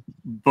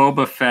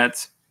Boba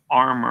Fett's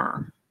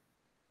armor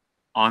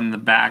on the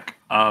back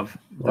of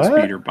the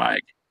speeder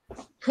bike.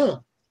 Yes,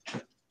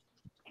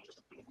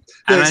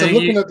 I'm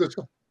looking at this.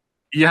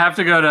 You have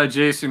to go to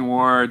Jason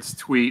Ward's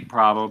tweet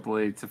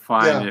probably to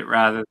find it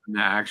rather than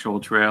the actual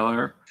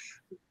trailer.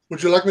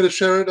 Would you like me to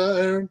share it,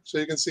 Aaron, so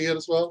you can see it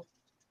as well?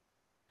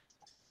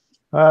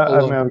 I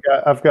mean,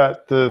 I've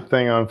got the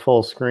thing on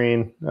full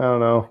screen. I don't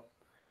know.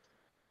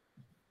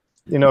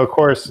 You know, of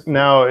course,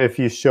 now if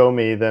you show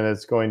me, then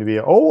it's going to be,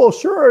 oh, well,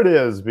 sure it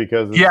is,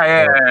 because it's,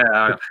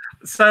 yeah.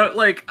 So,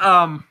 like,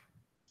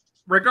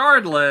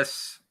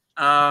 regardless,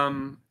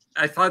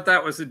 I thought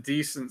that was a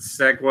decent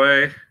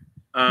segue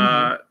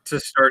to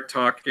start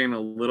talking a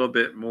little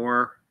bit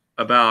more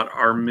about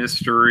our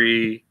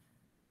mystery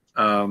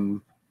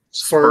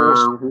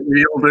spur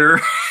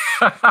wielder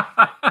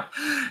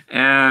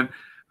and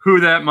who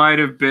that might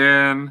have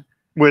been.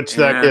 Which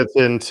that gets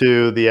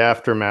into the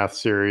Aftermath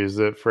series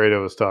that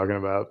Fredo was talking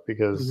about,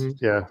 because,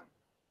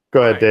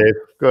 Go ahead, Dave.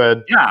 Go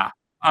ahead. Yeah.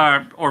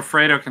 Or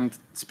Fredo can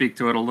speak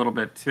to it a little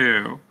bit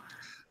too.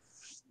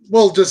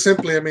 Well, just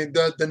simply, I mean,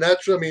 the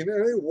natural, I mean,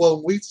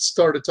 when we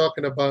started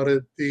talking about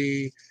it,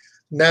 the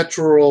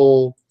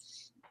natural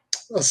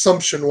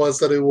assumption was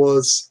that it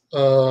was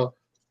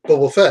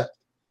Boba Fett,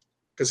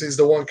 because he's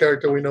the one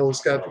character we know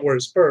who's got to wear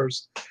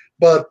spurs.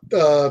 But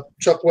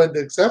Chuck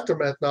Wendig's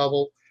Aftermath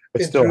novel,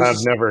 I still have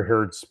never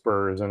heard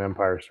spurs in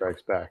Empire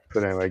Strikes Back.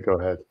 But anyway, go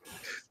ahead.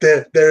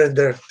 They're in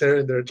there. They're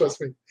in there. Trust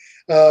me.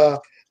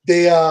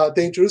 They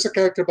introduced a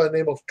character by the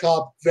name of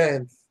Cobb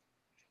Vanth,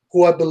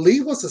 who I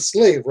believe was a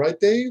slave, right,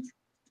 Dave?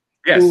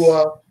 Yes.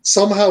 Who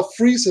somehow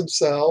frees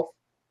himself,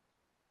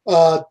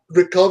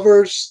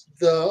 recovers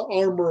the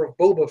armor of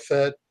Boba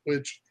Fett,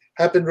 which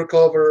had been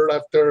recovered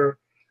after,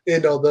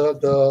 you know,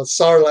 the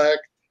Sarlacc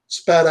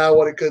spat out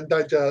what he couldn't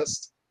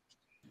digest,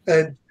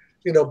 and,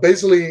 you know,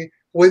 basically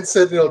wins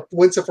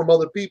it from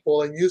other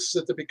people and uses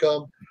it to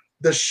become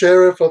the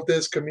sheriff of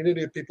this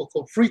community of people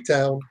called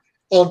Freetown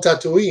on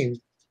Tatooine.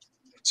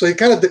 So he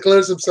kind of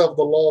declares himself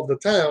the law of the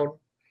town,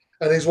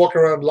 and he's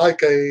walking around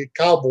like a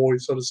cowboy,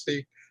 so to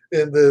speak,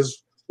 in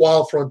this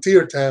wild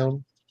frontier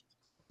town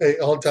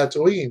on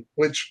Tatooine,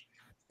 which,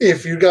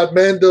 if you got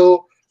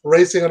Mando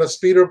racing on a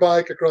speeder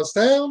bike across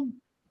town,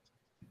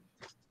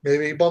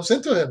 maybe he bumps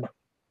into him.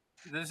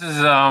 This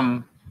is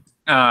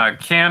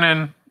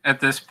canon at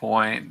this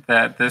point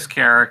that this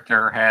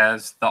character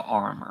has the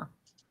armor.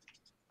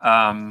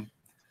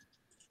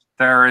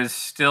 There is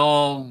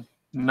still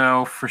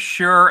no for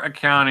sure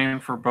accounting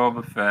for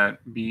Boba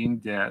Fett being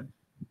dead.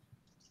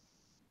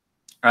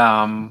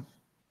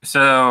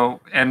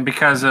 So, and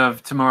because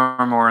of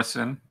Tamura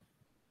Morrison,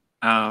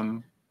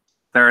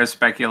 there is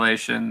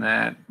speculation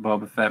that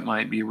Boba Fett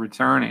might be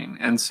returning.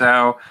 And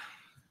so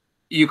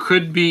you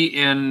could be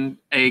in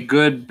a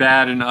good,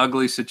 bad, and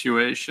ugly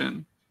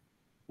situation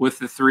with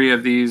the three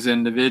of these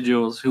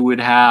individuals who would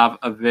have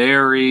a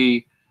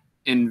very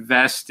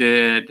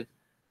invested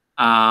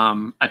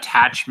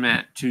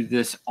attachment to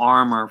this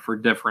armor for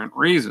different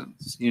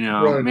reasons. You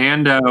know, Right.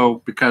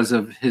 Mando because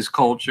of his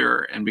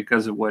culture and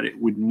because of what it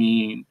would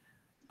mean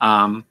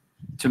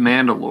to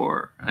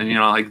Mandalore. And, you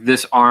know, like,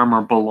 this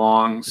armor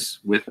belongs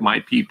with my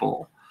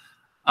people.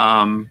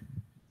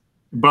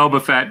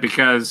 Boba Fett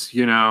because,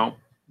 you know,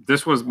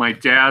 this was my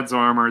dad's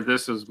armor.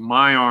 This is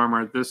my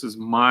armor. This is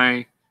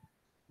my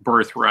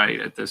birthright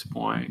at this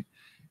point.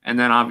 And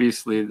then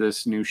obviously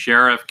this new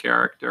sheriff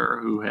character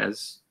who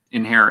has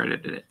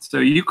inherited it. So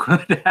you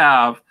could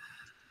have,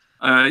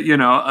 you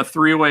know, a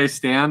three-way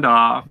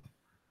standoff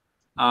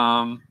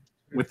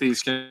with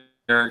these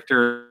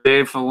characters.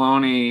 Dave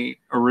Filoni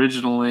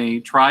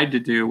originally tried to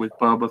do with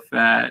Boba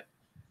Fett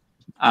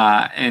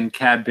and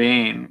Cad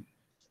Bane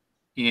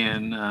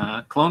in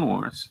Clone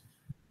Wars.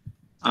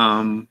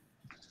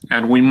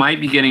 And we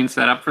might be getting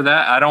set up for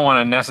that. I don't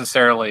want to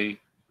necessarily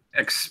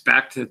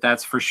expect that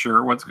that's for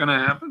sure what's going to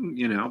happen,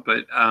 you know,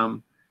 but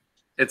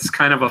it's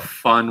kind of a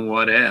fun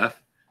what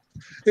if.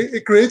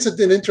 It creates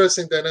an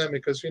interesting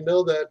dynamic because you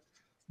know that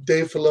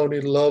Dave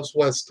Filoni loves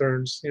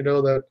Westerns. You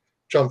know that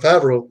Jon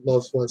Favreau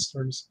loves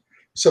Westerns.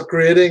 So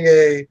creating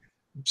a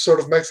sort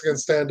of Mexican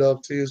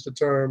standoff, to use the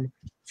term,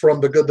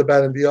 from the good, the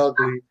bad, and the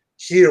ugly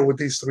here with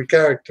these three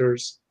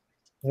characters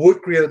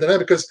would create a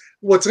dynamic. Because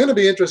what's going to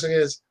be interesting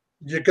is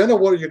you're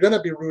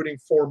gonna be rooting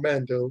for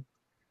Mando,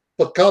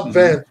 but Cobb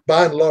Vanth,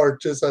 by and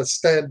large, is a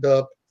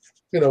stand-up.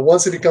 You know,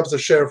 once he becomes the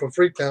sheriff of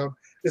Freetown,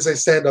 is a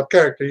stand-up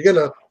character. You're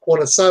gonna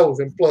want to side with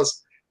him.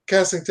 Plus,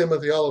 casting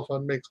Timothy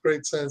Olyphant makes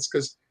great sense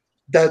because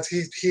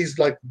he's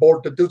like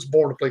born. The dude's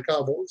born to play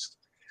cowboys.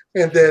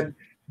 And then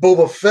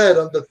Boba Fett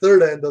on the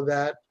third end of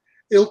that,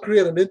 it'll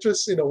create an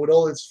interest. You know, with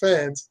all his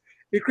fans,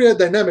 it create a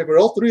dynamic where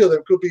all three of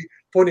them could be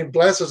pointing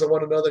blasters at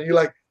one another. And you're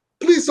like,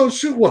 please don't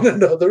shoot one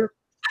another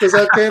because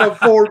I can't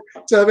afford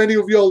to have any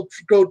of y'all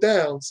go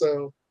down.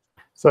 So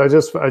I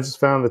just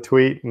found the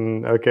tweet,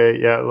 and okay,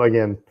 yeah,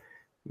 again,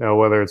 know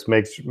whether it's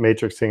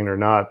matrixing or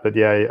not, but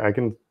yeah, I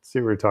can see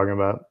what you're talking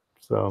about.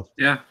 So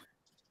yeah.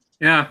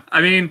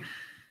 I mean,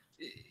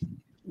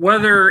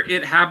 whether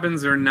it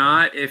happens or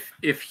not, if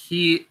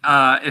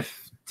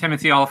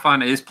Timothy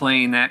Olyphant is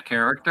playing that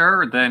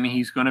character, then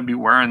he's going to be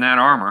wearing that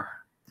armor.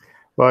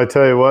 Well, I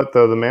tell you what,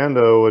 though, the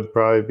Mando would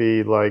probably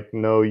be like,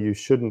 no, you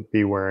shouldn't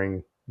be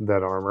wearing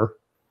that armor.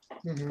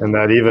 Mm-hmm. And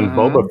that even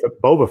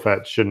Boba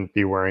Fett shouldn't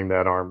be wearing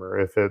that armor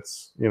if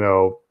it's, you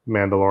know,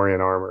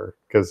 Mandalorian armor,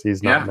 because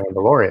he's not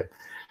Mandalorian.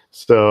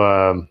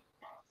 So,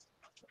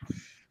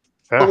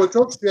 but what's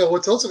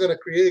also going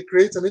to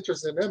creates an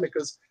interesting dynamic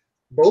because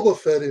Boba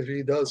Fett, if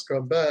he does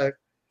come back,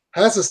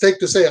 has a stake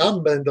to say,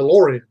 I'm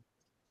Mandalorian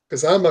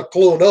because I'm a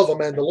clone of a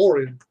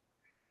Mandalorian.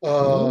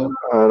 I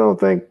don't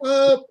think.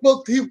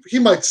 Well, he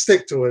might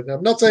stick to it.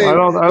 I'm not saying. I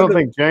don't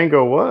think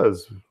Jango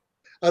was.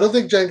 I don't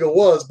think Jango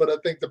was, but I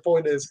think the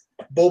point is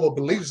Boba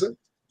believes it,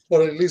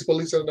 or at least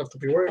believes it enough to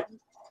be wearing it.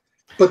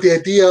 But the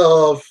idea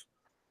of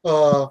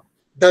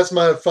that's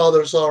my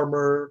father's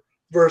armor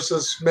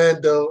versus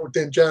Mando or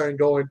Din Djarin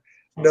going,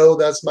 no,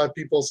 that's my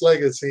people's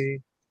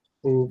legacy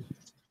who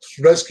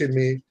rescued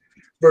me,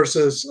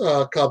 versus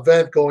Cobb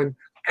Vanth going,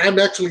 I'm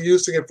actually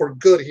using it for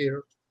good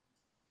here.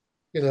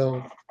 You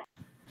know.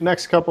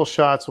 Next couple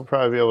shots we'll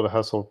probably be able to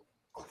hustle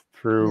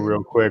through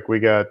real quick. We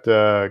got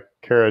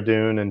Cara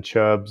Dune and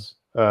Chubbs.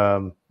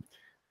 And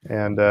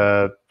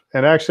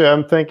actually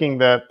I'm thinking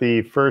that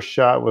the first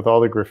shot with all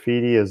the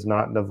graffiti is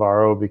not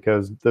Navarro,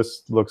 because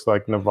this looks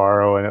like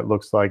Navarro and it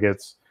looks like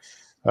it's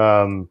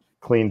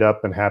cleaned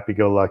up and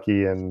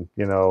happy-go-lucky, and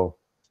you know,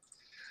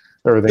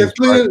 everything's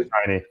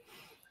tiny.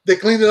 They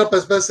cleaned it up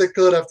as best they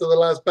could after the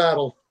last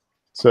battle.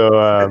 So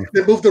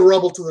they moved the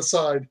rubble to the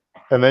side.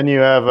 And then you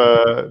have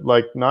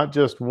like not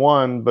just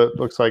one, but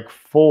looks like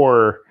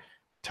 4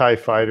 TIE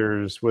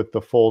fighters with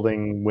the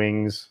folding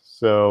wings.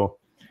 So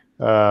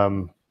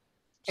Outland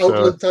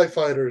TIE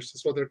fighters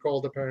is what they're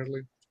called,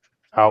 apparently.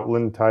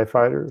 Outland TIE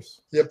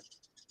fighters? Yep.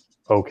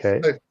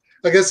 Okay.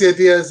 I guess the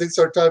idea is these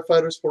are TIE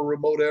fighters for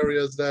remote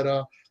areas that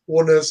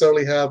won't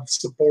necessarily have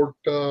support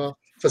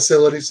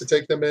facilities to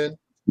take them in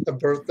and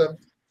berth them.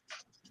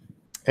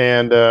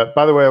 And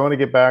by the way, I want to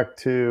get back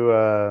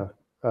to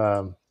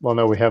well,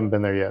 no, we haven't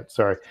been there yet.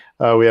 Sorry.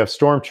 We have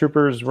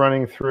stormtroopers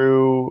running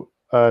through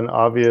an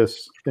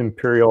obvious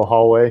Imperial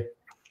hallway.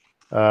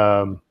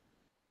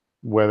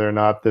 Whether or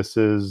not this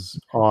is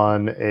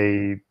on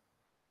a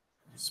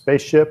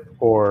spaceship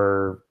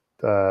or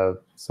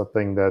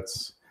something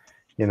that's,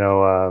 you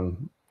know,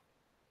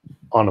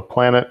 on a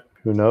planet.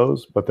 Who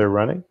knows? But they're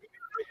running.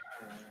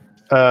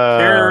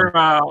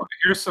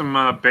 Here's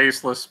some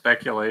baseless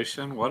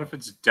speculation. What if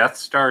it's Death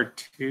Star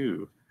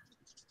 2?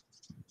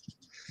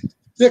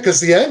 Yeah, because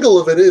the angle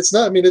of it's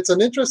not. I mean, it's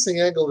an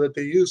interesting angle that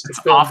they use to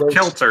film off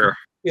kilter.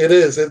 It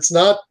is. It's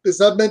not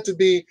meant to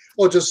be.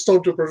 Oh, just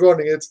stormtroopers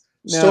running. It's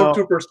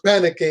stormtroopers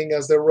panicking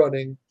as they're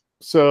running.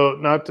 So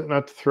not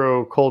to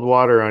throw cold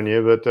water on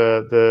you, but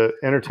the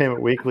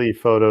Entertainment Weekly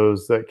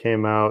photos that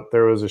came out,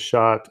 there was a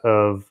shot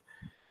of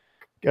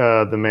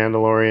the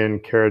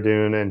Mandalorian, Cara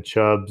Dune, and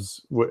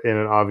Chubbs in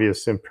an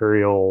obvious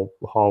Imperial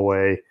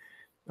hallway.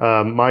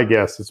 My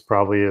guess is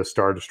probably a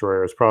Star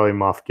Destroyer. It's probably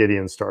Moff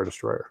Gideon's Star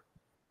Destroyer.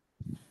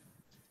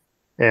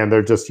 And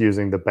they're just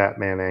using the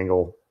Batman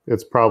angle.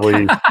 It's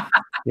probably,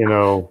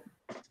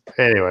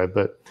 anyway,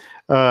 but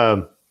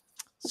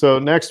so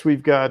next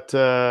we've got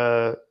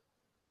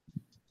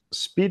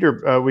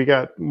speeder. We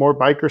got more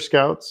biker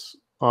scouts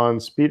on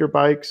speeder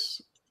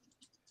bikes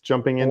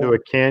jumping into a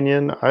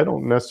canyon. I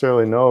don't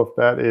necessarily know if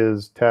that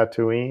is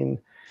Tatooine.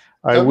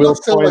 I will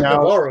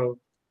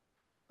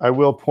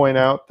point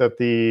out that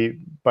the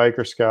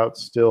biker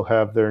scouts still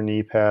have their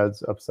knee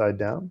pads upside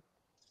down.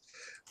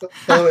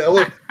 I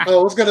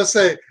was gonna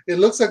say it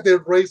looks like they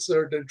race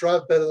or they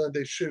drive better than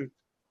they shoot.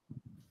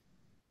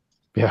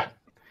 Yeah.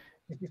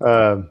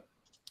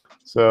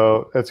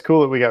 So it's cool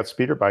that we got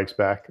speeder bikes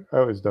back. I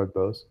always dug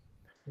those.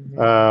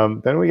 Mm-hmm.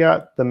 Then we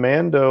got the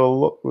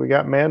Mando. We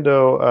got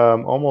Mando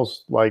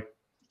almost like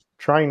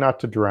trying not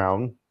to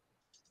drown.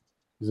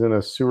 He's in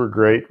a sewer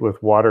grate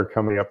with water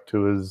coming up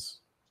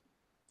his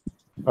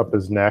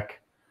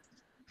neck.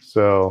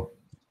 So,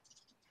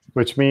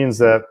 which means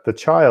that the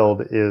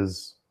child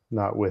is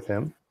not with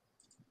him.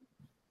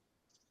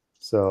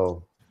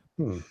 So,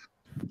 Well,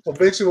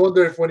 makes me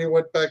wonder if when he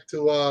went back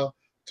to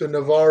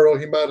Navarro,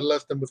 he might have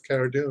left them with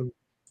Cara Dune.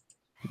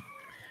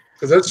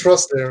 Because there's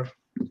trust there.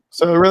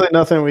 So really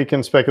nothing we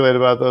can speculate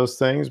about those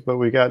things, but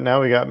we got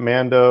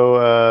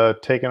Mando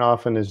taken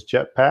off in his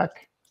jetpack.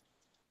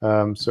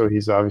 So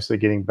he's obviously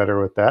getting better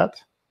with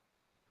that.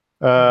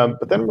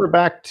 But then we're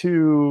back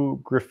to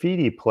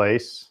Graffiti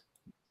Place.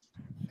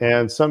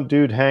 And some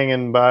dude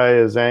hanging by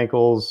his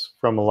ankles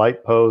from a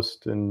light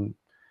post, and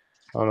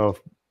I don't know if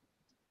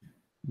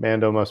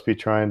Mando must be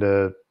trying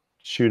to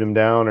shoot him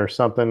down or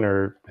something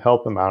or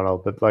help him. I don't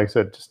know, but like I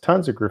said, just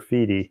tons of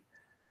graffiti.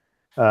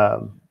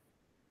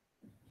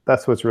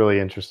 That's what's really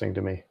interesting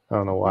to me. I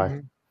don't know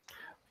why,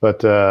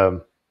 but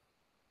a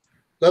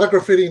lot of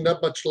graffiti,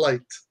 not much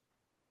light.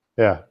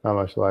 Yeah, not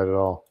much light at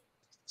all.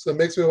 So it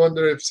makes me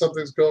wonder if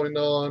something's going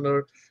on,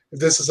 or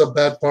if this is a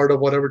bad part of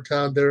whatever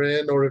town they're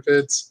in, or if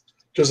it's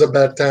just a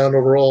bad town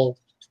overall.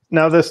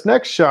 Now, this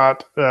next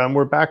shot,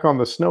 we're back on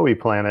the snowy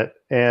planet,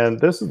 and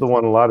this is the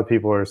one a lot of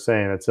people are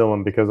saying it's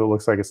Ilum because it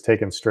looks like it's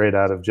taken straight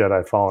out of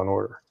Jedi Fallen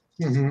Order.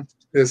 Mm-hmm.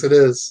 Yes, it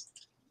is.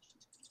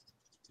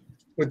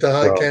 With the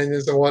high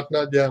canyons and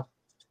whatnot, yeah.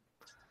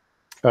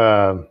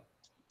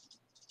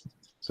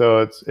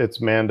 So it's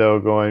Mando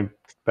going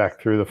back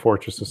through the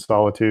Fortress of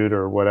Solitude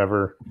or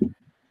whatever.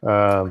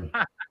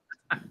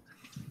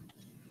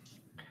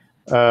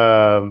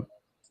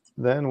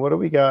 Then what do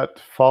we got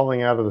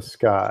falling out of the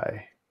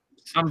sky?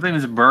 Something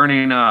is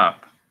burning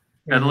up.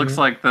 It looks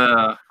like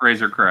the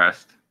Razor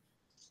Crest.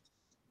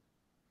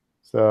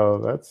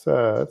 So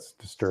that's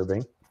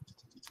disturbing.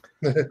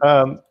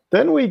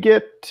 Then we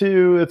get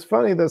to, it's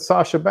funny that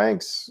Sasha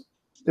Banks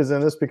is in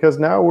this because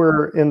now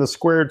we're in the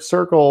squared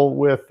circle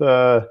with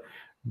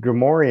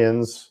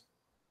Gamorreans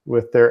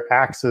with their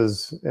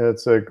axes, and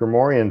it's a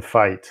Gamorrean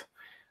fight.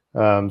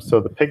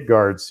 So the pig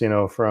guards,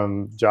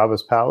 from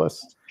Jabba's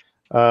palace.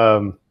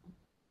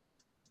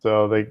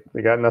 So they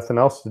got nothing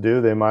else to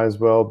do. They might as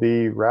well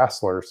be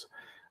wrestlers.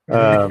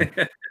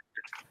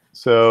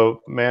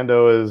 So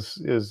Mando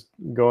is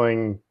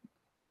going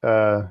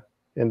into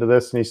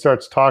this, and he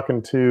starts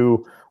talking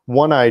to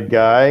one-eyed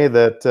guy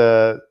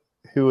that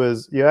who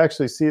is, you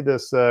actually see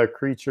this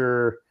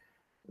creature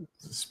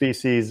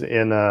species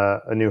in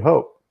A New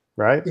Hope,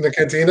 right? In the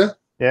cantina?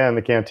 Yeah, in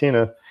the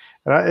cantina.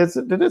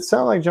 And did it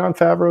sound like Jon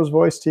Favreau's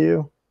voice to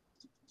you?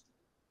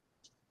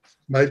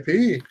 Might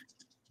be.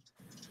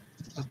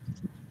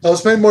 I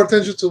was paying more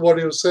attention to what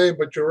he was saying,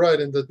 but you're right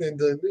in the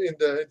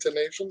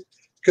intonation.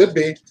 Could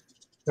be,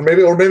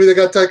 or maybe they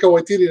got Taika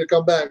Waititi to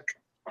come back.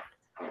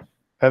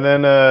 And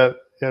then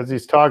as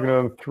he's talking to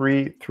him,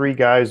 three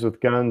guys with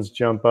guns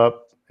jump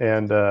up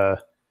and point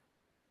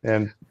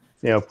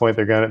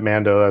their gun at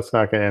Mando. That's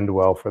not going to end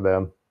well for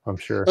them, I'm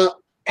sure.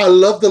 I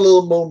love the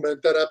little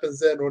moment that happens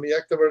then when he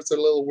activates the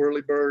little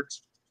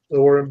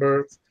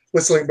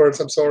whistling birds.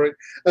 I'm sorry,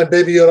 and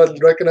Baby Yoda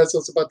recognizes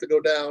what's about to go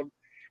down,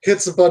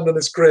 hits the button on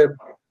his crib,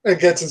 and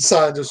gets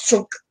inside. Just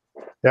chunk.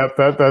 Yep,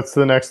 that's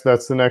the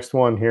next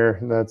one here.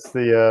 That's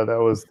that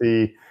was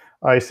the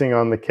icing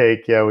on the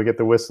cake. Yeah, we get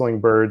the whistling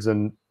birds,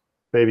 and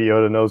Baby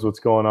Yoda knows what's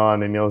going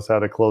on and knows how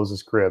to close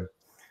his crib.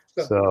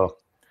 So,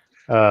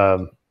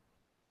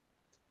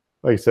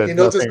 like I said, he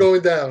knows it's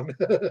going down.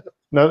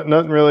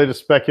 Nothing really to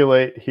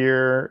speculate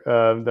here.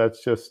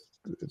 That's just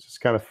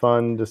kind of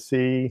fun to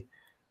see.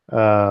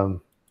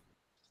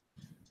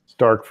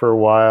 dark for a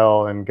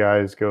while, and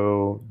guys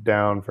go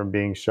down from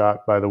being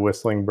shot by the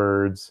whistling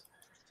birds.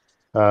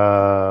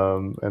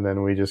 And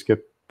then we just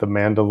get The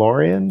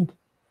Mandalorian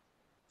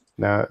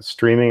now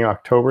streaming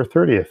October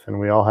 30th, and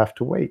we all have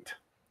to wait.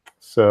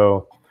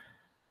 So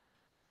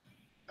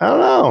I don't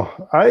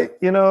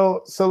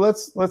know. So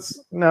let's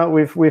now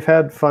we've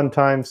had fun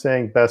time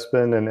saying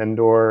Bespin and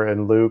Endor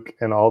and Luke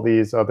and all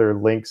these other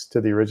links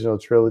to the original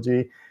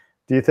trilogy.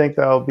 Do you think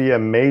that'll be a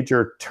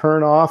major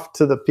turn off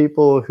to the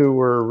people who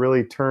were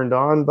really turned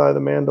on by The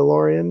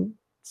Mandalorian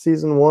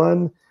season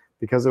 1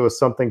 because it was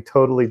something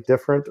totally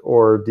different,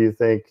 or do you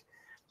think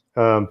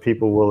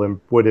people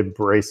would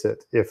embrace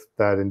it if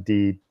that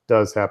indeed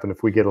does happen?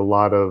 If we get a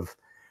lot of,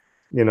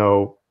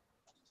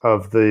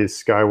 of the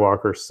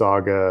Skywalker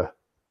saga.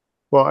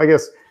 Well, I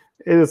guess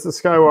it is the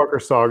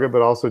Skywalker saga,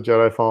 but also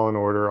Jedi Fallen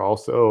Order,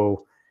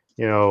 also,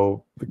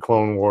 the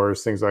Clone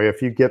Wars, things like that.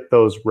 If you get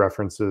those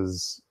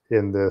references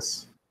in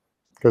this,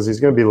 because he's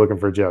going to be looking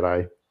for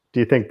Jedi, do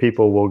you think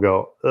people will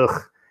go,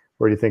 ugh,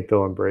 or do you think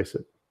they'll embrace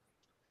it?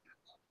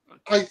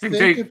 I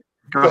think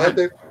go ahead,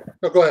 Dave.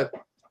 No, go ahead.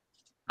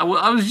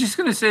 I was just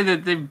going to say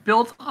that they've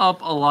built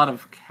up a lot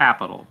of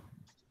capital.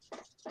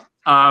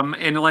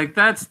 And like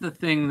that's the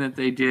thing that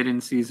they did in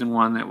season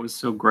 1 that was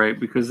so great,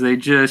 because they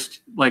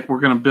just like,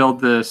 we're going to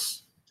build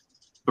this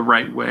the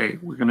right way.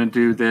 We're going to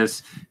do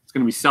this. It's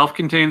going to be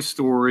self-contained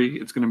story.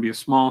 It's going to be a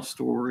small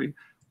story.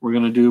 We're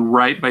going to do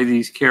right by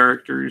these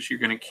characters. You're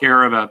going to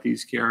care about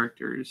these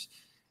characters.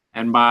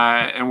 And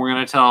we're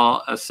going to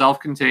tell a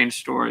self-contained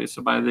story.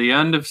 So by the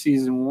end of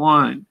season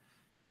 1,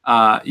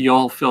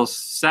 you'll feel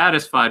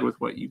satisfied with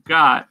what you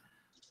got,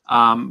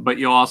 but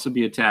you'll also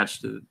be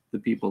attached to the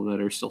people that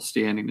are still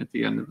standing at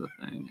the end of the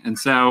thing. And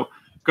so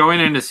going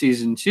into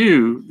season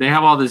 2, they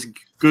have all this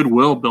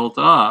goodwill built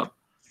up.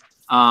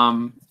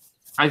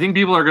 I think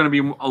people are going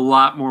to be a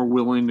lot more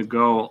willing to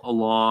go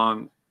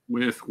along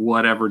with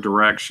whatever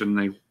direction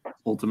they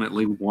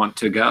ultimately want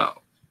to go.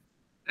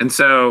 And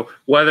so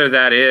whether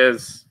that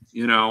is,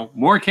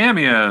 more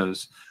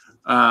cameos,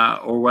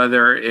 or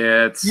whether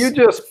it's you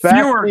just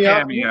fewer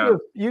cameos.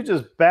 You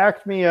just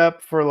backed me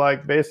up for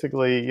like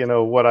basically,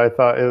 what I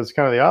thought it was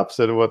kind of the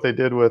opposite of what they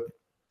did with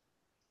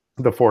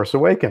The Force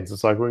Awakens.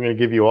 It's like, we're going to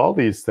give you all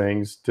these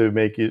things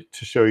to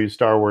show you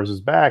Star Wars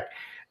is back,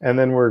 and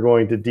then we're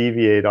going to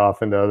deviate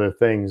off into other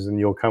things, and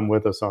you'll come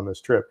with us on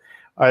this trip.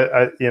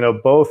 I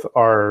both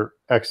are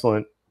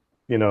excellent,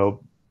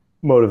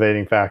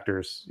 motivating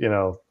factors,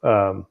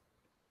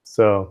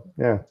 so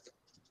yeah.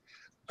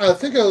 I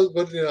think I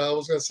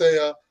was going to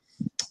say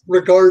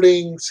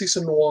regarding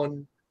season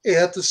 1, it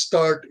had to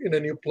start in a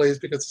new place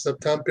because it's a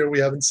time period we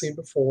haven't seen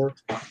before.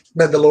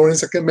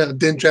 Mandalorian's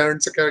Din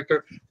Djarin's a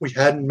character we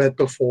hadn't met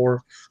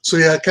before, so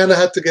yeah, I kind of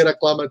had to get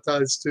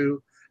acclimatized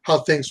to how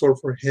things were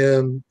for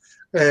him.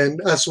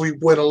 And as we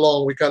went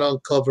along, we kind of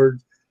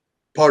uncovered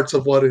parts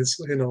of what is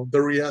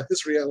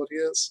his reality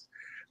is.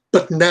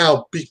 But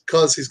now,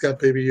 because he's got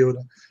Baby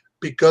Yoda,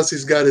 because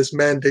he's got his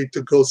mandate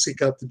to go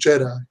seek out the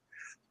Jedi,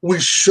 we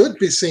should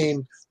be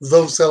seeing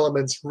those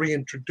elements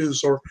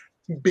reintroduced or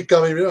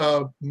becoming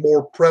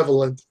more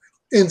prevalent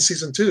in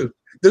season 2.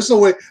 There's no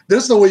way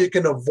you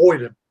can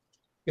avoid him.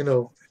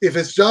 If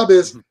his job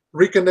is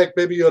reconnect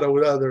Baby Yoda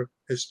with either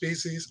his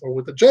species or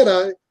with the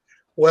Jedi,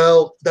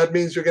 well, that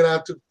means you're going to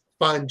have to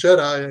find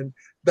Jedi, and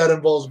that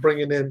involves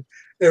bringing in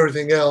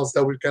everything else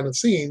that we've kind of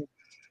seen.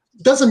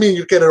 Doesn't mean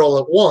you get it all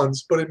at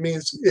once, but it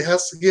means he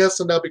has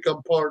to now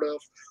become part of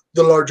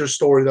the larger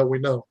story that we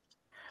know.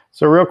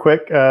 So real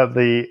quick,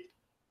 the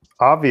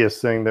obvious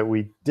thing that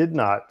we did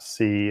not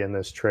see in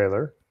this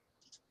trailer,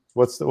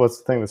 what's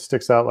the thing that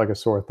sticks out like a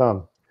sore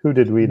thumb? Who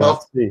did we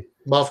not see?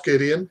 Moff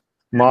Gideon.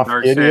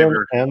 Moff Gideon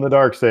and the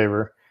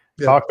Darksaber.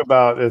 Yeah. Talk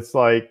about, it's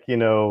like,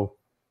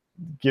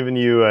 giving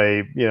you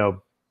a,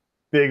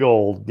 big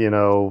old,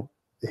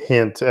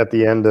 hint at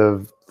the end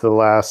of the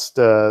last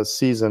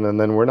season, and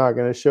then we're not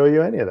going to show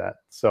you any of that.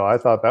 So I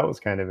thought that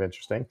was kind of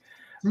interesting.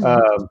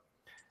 Mm-hmm.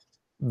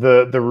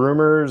 The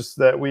rumors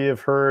that we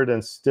have heard,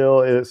 and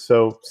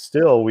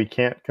still we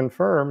can't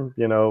confirm,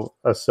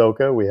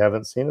 Ahsoka. We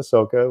haven't seen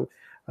Ahsoka.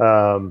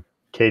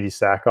 Katie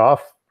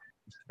Sackhoff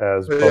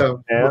as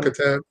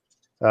Bo-Katan.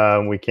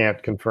 We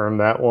can't confirm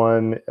that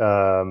one.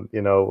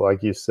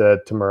 Like you said,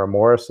 Tamara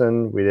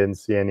Morrison, we didn't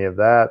see any of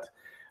that.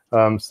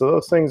 So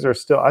those things are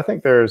still, I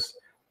think there's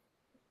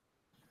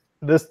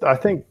this, I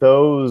think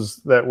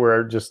those that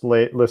we're just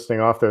listing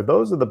off there,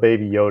 those are the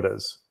Baby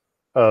Yodas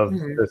of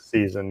this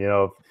season.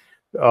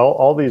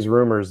 All these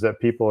rumors that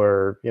people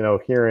are,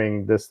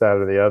 hearing this, that,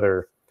 or the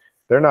other,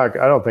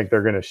 I don't think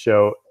they're going to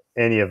show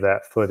any of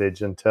that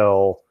footage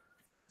until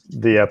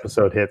the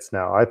episode hits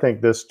now. I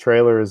think this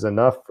trailer is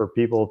enough for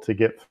people to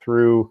get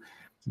through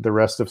the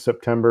rest of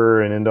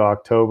September and into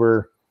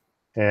October,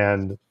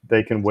 and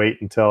they can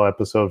wait until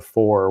episode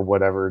 4 or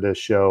whatever to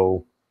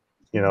show,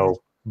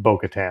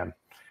 Bo-Katan,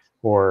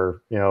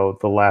 or, the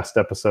last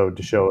episode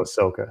to show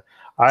Ahsoka.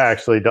 I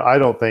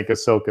don't think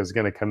Ahsoka is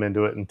going to come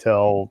into it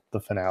until the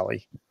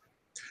finale.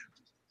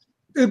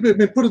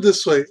 Put it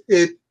this way: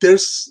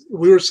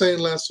 we were saying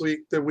last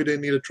week that we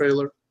didn't need a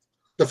trailer.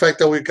 the fact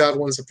that we got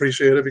one is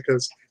appreciated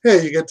because,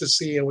 hey, you get to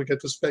see and we get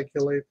to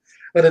speculate.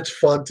 And it's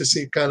fun to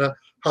see kind of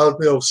how,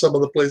 some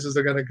of the places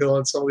they're going to go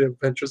and some of the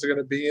adventures they're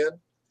going to be in.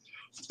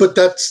 But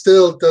that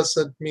still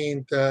doesn't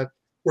mean that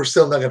we're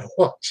still not going to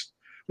watch.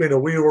 We're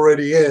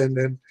already in.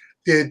 And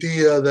the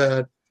idea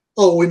that,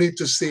 we need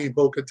to see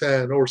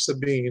Bo-Katan or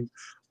Sabine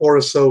or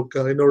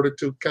Ahsoka in order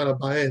to kind of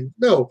buy in.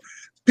 No.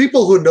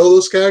 People who know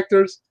those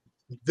characters,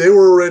 they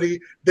were already,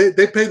 they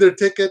paid their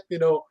ticket,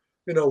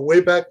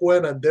 way back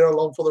when, and they're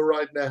along for the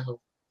ride now.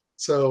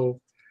 So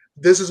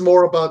this is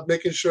more about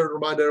making sure to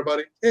remind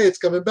everybody, hey, it's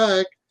coming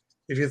back.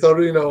 If you thought,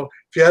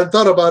 if you hadn't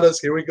thought about us,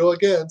 here we go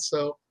again.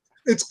 So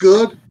it's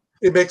good.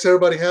 It makes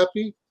everybody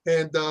happy.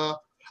 And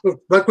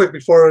right quick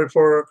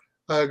before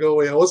I go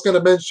away, I was going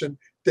to mention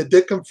they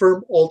did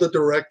confirm all the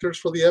directors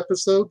for the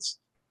episodes.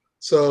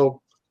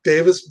 So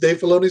Dave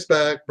Filoni's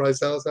back, Bryce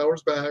Dallas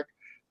Howard's back,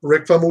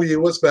 Rick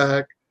Famuyiwa's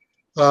back,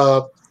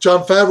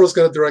 Jon Favreau's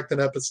going to direct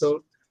an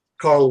episode,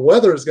 Carl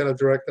Weathers is going to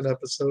direct an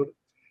episode,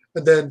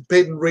 and then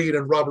Peyton Reed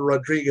and Robert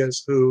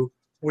Rodriguez, who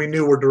we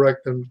knew were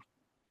directing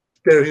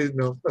there,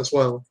 as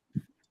well.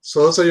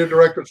 So those are your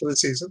directors for the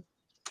season.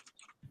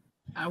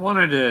 I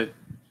wanted to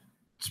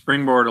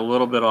springboard a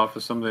little bit off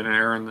of something,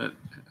 Aaron,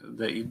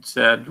 that you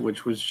said,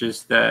 which was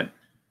just that,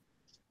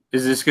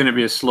 is this going to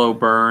be a slow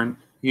burn?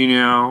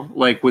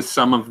 Like with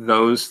some of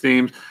those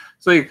themes.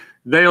 It's like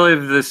they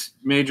leave this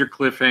major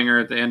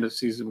cliffhanger at the end of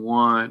season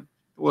 1.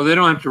 Well, they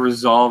don't have to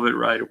resolve it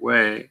right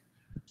away.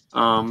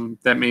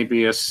 That may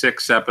be a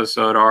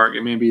 6-episode arc.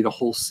 It may be the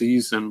whole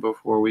season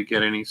before we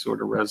get any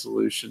sort of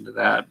resolution to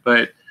that.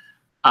 But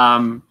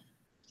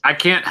I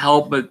can't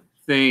help but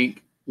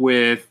think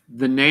with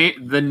the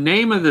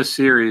name of the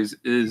series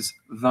is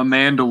The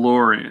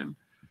Mandalorian.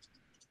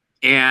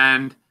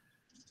 And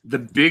the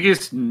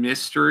biggest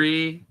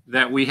mystery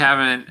that we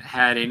haven't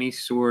had any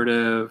sort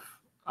of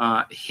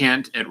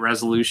hint at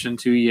resolution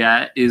to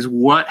yet is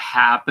what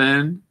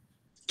happened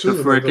to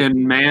frickin'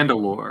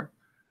 Mandalore.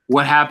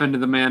 What happened to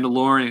the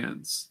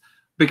Mandalorians?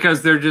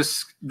 Because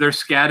they're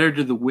scattered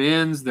to the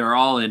winds. They're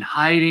all in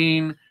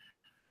hiding.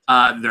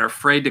 They're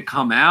afraid to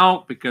come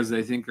out because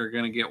they think they're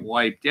going to get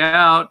wiped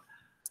out.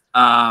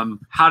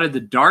 How did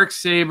the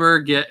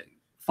Darksaber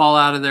fall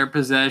out of their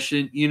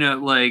possession?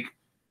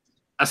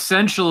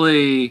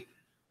 Essentially,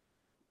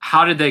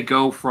 how did they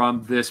go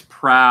from this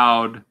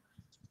proud,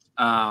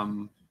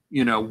 warrior,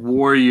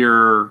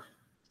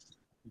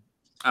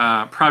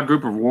 proud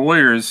group of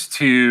warriors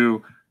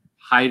to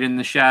hide in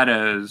the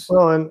shadows?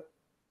 Well,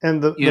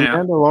 and the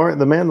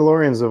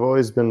Mandalorians have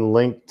always been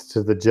linked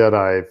to the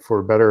Jedi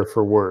for better or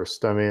for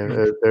worse. I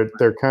mean,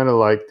 they're kind of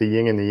like the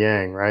yin and the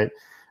yang, right?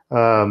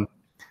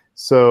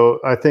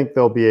 So I think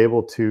they'll be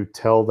able to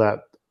tell that.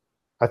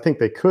 I think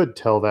they could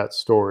tell that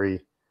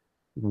story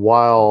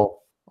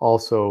while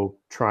also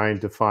trying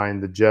to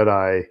find the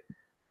Jedi,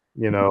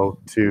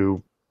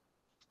 to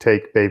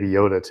take Baby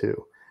Yoda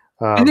to.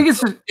 I think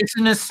it's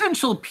an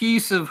essential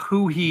piece of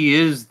who he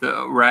is,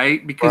 though,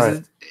 right?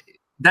 Because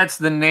that's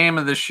the name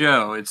of the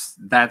show.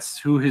 That's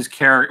who his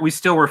character. We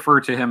still refer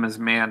to him as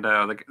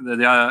Mando.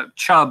 The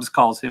Chubbs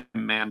calls him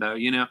Mando.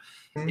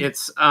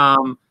 It's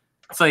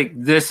like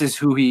this is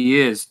who he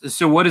is.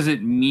 So what does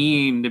it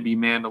mean to be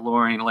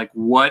Mandalorian? Like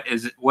what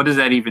does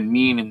that even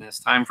mean in this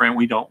time frame?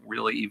 We don't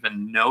really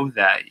even know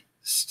that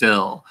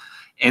still.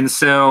 And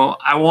so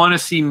I want to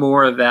see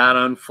more of that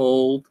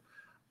unfold.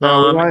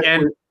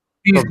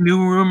 These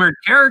new rumored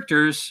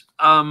characters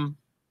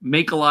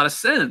make a lot of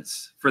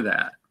sense for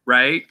that,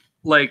 right?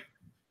 Like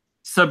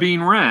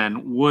Sabine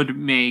Wren would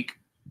make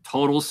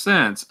total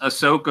sense.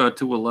 Ahsoka,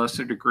 to a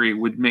lesser degree,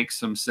 would make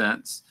some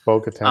sense.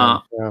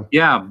 Bo-Katan,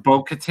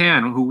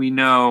 Bo-Katan, who we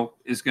know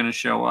is going to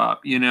show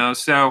up.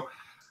 So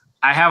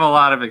I have a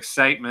lot of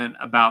excitement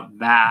about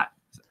that.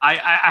 I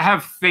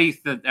have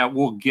faith that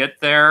we'll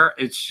get there.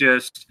 It's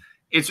just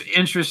it's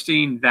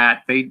interesting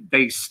that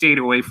they stayed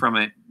away from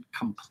it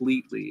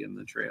completely in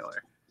the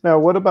trailer. Now,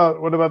 what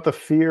about the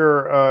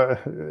fear?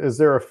 Is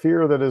there a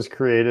fear that is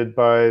created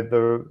by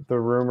the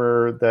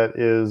rumor that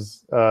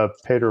is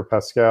Pedro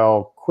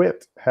Pascal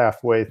quit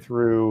halfway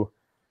through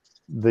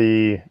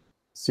the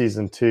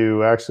season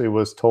 2? Actually,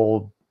 was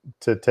told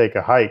to take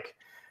a hike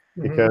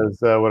because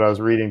what I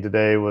was reading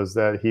today was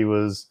that he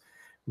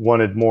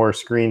wanted more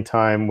screen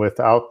time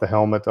without the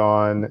helmet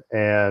on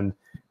and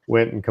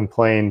went and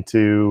complained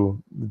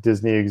to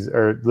Disney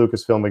or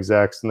Lucasfilm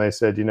execs, and they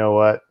said, you know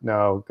what?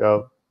 No,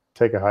 go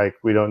take a hike.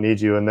 We don't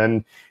need you. And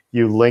then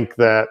you link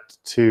that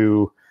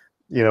to,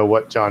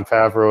 what Jon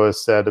Favreau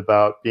has said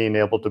about being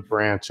able to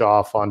branch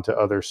off onto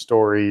other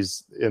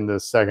stories in the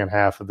second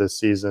half of this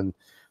season.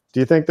 Do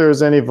you think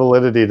there's any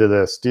validity to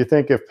this? Do you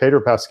think if Pedro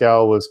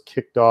Pascal was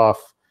kicked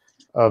off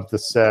of the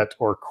set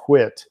or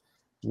quit,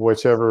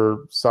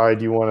 whichever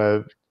side you want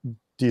to,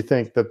 do you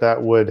think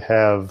that would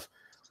have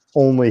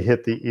only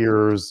hit the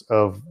ears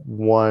of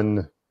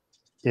one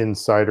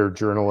insider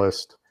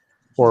journalist?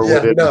 Or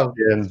would it have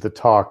been the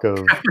talk of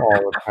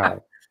all the time?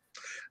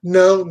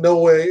 No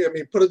way. I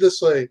mean, put it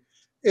this way.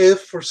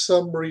 If for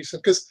some reason,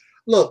 because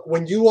look,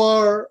 when you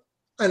are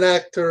an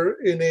actor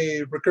in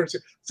a recurrency.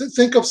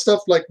 Think of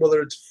stuff like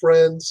whether it's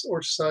Friends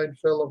or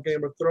Seinfeld or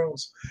Game of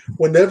Thrones.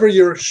 Whenever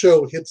your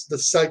show hits the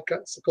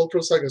zeitgeist, the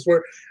cultural zeitgeist,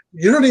 where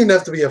you don't even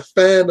have to be a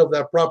fan of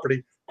that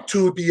property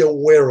to be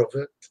aware of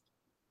it.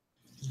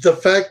 The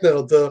fact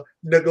that the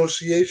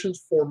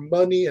negotiations for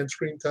money and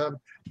screen time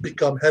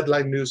become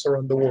headline news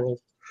around the world.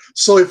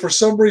 So if for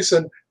some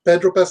reason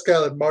Pedro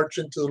Pascal had marched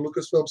into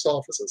Lucasfilm's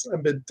offices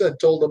and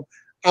told them,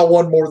 I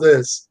want more of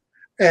this,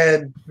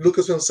 and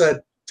Lucasfilm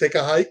said, take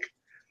a hike,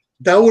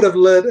 that would have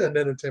led an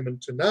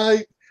Entertainment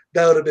Tonight.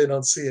 That would have been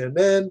on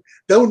CNN.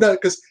 That would not,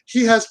 because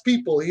he has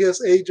people, he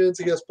has agents,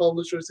 he has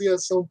publishers, he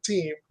has some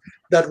team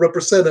that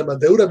represent him, and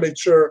they would have made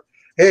sure,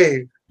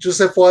 hey,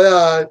 just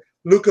FYI,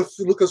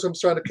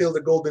 Lucasfilm's trying to kill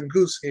the golden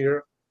goose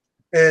here,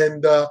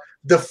 and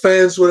the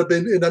fans would have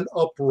been in an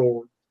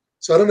uproar.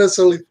 So I don't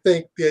necessarily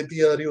think the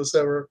idea that he was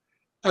ever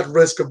at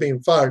risk of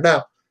being fired.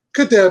 Now,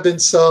 could there have been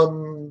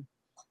some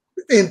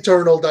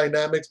internal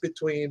dynamics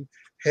between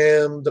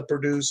him, the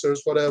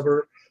producers,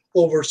 whatever,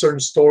 over certain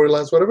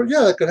storylines, whatever?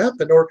 Yeah, that could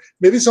happen. Or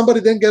maybe somebody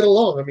didn't get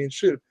along. I mean,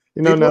 shoot,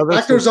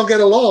 actors don't get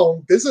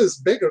along. This is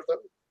bigger though.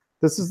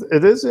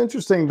 It is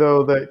interesting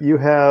though that you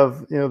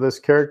have, this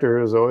character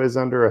who's always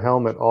under a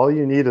helmet. All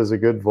you need is a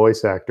good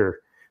voice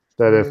actor.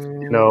 That if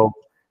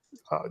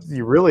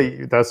you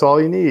really, that's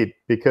all you need,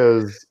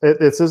 because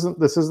this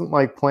isn't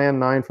like Plan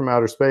 9 from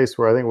Outer Space,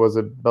 where I think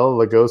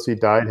Bela Lugosi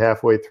died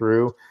halfway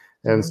through,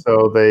 and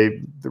so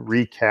they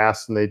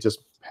recast and they just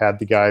had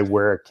the guy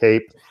wear a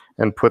cape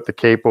and put the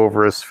cape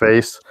over his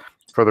face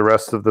for the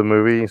rest of the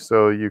movie,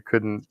 so you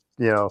couldn't,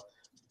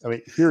 I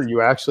mean, here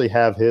you actually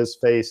have his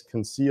face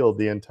concealed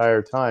the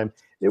entire time.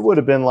 It would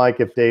have been like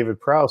if David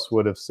Prowse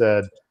would have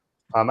said,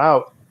 I'm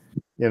out,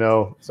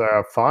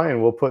 so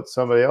fine, we'll put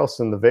somebody else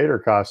in the Vader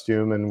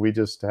costume and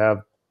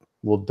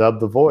we'll dub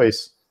the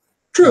voice.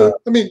 True.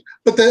 I mean,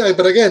 but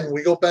again,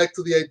 we go back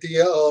to the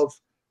idea of,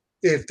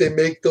 if they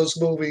make those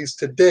movies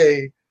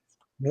today,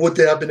 would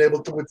they have been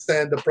able to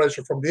withstand the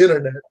pressure from the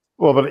internet?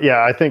 Well, but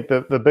yeah, I think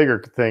the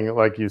bigger thing,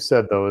 like you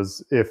said, though,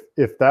 is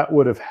if that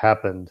would have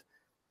happened,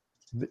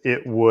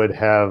 it would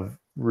have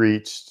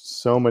reached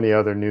so many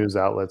other news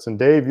outlets. And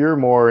Dave, you're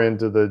more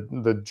into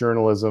the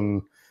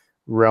journalism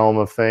realm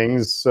of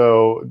things.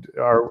 So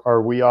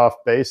are we off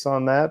base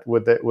on that?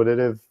 Would it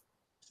have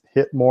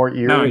hit more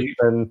ears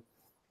than?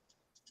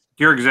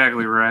 You're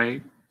exactly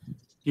right.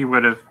 It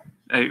would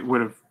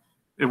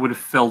have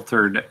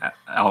filtered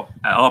out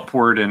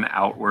upward and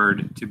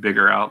outward to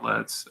bigger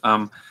outlets.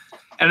 And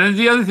then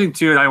the other thing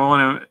too that I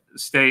want to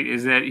state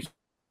is that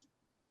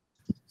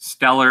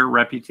stellar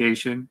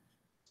reputation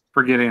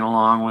for getting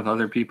along with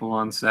other people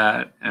on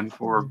set and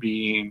for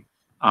being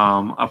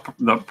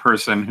the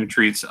person who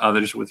treats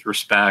others with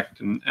respect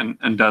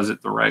and does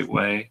it the right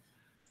way.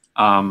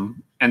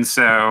 And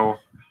so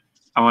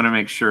I want to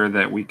make sure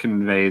that we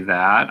convey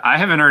that. I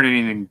haven't heard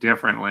anything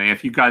differently.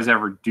 If you guys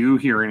ever do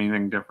hear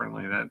anything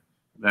differently,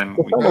 then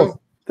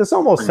this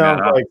almost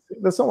sounds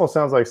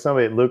like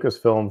somebody at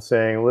Lucasfilm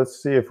saying,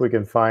 let's see if we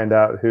can find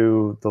out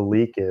who the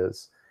leak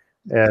is,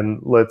 and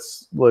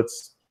let's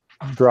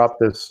drop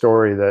this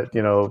story that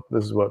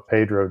this is what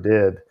Pedro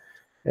did,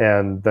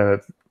 and then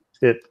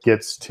it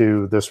gets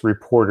to this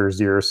reporter's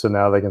ear, so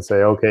now they can say,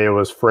 okay, it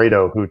was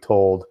Fredo who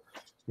told,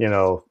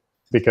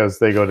 because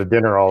they go to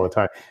dinner all the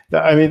time.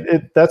 I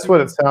mean, that's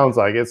what it sounds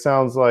like. It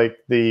sounds like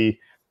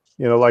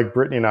like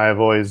Brittany and I have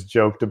always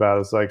joked about,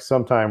 it's like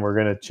sometime we're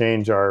going to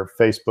change our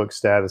Facebook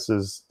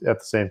statuses at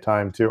the same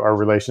time to our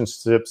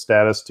relationship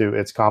status to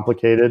it's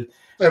complicated.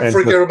 And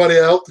freak everybody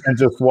out. And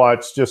just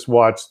watch the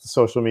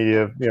social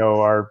media,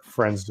 our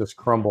friends just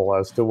crumble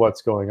as to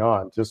what's going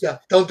on.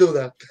 Don't do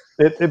that.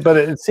 But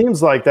it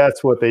seems like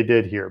that's what they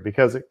did here,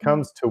 because it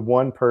comes to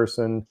one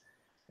person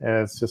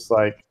and it's just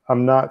like,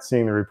 I'm not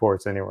seeing the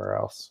reports anywhere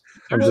else.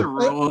 There's a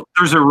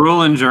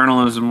rule in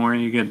journalism where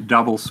you get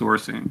double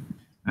sourcing.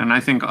 And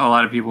I think a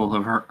lot of people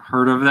have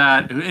heard of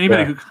that.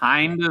 Anybody who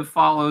kind of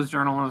follows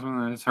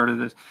journalism has heard of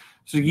this.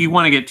 So you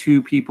want to get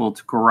two people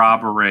to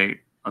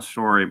corroborate a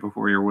story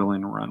before you're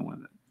willing to run with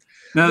it.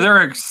 Now, there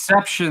are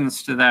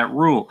exceptions to that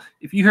rule.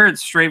 If you hear it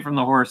straight from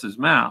the horse's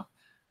mouth,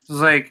 it's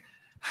like,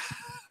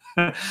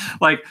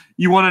 like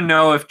you want to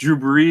know if Drew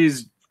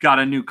Brees got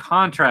a new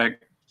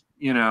contract,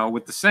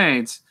 with the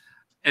Saints.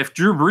 If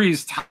Drew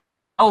Brees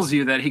tells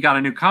you that he got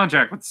a new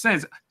contract with the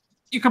Saints,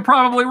 you could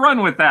probably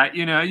run with that.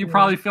 You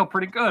probably feel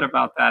pretty good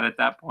about that at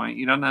that point.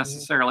 You don't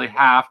necessarily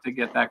have to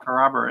get that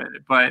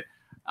corroborated. But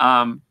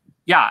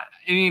yeah,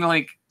 I mean,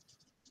 like,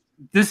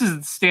 this is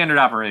the standard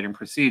operating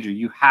procedure.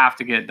 You have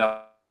to get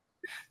done.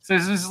 So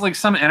this is like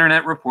some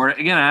internet report.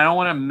 Again, I don't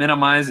want to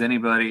minimize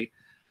anybody,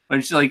 but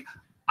it's like,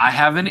 I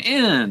have an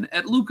in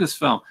at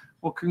Lucasfilm.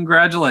 Well,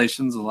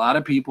 congratulations. A lot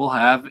of people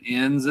have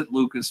ins at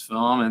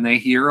Lucasfilm, and they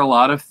hear a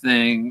lot of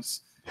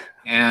things,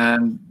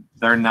 and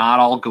they're not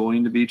all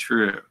going to be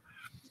true.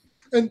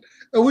 And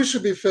we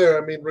should be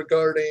fair. I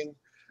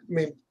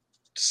mean,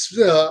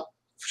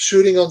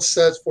 shooting on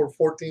sets for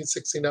 14,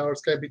 16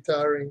 hours can be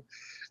tiring.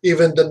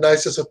 Even the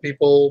nicest of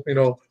people,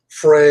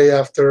 fray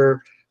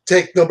after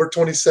take number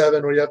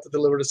 27 where you have to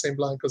deliver the same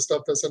line because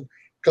stuff doesn't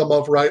come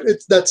off right.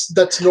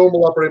 That's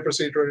normal operating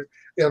procedure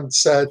in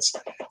sets.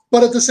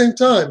 But at the same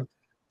time,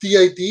 the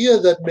idea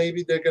that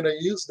maybe they're going to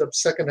use the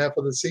second half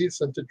of the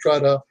season to try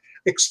to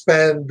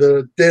expand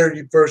their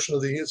version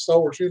of the Star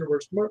Wars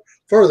universe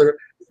further,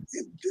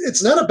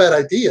 it's not a bad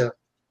idea.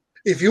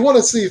 If you want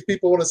to see if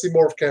people want to see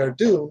more of Cara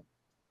Dune,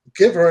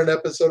 give her an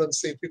episode and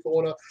see if people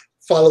want to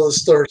follow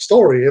the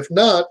story. If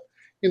not,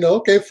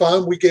 okay,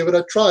 fine, we gave it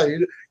a try.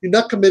 You're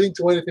not committing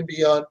to anything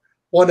beyond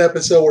one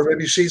episode where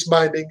maybe she's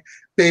minding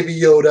Baby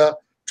Yoda,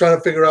 trying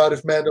to figure out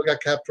if Mando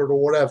got captured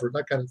or whatever,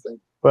 that kind of thing.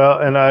 Well,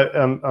 and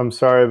I'm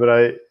sorry, but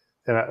I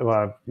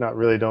not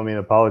really don't mean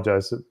to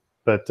apologize,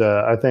 but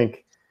I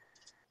think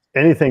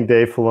anything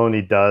Dave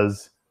Filoni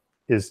does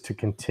is to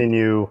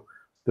continue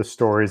the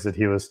stories that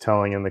he was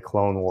telling in the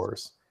Clone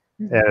Wars.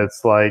 Mm-hmm. And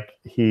it's like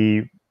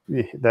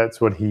that's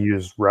what he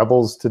used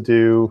Rebels to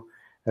do.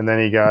 And then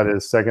he got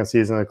his second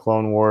season of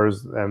Clone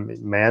Wars,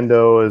 and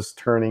Mando is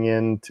turning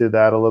into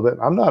that a little bit.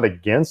 I'm not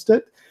against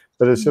it,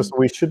 but it's just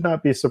we should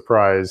not be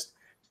surprised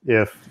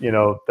if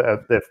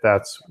if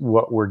that's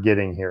what we're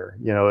getting here.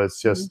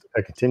 It's just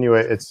a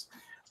continuation.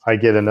 I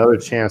get another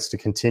chance to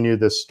continue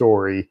this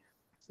story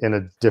in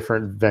a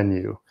different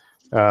venue.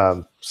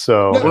 Well,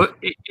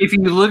 if you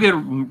look at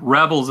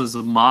Rebels as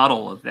a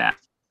model of that,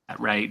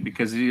 right?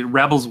 Because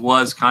Rebels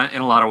was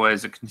in a lot of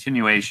ways a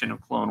continuation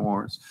of Clone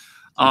Wars.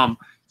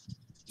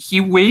 He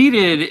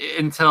waited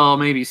until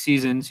maybe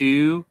season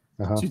 2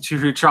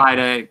 to try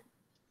to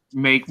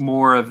make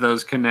more of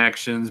those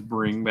connections,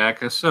 bring back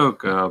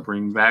Ahsoka,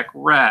 bring back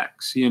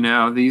Rex,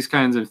 these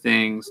kinds of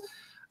things.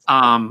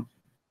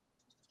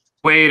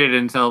 Waited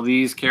until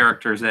these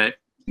characters, that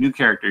new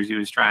characters he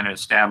was trying to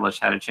establish,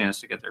 had a chance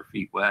to get their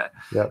feet wet.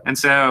 Yep. And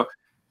so,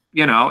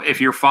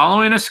 if you're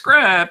following a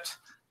script,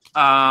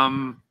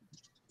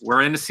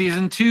 we're into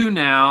season 2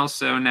 now,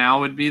 so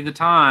now would be the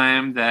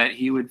time that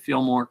he would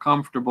feel more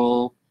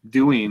comfortable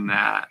doing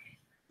that.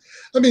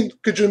 I mean,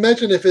 could you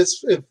imagine if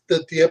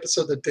the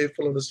episode that Dave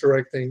Filoni is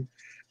directing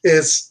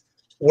is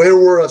where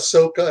were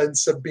Ahsoka and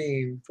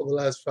Sabine for the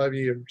last 5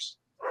 years?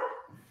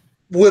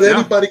 Would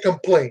anybody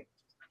complain?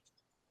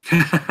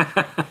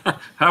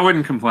 I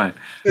wouldn't complain.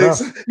 No.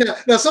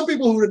 Now, some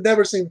people who had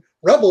never seen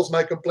Rebels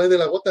might complain. They're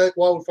like, what the heck,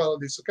 why are we following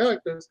these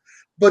characters?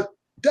 But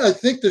I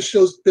think the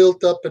show's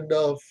built up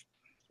enough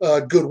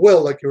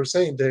goodwill, like you were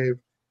saying, Dave,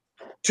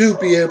 to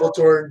be able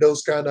to earn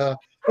those kind of,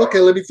 okay,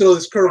 let me throw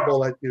this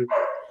curveball at you.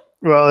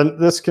 Well,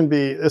 and this could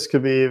be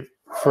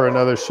for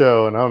another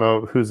show, and I don't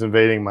know who's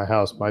invading my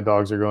house. My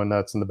dogs are going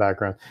nuts in the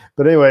background.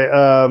 But anyway,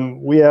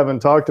 we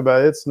haven't talked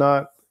about it. It's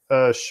not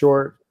a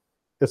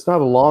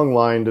long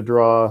line to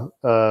draw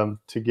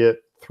to get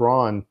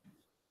Thrawn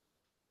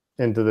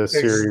into this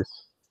series.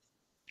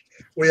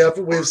 We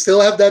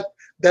still have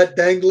that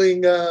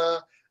dangling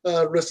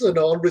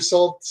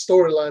unresolved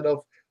storyline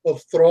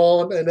of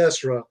Thrawn and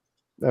Ezra.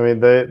 I mean,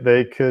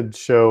 they could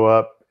show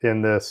up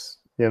in this.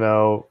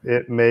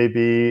 It may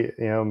be,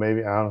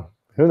 maybe, I don't know.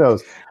 Who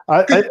knows?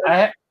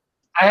 I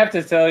have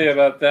to tell you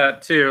about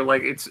that too.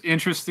 Like, it's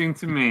interesting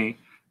to me.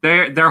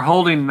 They're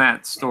holding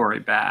that story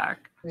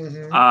back.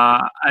 Mm-hmm.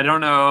 I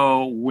don't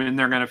know when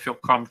they're going to feel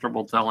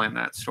comfortable telling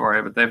that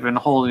story, but they've been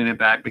holding it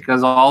back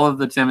because all of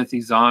the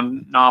Timothy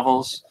Zahn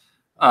novels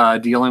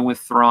dealing with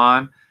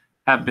Thrawn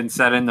have been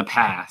set in the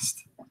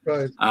past.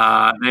 Right.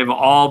 They've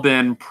all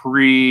been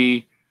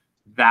pre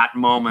that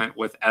moment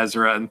with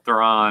Ezra and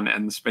Thrawn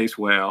and the space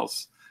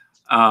whales.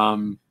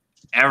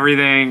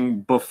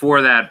 Everything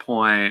before that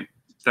point,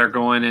 they're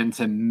going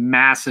into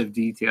massive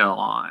detail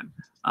on.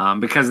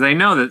 Because they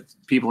know that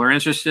people are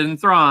interested in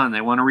Thrawn.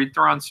 They want to read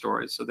Thrawn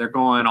stories. So they're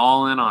going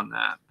all in on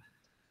that.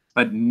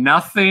 But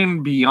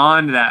nothing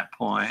beyond that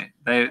point,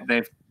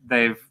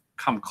 they've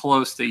come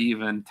close to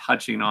even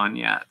touching on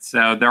yet.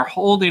 So they're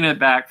holding it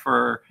back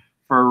for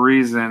a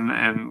reason.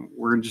 And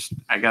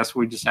I guess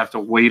we just have to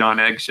wait on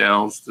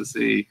eggshells to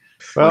see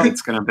what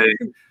it's going to be.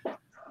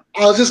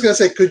 I was just going to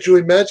say, could you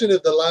imagine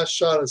if the last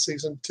shot of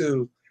season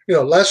 2,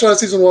 last shot of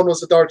season 1 was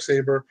the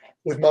Darksaber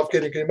with Moff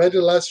Gideon. Can you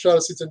imagine the last shot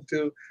of season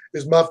 2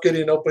 is Moff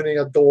Gideon opening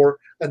a door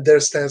and there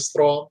stands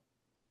Thrawn?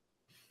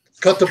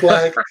 Cut to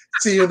black.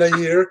 See you in a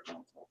year.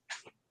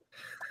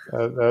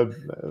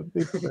 That'd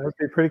be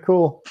pretty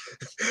cool.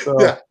 So.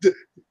 Yeah.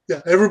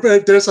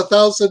 Everybody, there's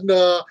 1,000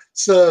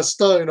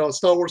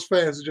 Star Wars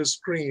fans who just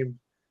scream,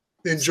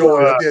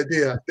 enjoy the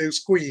idea. They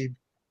squeal.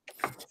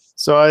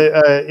 So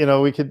I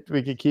we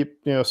could keep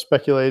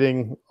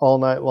speculating all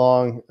night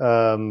long,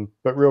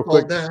 but real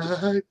quick,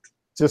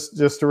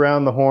 just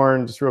around the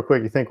horn, just real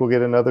quick, you think we'll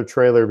get another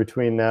trailer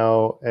between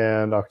now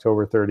and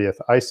October 30th?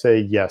 I say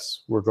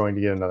yes, we're going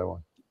to get another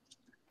one.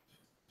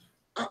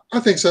 I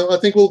think so. I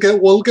think we'll get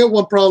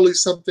one, probably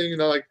something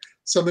like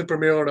something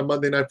premiere on a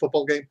Monday Night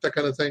Football game, that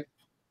kind of thing.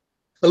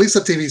 At least a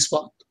TV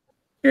spot.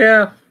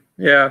 Yeah.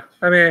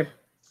 I mean,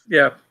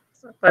 yeah.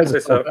 I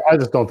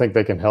just don't think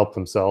they can help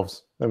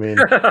themselves. I mean,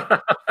 there's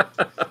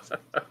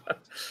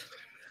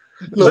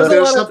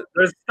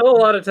still a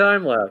lot of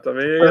time left. I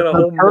mean, you got a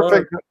whole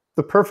month.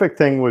 the perfect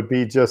thing would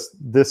be just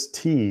this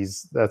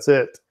tease. That's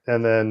it.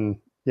 And then,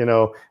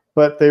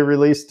 but they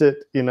released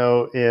it,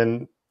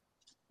 in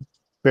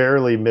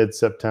barely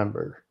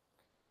mid-September.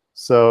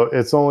 So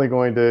it's only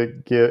going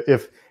to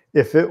give,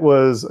 if it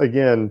was,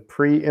 again,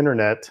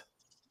 pre-internet,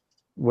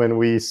 when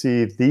we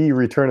see the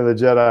Return of the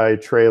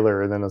Jedi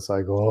trailer, and then it's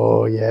like,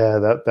 oh yeah,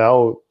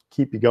 that'll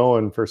keep you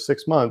going for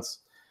 6 months,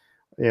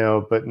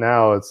 but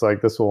now it's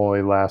like, this will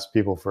only last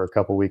people for a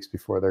couple weeks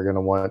before they're going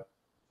to want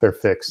their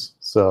fix.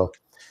 So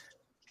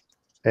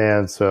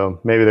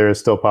maybe there is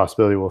still a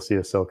possibility we'll see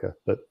Ahsoka.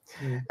 But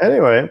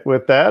anyway,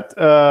 with that,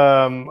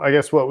 I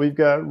guess we've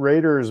got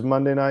Raiders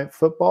Monday Night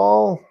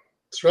Football.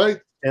 That's right.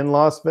 In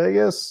Las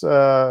Vegas.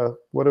 I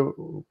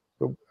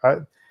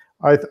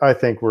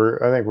think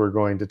we're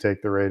going to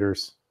take the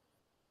Raiders.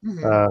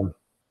 Mm-hmm.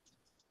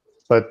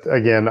 But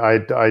again,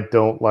 I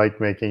don't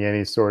like making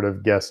any sort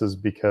of guesses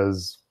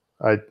because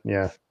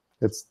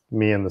it's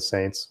me and the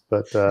Saints.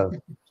 But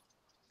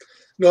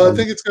no, I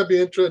think it's going to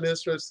be an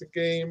interesting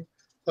game.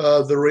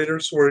 The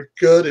Raiders were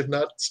good, if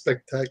not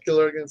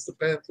spectacular, against the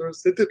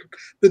Panthers.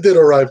 They did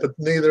all right, but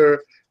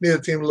neither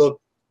team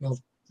looked.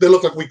 They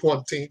look like week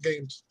 1 team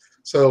games.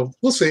 So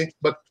we'll see.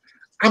 But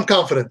I'm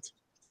confident.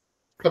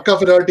 I'm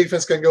confident our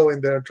defense can go in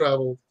there and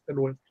travel and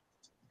win.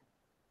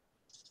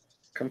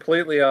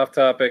 Completely off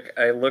topic.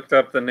 I looked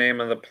up the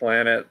name of the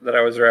planet that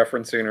I was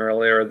referencing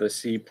earlier, the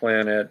sea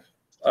planet,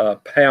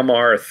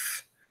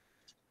 Pamarth.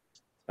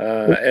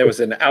 It was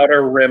an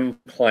outer rim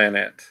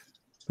planet.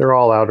 They're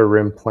all outer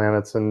rim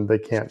planets, and they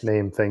can't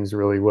name things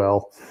really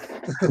well.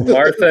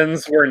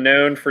 Marthans were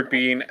known for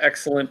being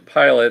excellent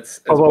pilots,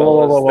 as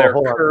well as their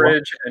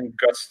courage and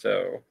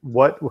gusto.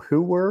 What?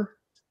 Who were?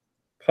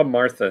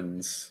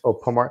 Pamarthans. Oh,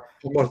 I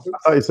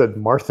thought you said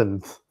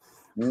Marthans.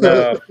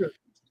 No.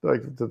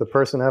 Like, did the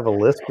person have a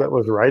lisp that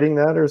was writing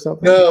that or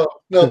something? No.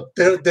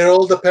 They're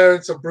all the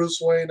parents of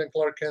Bruce Wayne and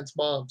Clark Kent's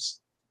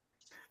moms.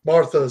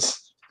 Marthas.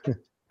 You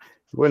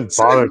wouldn't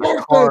bother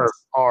to carve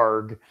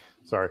arg.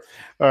 Sorry.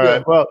 All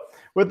right. Well,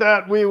 with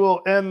that, we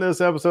will end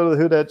this episode of the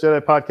Who Dat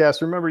Jedi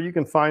podcast. Remember, you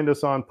can find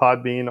us on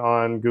Podbean,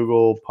 on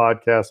Google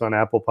Podcasts, on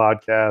Apple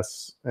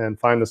Podcasts, and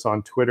find us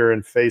on Twitter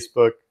and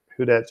Facebook,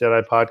 Who Dat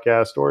Jedi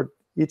podcast, or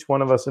each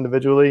one of us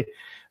individually.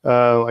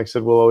 Like I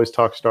said, we'll always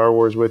talk Star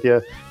Wars with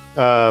you.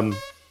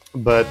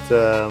 But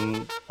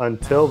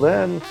until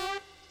then,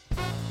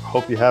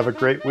 hope you have a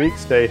great week.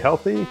 Stay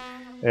healthy,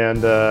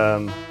 and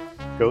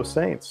go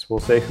Saints. We'll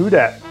say Who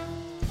Dat.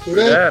 Who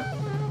Dat.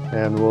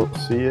 And we'll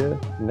see you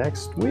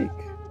next week.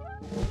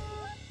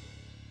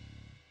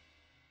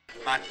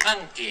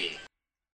 McConkey.